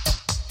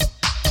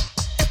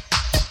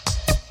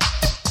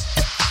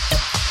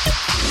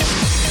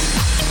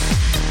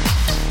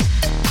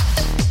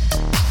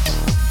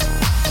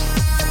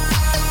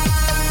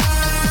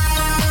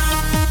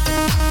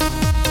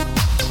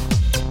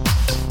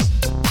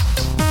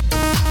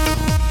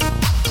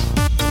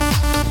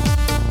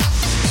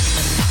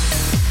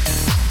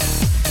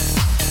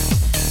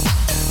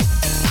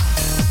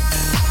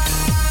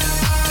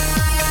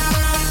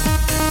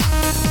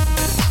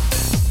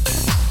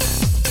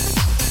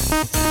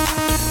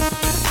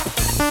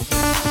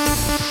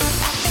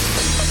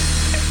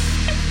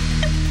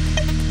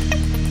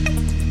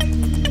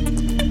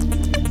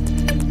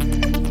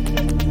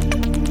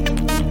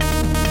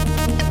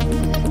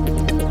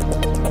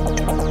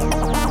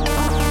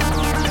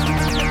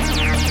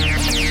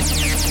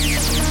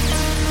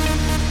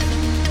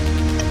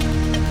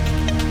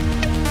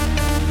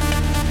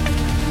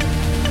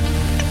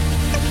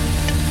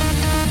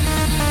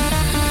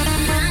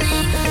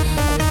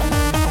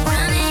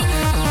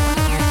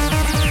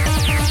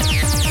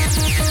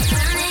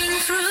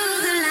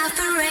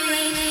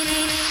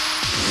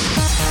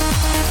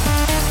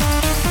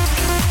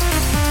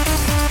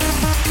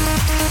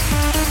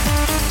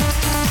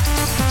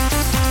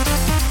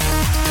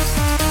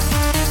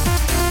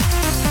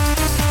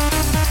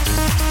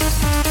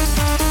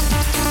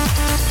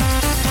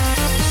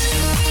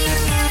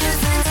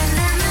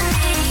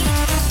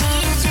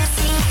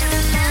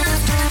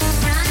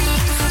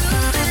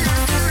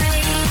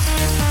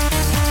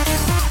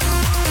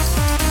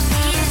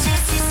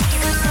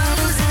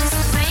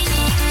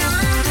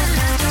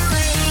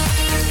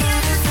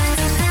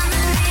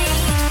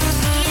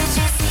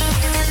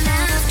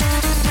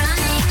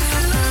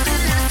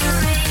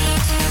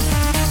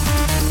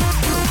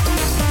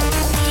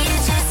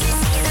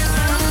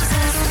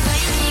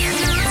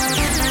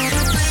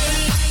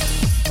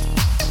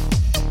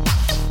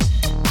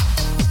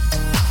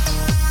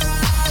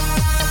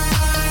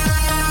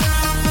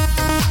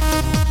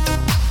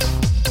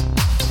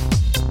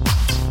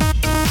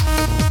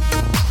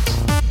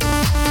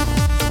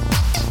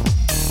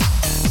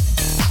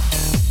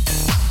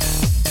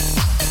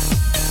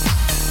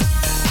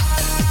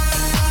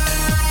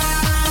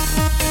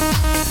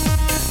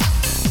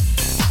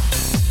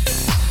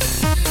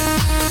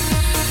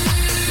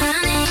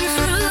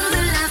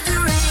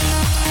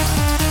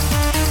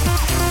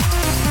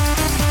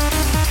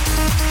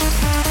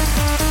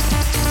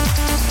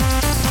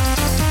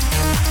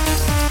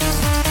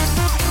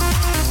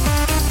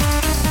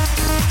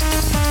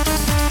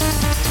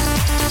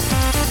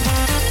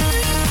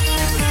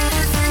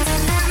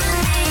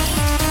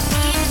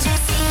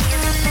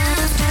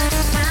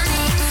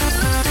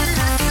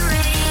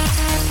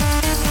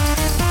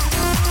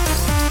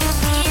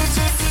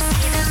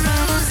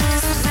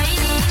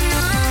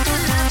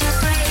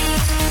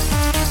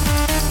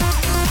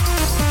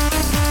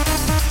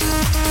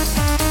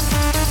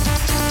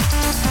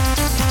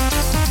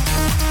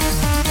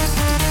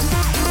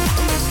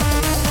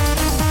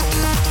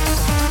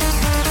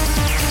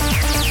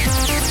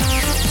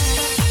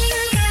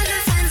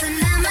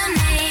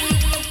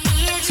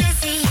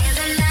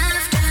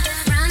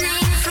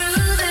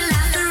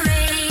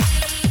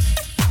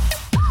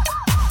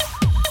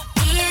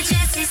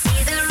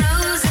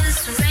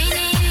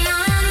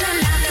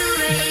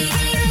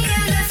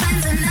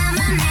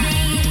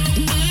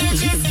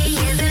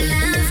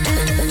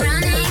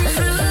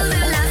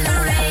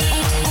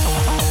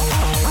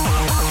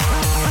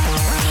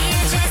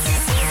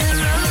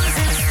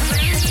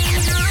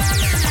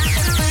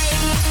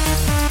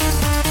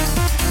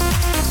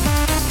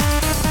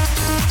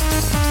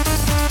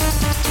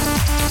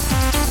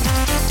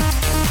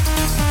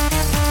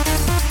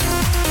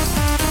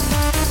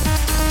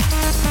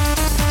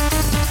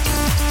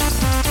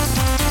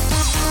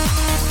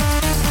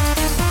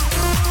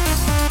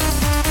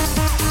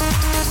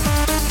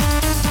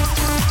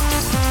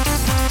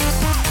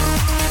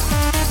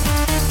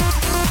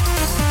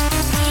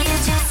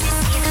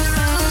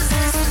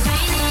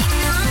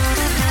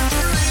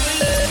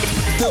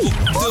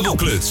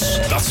 dubbelkluts.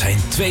 Dat zijn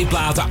 2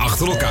 platen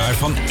achter elkaar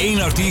van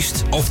 1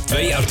 artiest of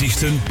 2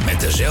 artiesten met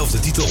dezelfde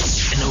titel.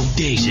 En ook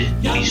deze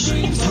is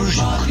op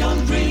verzoek.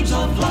 Young dreams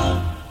of love.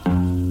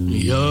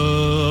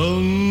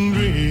 Young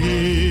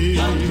dreams.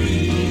 Young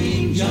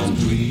dreams. Young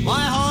dreams. My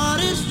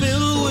heart is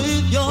filled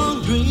with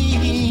young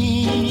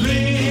dreams.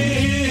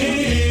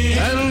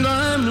 And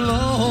I'm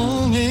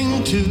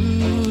longing to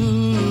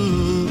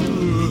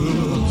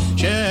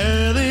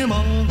share them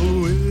all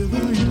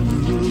with you.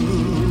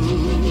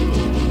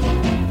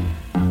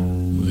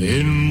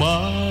 In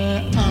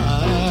my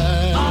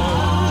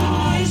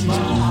eyes,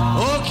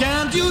 oh,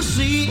 can't you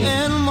see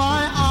in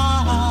my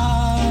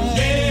eyes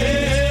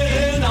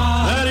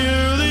that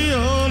you're the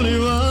only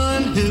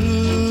one who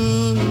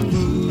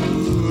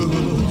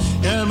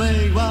can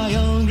make my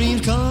young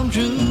dreams come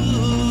true?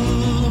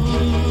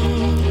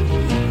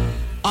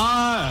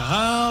 I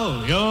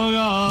have young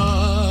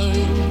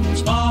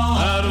eyes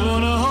that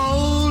wanna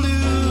hold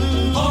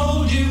you,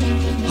 hold you,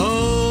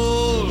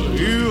 hold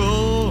you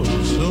oh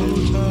so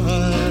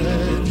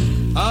tight.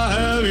 I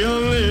have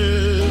young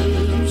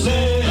lips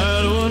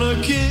that wanna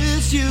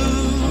kiss you,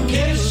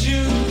 kiss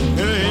you,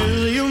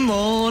 you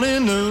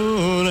morning,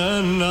 noon,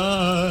 and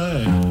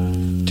night.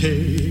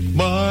 Take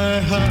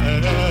my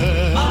hand,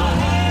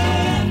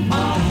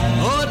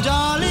 oh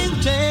darling,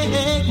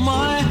 take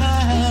my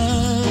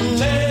hand,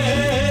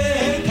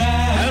 take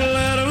and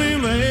let me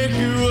make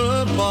you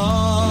a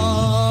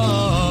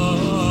part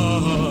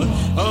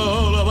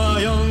all of my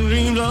young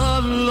dreams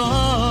of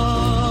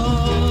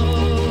love.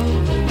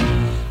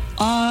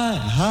 I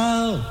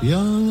have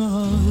young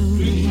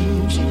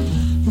arms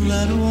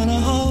that wanna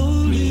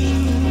hold you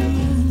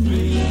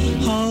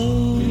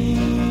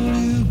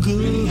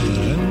good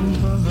and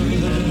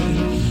tight.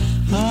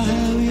 I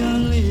have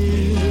young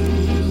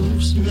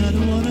lips that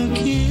wanna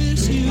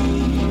kiss you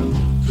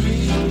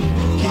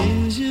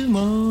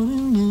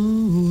morning,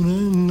 noon,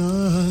 and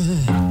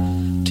night.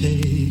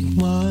 Take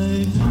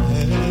my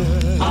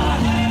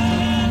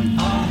hand,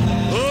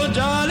 oh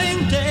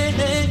darling,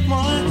 take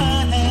my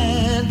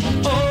hand.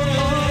 Oh,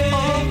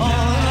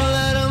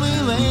 let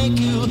me make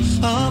you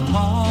a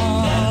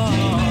part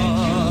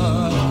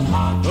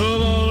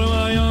of all of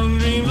my young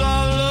dreams of love.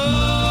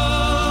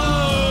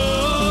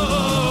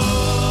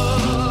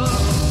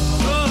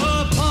 A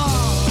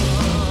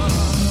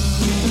part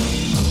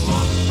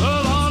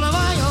of all of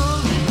my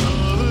young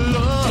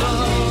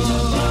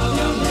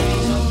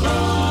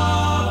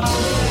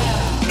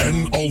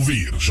En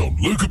alweer zo'n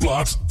leuke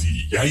plaat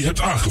die jij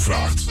hebt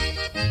aangevraagd.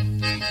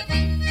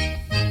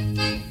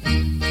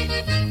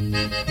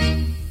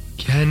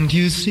 Can't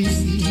you see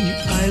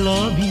I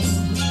love you?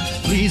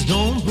 Please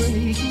don't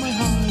break my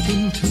heart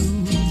in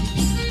two.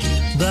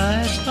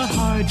 That's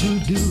hard to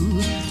do,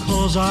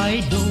 'cause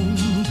I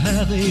don't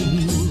have a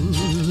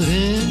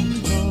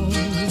wooden heart.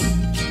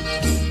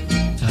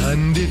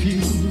 And if you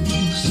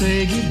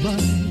say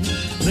goodbye,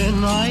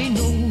 then I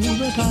know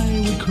that I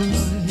would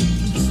cry.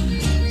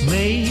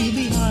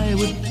 Maybe I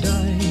would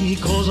die,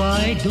 'cause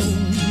I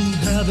don't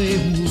have a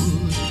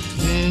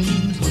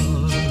wooden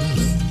heart.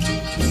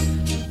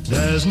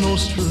 There's no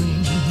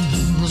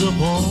strings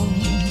upon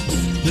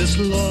this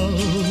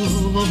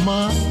love of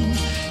mine.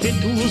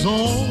 It was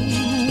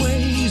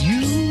always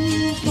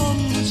you from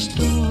the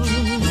start.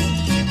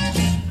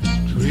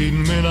 Treat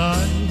me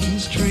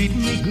nice, treat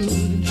me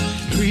good,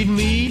 treat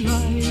me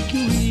like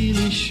you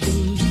really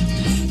should.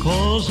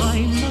 'Cause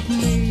I'm not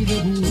made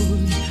of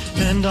wood,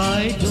 and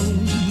I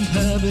don't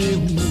have a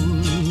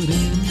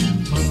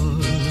wooden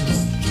heart.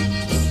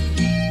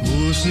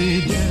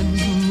 Musiden,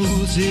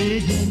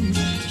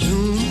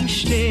 zum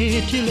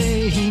steht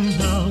im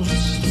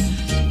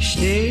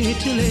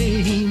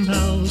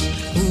Haus,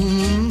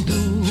 und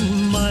du,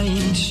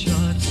 mein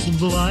Schatz,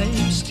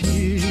 bleibst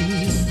hier.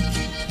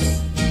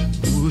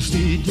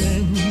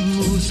 Musiden,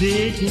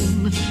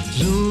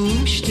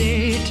 zum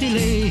steht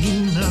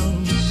im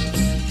Haus,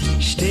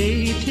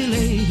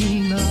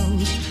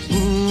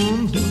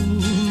 und du,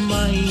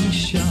 mein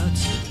Schatz,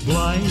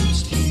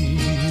 bleibst hier.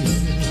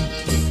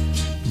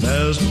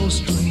 There's no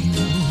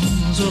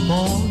strings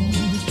upon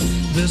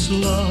this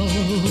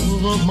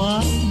love of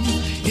mine.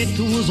 It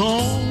was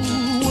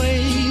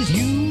always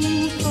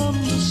you from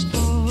the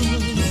start.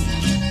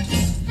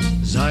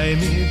 Sei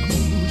mir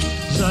gut,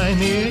 sei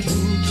mir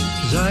gut,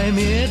 sei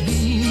mir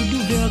wie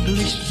du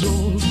wirklich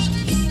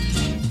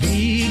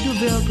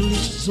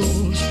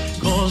sollst,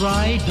 'cause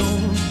I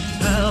don't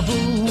have a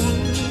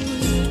word.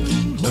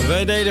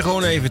 Wij deden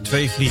gewoon even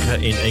 2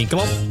 vliegen in 1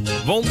 klap.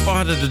 Want we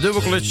hadden de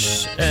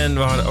dubbelclutch en we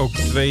hadden ook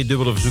 2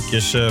 dubbele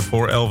verzoekjes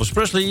voor Elvis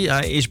Presley.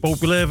 Hij is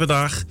populair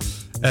vandaag.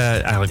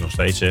 Eigenlijk nog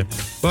steeds, hè.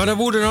 We hadden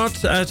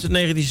Woodenhart uit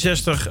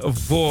 1960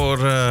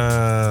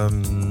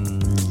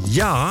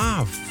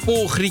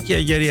 voor Grietje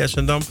en Jerry uit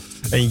Zandam.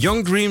 En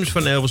Young Dreams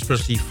van Elvis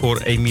Presley voor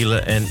Emile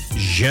en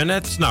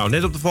Jeannette. Nou,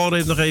 net op de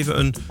valreep nog even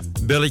een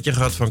belletje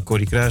gehad van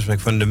Corrie Kruiswijk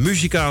van de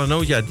Muzikale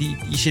Noot. Ja, die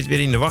zit weer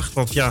in de wacht,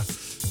 want ja,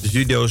 de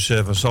studio's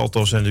van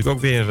Salto zijn natuurlijk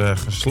ook weer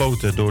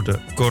gesloten door de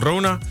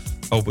corona.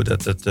 hopen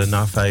dat het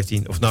na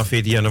 15 of na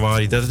 14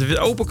 januari dat het weer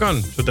open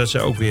kan. Zodat ze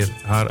ook weer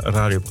haar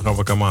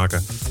radioprogramma kan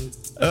maken.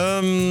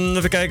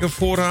 Even kijken,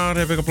 voor haar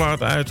heb ik een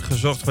plaat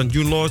uitgezocht van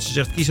June Lord. Ze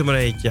zegt, kies er maar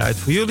eentje uit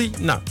voor jullie.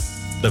 Nou,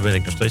 daar ben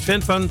ik nog steeds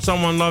fan van.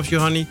 Someone Loves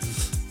You, Honey.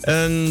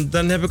 En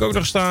dan heb ik ook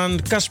nog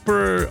staan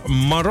Casper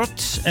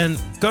Marot en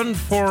Gun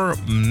for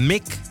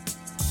Mick.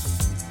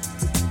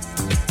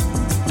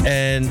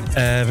 En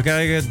even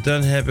kijken,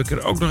 dan heb ik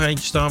er ook nog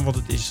eentje staan, want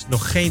het is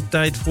nog geen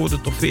tijd voor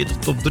de top 40,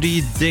 top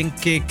 3,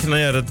 denk ik. Nou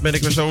ja, dat ben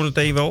ik maar zo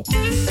meteen wel.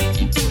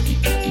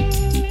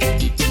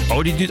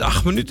 Oh, die duurt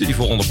 8 minuten, die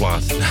volgende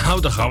plaat.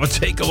 Nou, dan gaan we het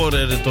zeker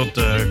worden tot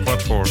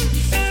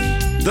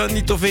 15:15. Dan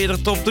die top 40,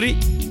 top 3.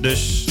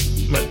 Dus,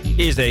 maar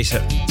eerst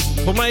deze.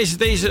 Voor mij is het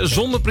deze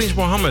zonder Prins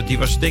Mohammed. Die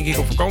was denk ik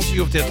op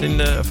vakantie of die had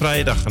een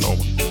vrije dag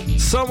genomen.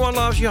 Someone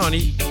Loves You,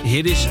 Honey.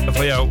 Hier is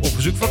van jou op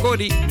verzoek van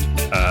Cordy.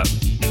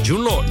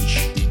 June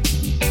Lodge.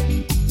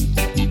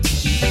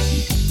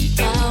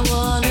 I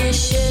wanna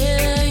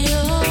share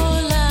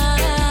your life.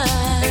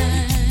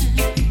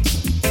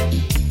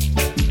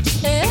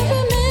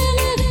 Every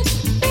minute,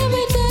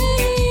 every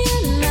day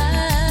and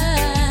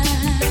night.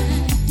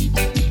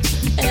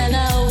 And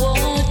I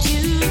want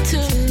you to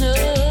know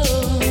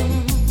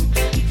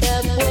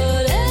that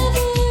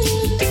whatever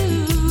you do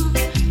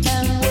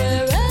and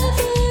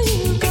wherever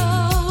you go,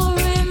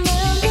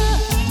 remember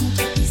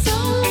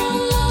someone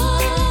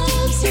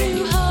loves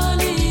you,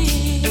 honey.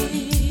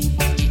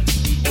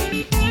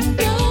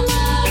 No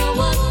matter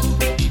what,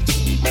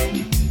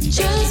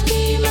 just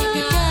be my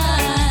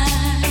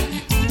guide.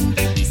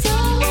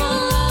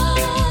 Someone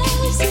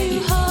loves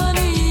you,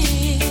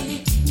 honey,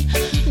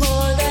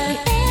 more than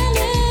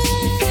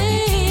anything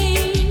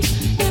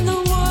in the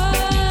world.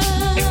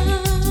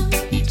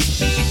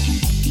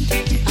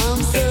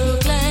 I'm so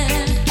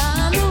glad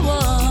I'm the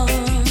one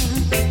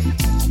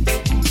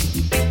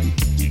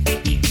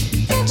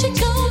that you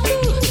come to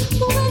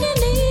when you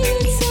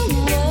need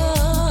someone.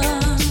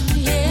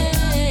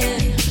 Yeah,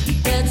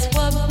 that's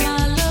what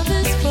my love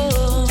is for.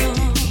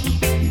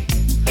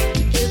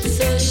 It's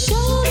a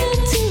shoulder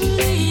to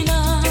lean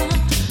on,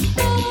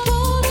 a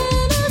boat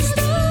in a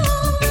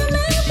storm.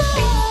 Remember,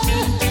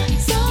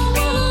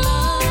 someone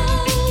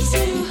loves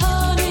you,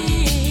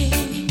 honey.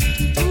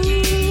 Ooh,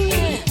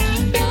 yeah,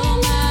 no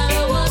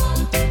matter what,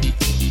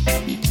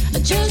 I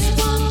just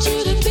want you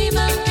to be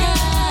my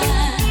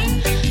guide.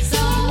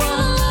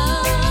 Someone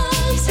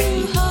loves you,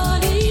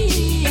 honey,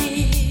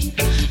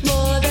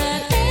 more than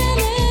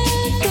anything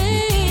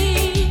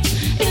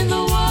in the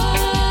world.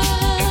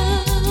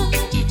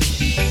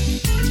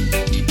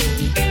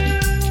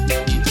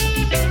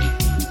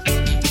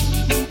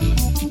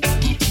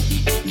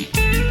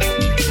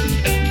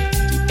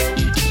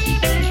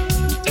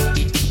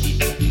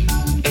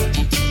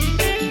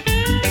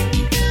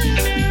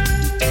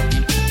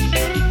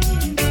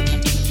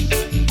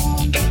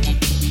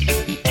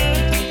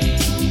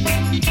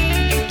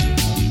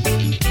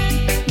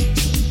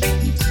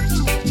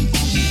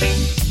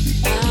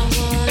 I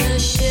wanna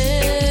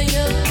share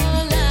your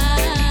life.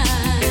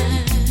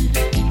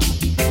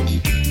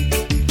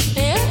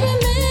 Every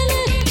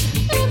minute,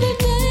 every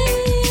day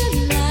and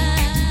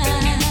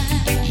night.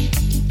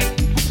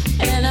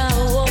 And I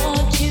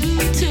want you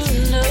to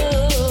know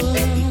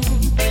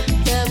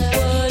that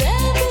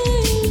whatever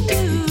you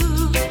do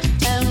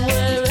and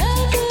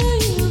wherever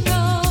you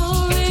go,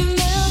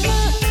 remember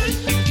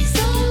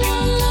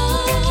someone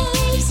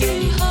loves you,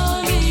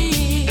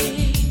 honey.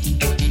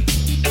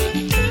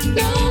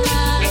 No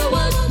matter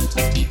what,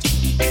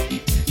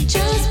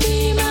 just be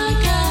my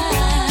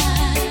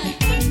guide.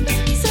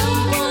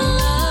 Someone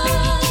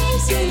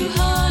loves you,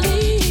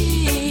 honey,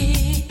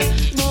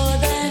 more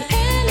than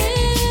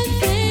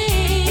anything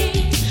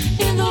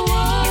in the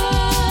world.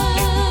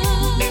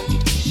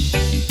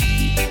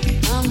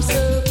 I'm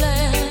so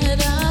glad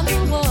I'm the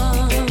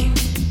one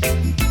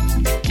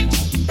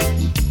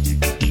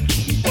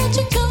that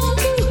you come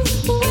to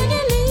when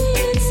you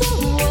need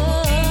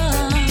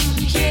someone.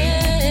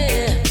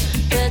 Yeah,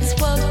 that's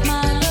what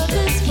my love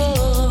is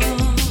for.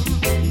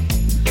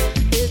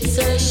 It's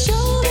a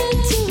shoulder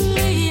to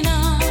lean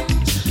on,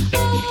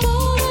 a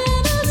boat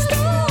in a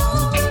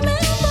storm.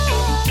 Remember,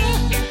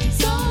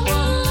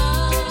 someone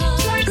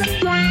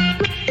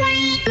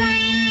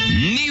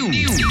Nieuw.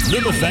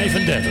 Nummer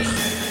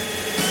 35.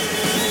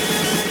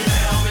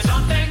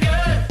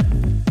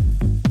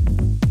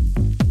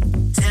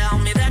 Tell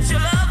me that you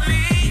love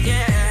me,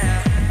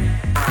 yeah.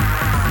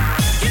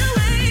 You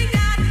ain't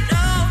got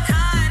no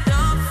kind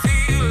of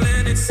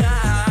feeling inside.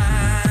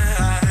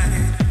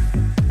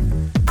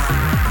 I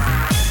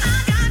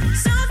got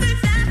something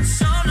that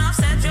sure enough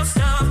set your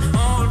stuff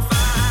on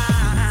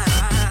fire.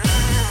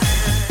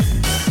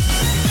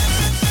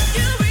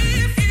 You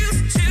refuse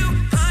to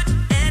put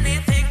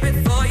anything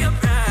before your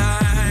pride.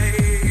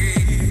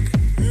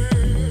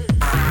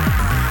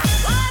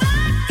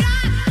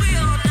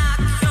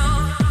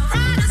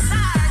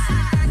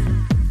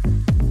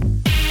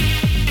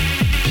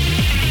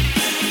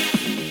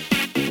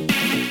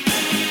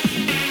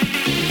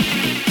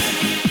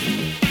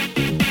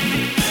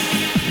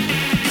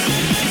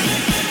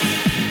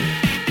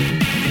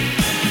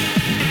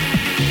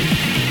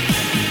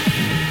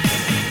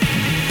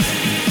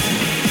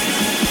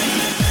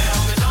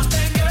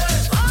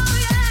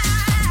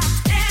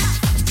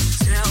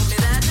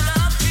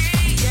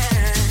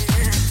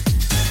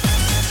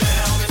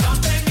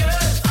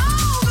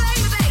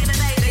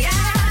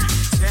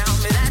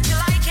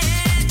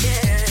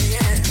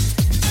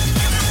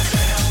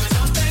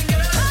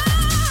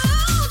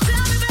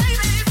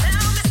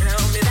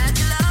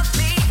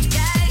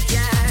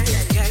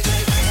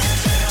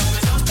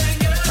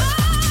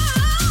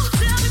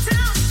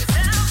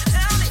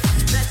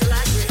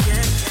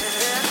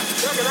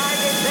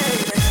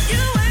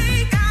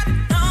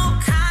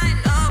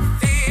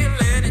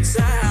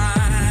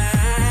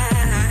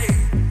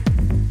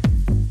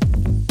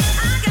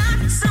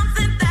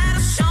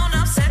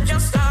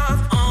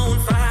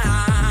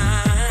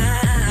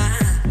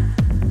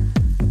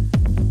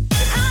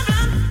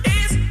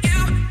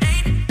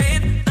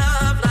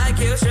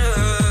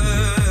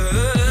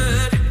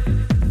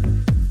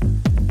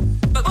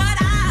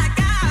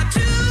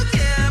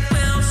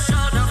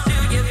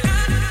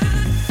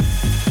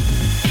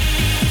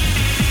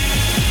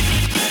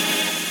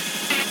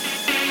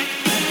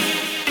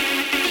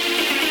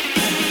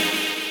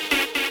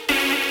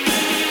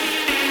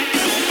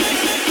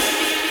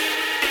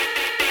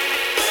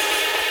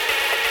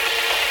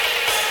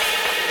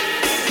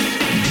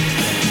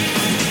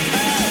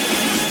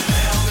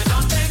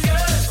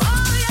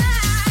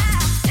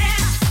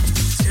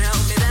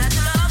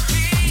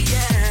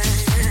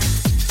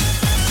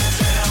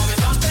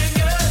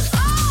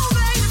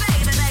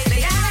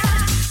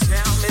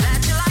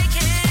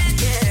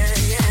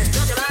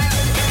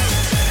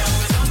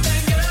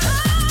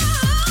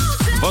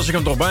 ik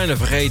hem toch bijna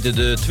vergeten.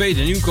 De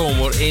tweede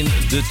nieuwkomer in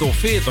de top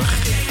 40.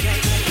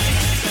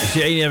 Dus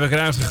die ene heb ik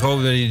eruit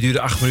gegooid en die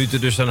duurde 8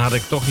 minuten. Dus dan had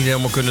ik toch niet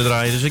helemaal kunnen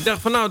draaien. Dus ik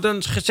dacht van nou,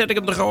 dan zet ik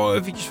hem er gewoon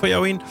eventjes voor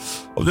jou in.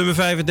 Op nummer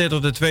 35,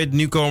 de tweede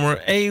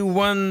nieuwkomer.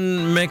 A1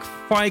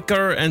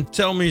 McFiker en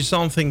Tell Me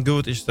Something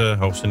Good is de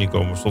hoogste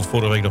nieuwkomer. Stond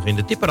vorige week nog in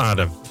de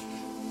tipparade.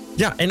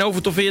 Ja, en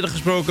over top 40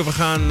 gesproken. We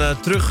gaan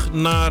terug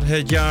naar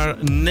het jaar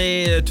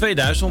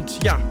 2000.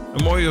 Ja,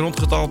 een mooi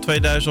rondgetal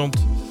 2000.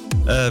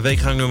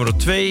 Weekgang nummer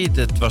 2.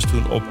 Dat was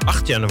toen op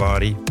 8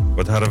 januari.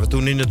 Wat hadden we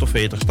toen in de top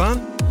 40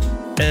 staan?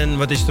 En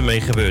wat is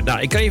ermee gebeurd?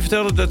 Nou, ik kan je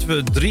vertellen dat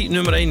we 3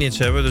 nummer 1 hits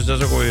hebben. Dus dat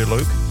is ook wel weer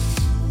leuk.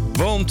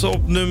 Want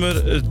op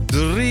nummer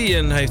 3,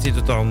 en heeft in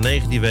totaal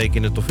 19 weken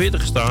in de top 40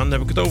 gestaan, dan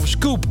heb ik het over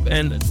Scoop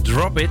en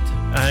Drop It.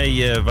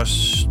 Hij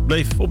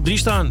bleef op 3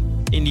 staan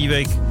in die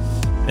week.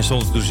 En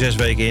stond er toen 6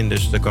 weken in,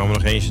 dus daar kwamen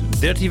nog eens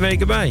 13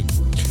 weken bij.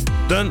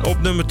 Dan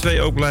op nummer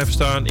 2 ook blijven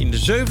staan in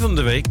de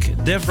 7e week.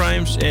 Def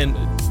Rhymes en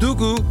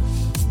Doogoo.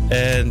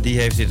 En die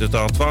heeft in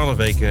totaal 12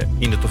 weken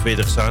in de top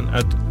 40 gestaan.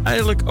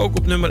 Uiteindelijk ook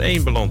op nummer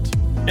 1 beland.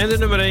 En de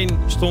nummer 1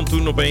 stond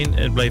toen op 1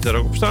 en bleef daar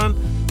ook op staan.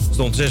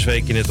 Stond 6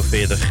 weken in de top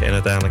 40 en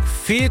uiteindelijk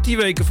 14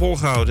 weken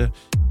volgehouden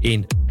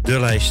in de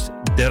lijst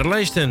der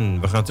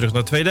lijsten. We gaan terug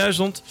naar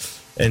 2000.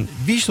 En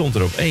wie stond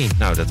er op 1?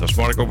 Nou, dat was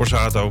Marco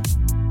Borsato.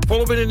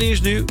 Volop in het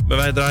nieuws nu, maar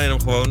wij draaien hem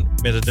gewoon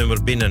met het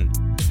nummer binnen.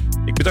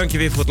 Ik bedank je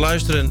weer voor het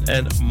luisteren.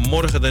 En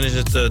morgen dan is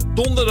het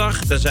donderdag,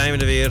 dan zijn we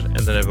er weer.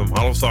 En dan hebben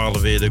we om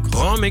 11:30 weer de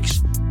Grand Mix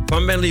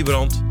van Ben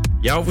Liebrand.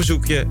 Jouw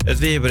verzoekje, het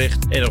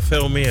weerbericht en nog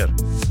veel meer.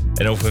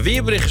 En over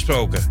weerbericht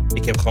gesproken.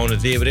 Ik heb gewoon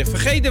het weerbericht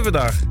vergeten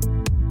vandaag.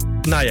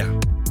 Nou ja,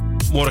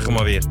 morgen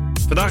maar weer.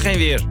 Vandaag geen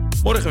weer,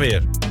 morgen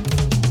weer.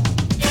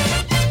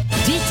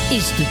 Dit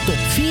is de top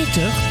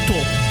 40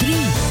 top 3.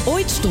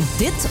 Ooit stond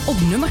dit op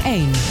nummer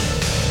 1.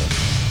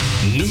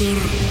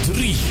 Nummer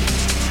 3.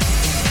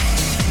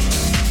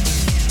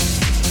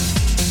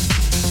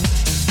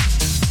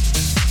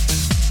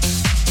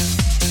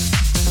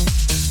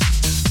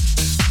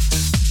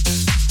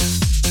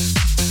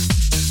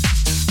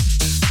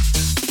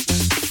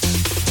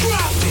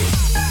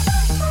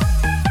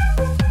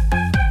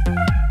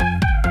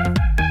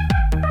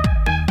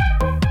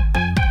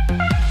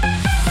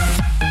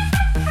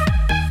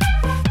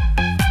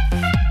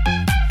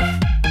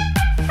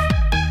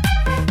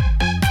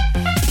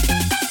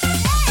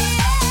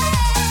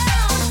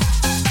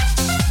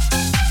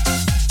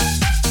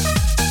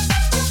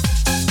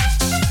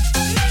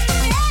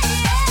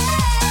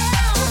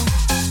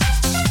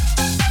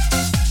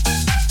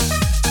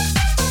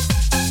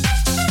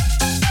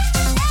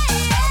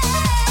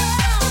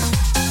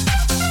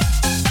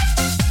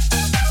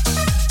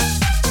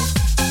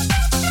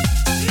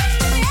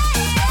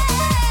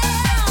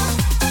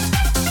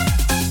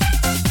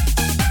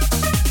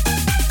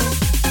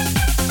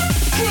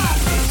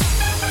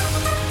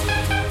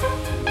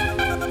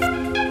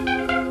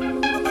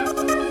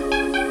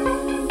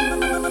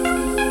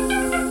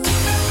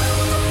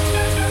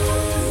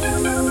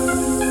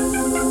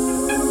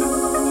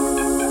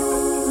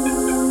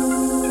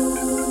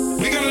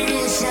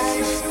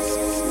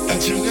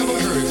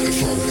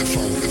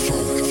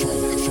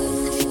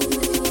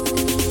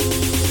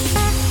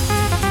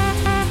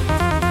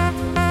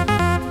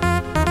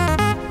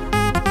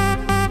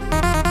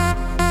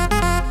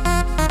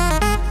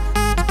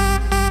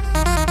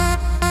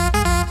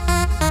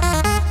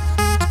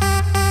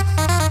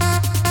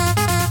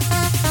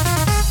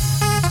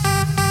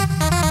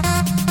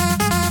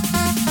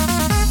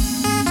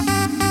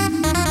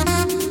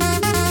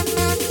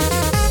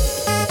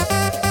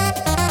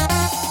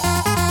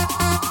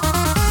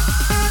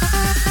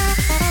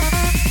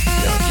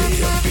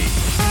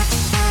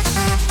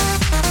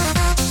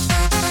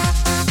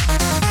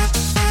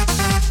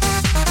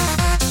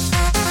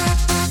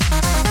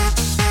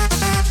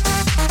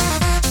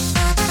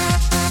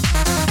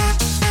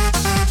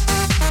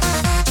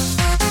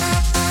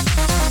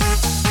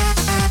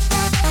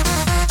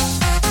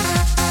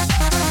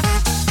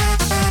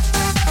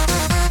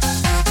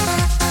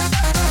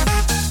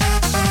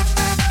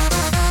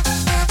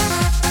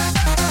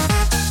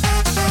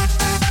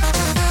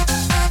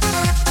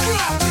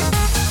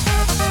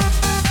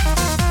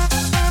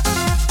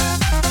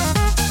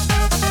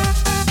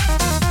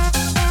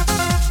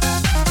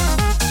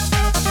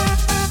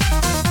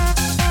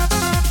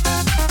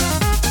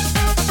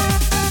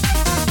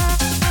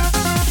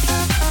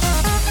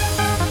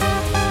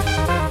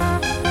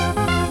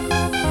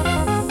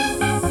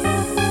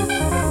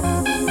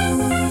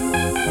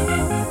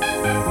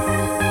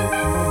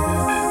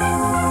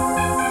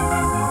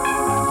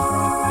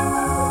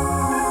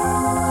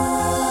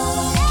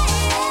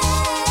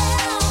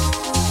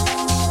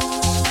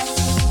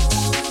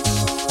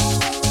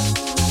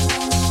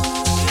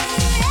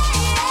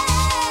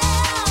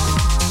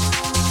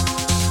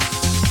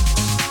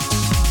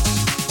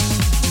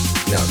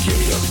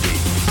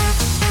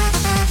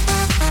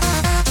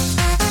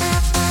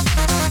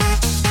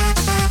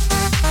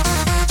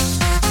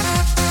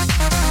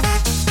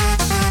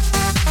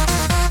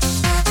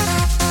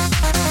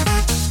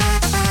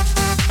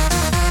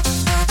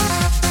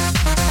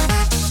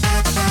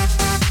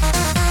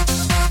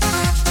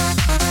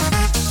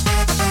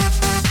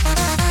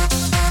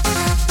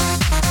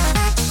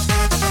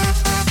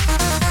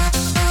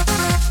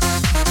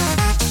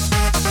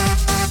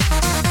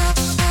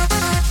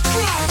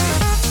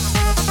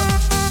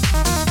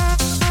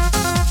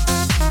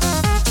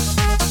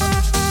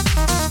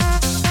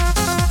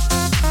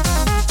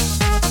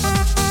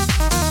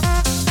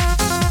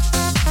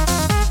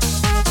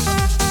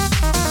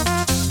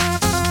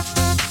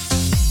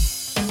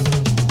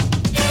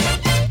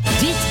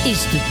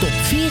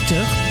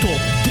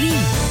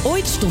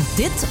 Ooit stond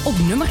dit op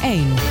nummer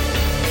 1.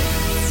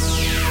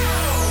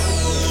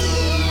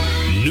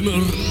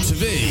 Nummer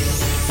 2.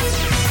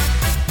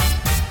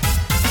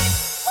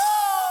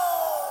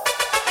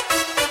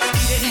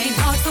 Iedereen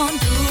houdt van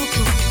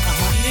doekoe.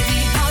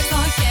 Iedereen houdt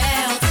van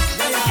geld.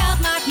 Geld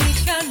maakt niet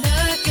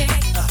gelukkig.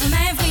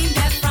 Mijn vriend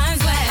Def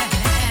Rhymes weg.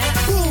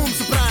 Boom,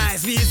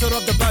 surprise, wie is er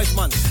op de buis,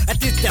 man?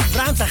 Het is Def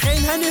Rhymes en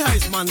geen Henny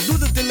Huisman. Doe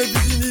de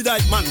televisie niet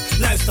uit, man.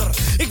 Luister,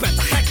 ik ben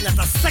te gek, net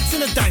als seks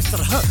in het duister.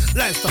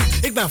 Luister,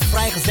 ik ben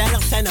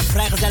vrijgezellig, zijn er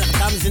vrijgezellige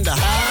dames in de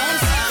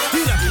huis.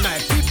 Hier heb je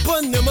mijn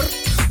type nummer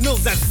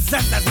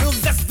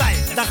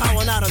 06660665. Dan gaan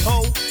we naar een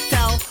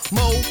hotel,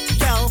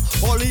 motel,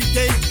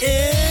 holiday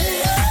inn.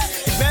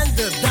 Ik ben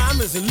de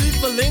dames een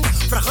lieveling,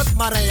 vraag het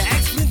maar aan je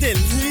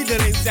ex-vriendin.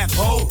 Iedereen zegt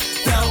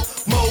hotel,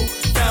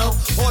 motel,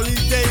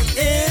 holiday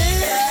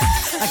inn.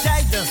 Als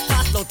jij de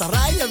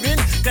staatsloterijen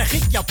wint, krijg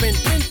ik jouw pin.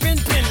 Iedereen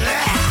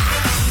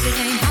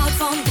houdt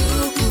van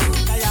doekoe.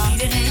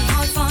 Iedereen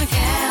houdt van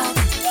geld.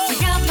 Maar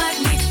geld maakt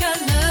niet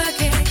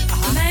gelukkig.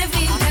 Mijn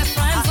vriend Def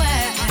Rhymes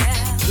weg.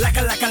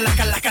 Lekker.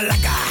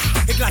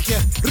 Ik laat je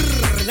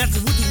net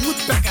als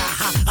woodpecker.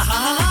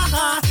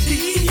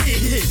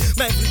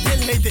 Mijn vriendin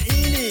heet de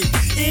Ini,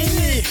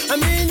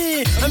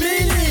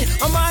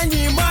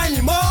 Amani,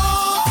 mo.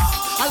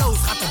 Hallo,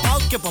 schattenbal,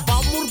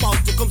 kippenbal, moerbal.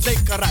 Je komt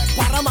zeker uit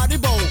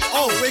Paramaribo.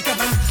 Oh, ik heb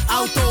een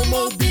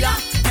automobiela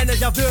en een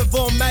chauffeur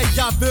voor mijn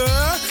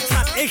chauffeur.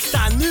 Schat, ik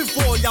sta nu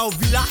voor jouw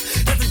villa.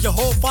 Dat is je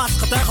hoofd vast,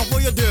 getuigen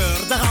voor je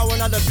deur. Dan gaan we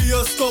naar de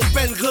bioscoop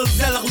en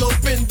gezellig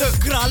lopen in de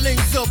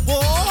Kralingse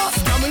bos.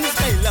 Kan me niet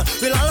schelen,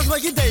 wil alles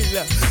wat je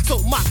delen.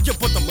 Zo maak je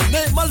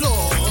portemonnee maar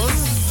los.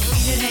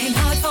 Iedereen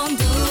houdt van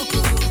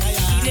doekoe.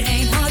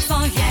 Iedereen houdt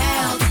van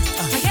geld.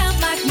 Maar geld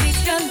maakt niet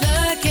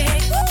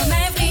gelukkig.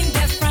 Mijn vriend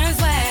Def Rhymes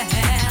weg.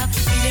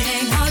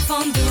 Iedereen houdt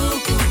van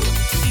doekoe.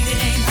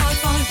 Iedereen houdt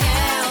van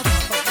geld.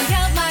 Maar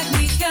geld maakt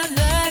niet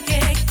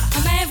gelukkig.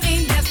 Mijn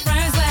vriend Def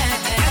Rhymes weg.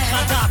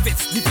 Edgar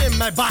Davids, die vindt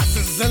mijn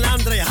basis. En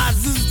André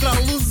Hazes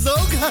trouwens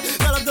ook.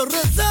 Wel de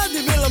Russen,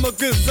 die willen me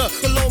kussen.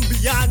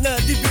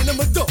 Colombianen, die vinden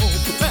me dood.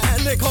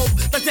 En ik hoop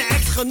dat je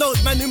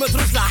ex-genoot mij nu met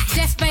rust laat.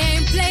 Def, ben jij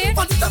een player?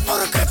 Wat is dat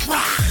voor een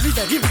kutvraag?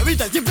 Wie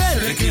dat je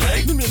bent? Ricky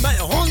Lake. Noem je mij een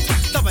hond,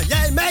 dan ben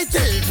jij mij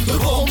tegen. De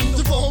bom.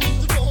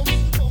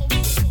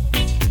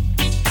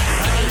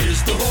 Hij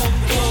is de bom.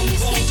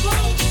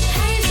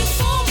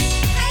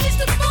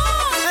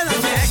 En als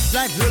je ex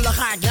blijft lullen,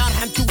 ga ik naar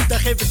hem toe. Dan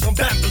geef ik een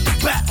bam.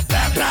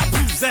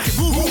 Zeg ik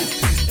woe.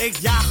 Ik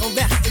jaag hem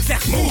weg, ik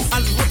zeg move.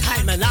 Anders wordt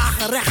hij mijn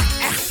nagerecht,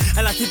 echt.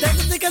 En als je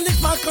denkt dat ik er niks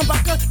van kan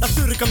bakken, dan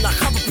stuur ik hem naar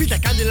Gabber Piet, dan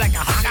kan die lekker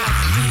hakken.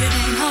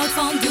 Iedereen houdt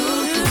van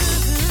doekoe.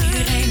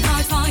 Iedereen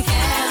houdt van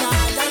geld.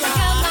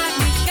 Geld maakt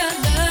niet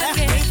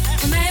gelukkig.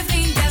 Mijn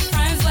vriend Def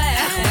Rhymes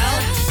weg.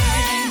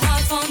 Iedereen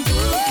houdt van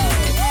doekoe.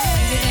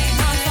 Iedereen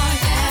houdt van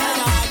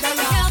geld.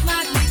 Geld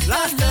maakt niet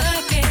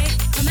gelukkig.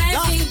 Mijn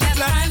vriend Def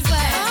Rhymes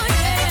weg.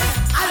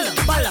 Alle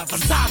ballen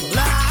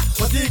verzamelen,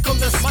 want hier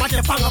komt een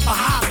smakje vangen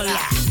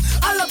verhamelen.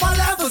 Alle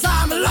ballen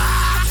verzamelen,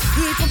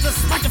 hier komt een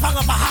smakje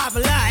vangen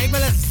verhamelen. Ik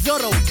ben een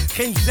Zorro,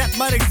 geen Z,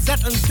 maar ik zet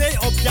een D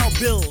op jouw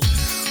bil.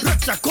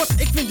 Rutja kot,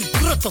 ik vind die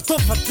kruttel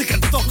tof, want ik kan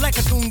toch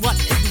lekker doen wat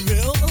ik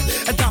wil.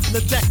 En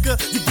Daphne Dekker,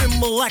 die vindt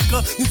me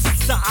lekker, nu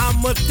zit ze aan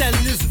mijn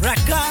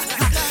tennisracket.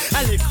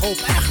 En ik hoop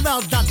echt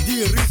wel dat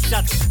die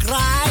Richard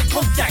Kraai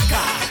komt checken.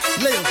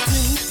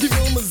 Leontien, die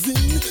wil me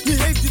zien,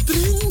 die heeft die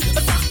trien,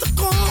 het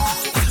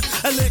achterkomt.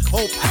 En ik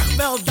hoop echt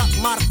wel dat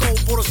Marco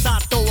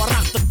Borsato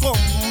erachter komt.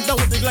 Dan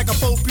word ik lekker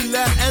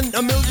populair en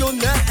een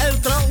miljonair.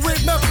 En trouw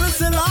ik met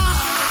Priscilla.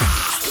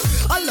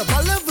 Alle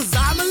ballen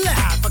verzamelen,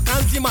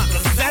 vakantie maar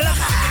gezellig.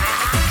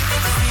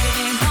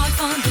 Iedereen houdt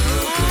van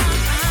doekoe.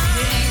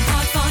 Iedereen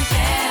houdt van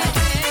geld.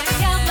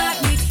 Geld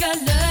maakt niet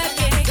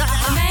gelukkig.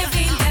 Mijn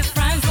vriend Def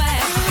Rhymes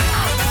weg.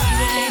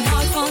 Iedereen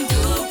houdt van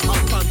doekoe.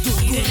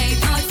 Iedereen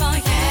houdt van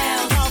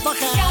geld.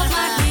 Geld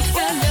maakt niet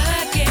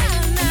gelukkig.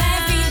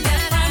 Mijn vriend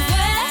Def Rhymes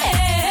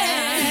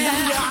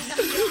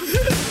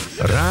weg.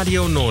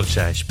 Radio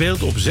Noordzij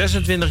speelt op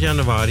 26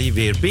 januari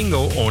weer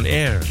Bingo on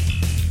Air.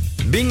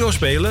 Bingo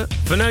spelen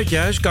vanuit je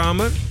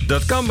huiskamer,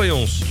 dat kan bij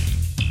ons.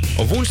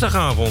 Op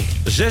woensdagavond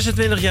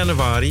 26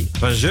 januari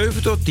van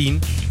 7 tot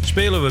 10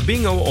 spelen we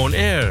Bingo on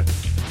Air.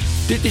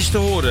 Dit is te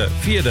horen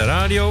via de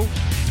radio,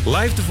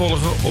 live te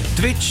volgen op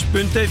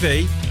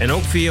twitch.tv en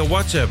ook via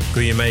WhatsApp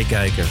kun je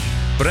meekijken.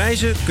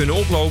 Prijzen kunnen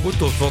oplopen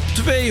tot wel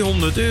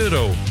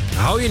 €200.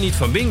 Hou je niet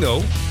van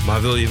bingo,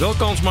 maar wil je wel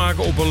kans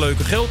maken op een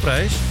leuke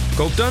geldprijs?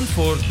 Koop dan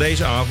voor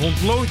deze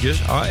avond loodjes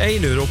à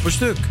 €1 per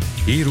stuk.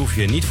 Hier hoef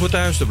je niet voor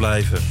thuis te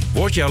blijven.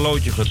 Wordt jouw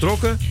loodje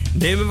getrokken,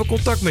 nemen we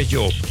contact met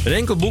je op. Een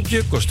enkel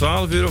boekje kost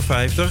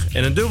 €12,50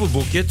 en een dubbel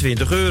boekje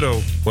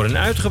 €20. Voor een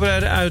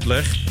uitgebreide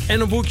uitleg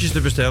en om boekjes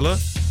te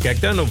bestellen,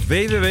 kijk dan op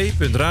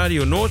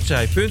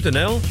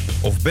www.radionoordzij.nl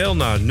of bel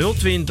naar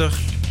 020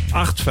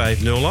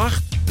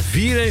 8508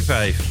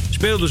 415.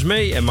 Speel dus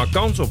mee en maak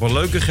kans op een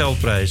leuke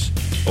geldprijs.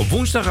 Op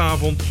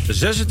woensdagavond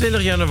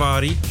 26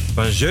 januari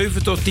van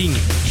 7 tot 10.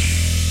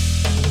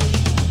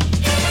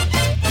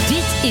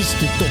 Dit is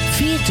de top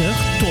 40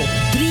 top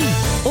 3.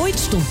 Ooit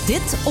stond dit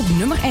dit op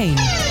nummer 1.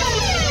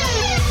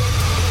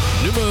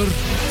 Nummer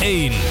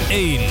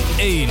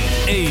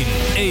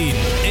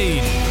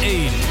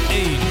 1.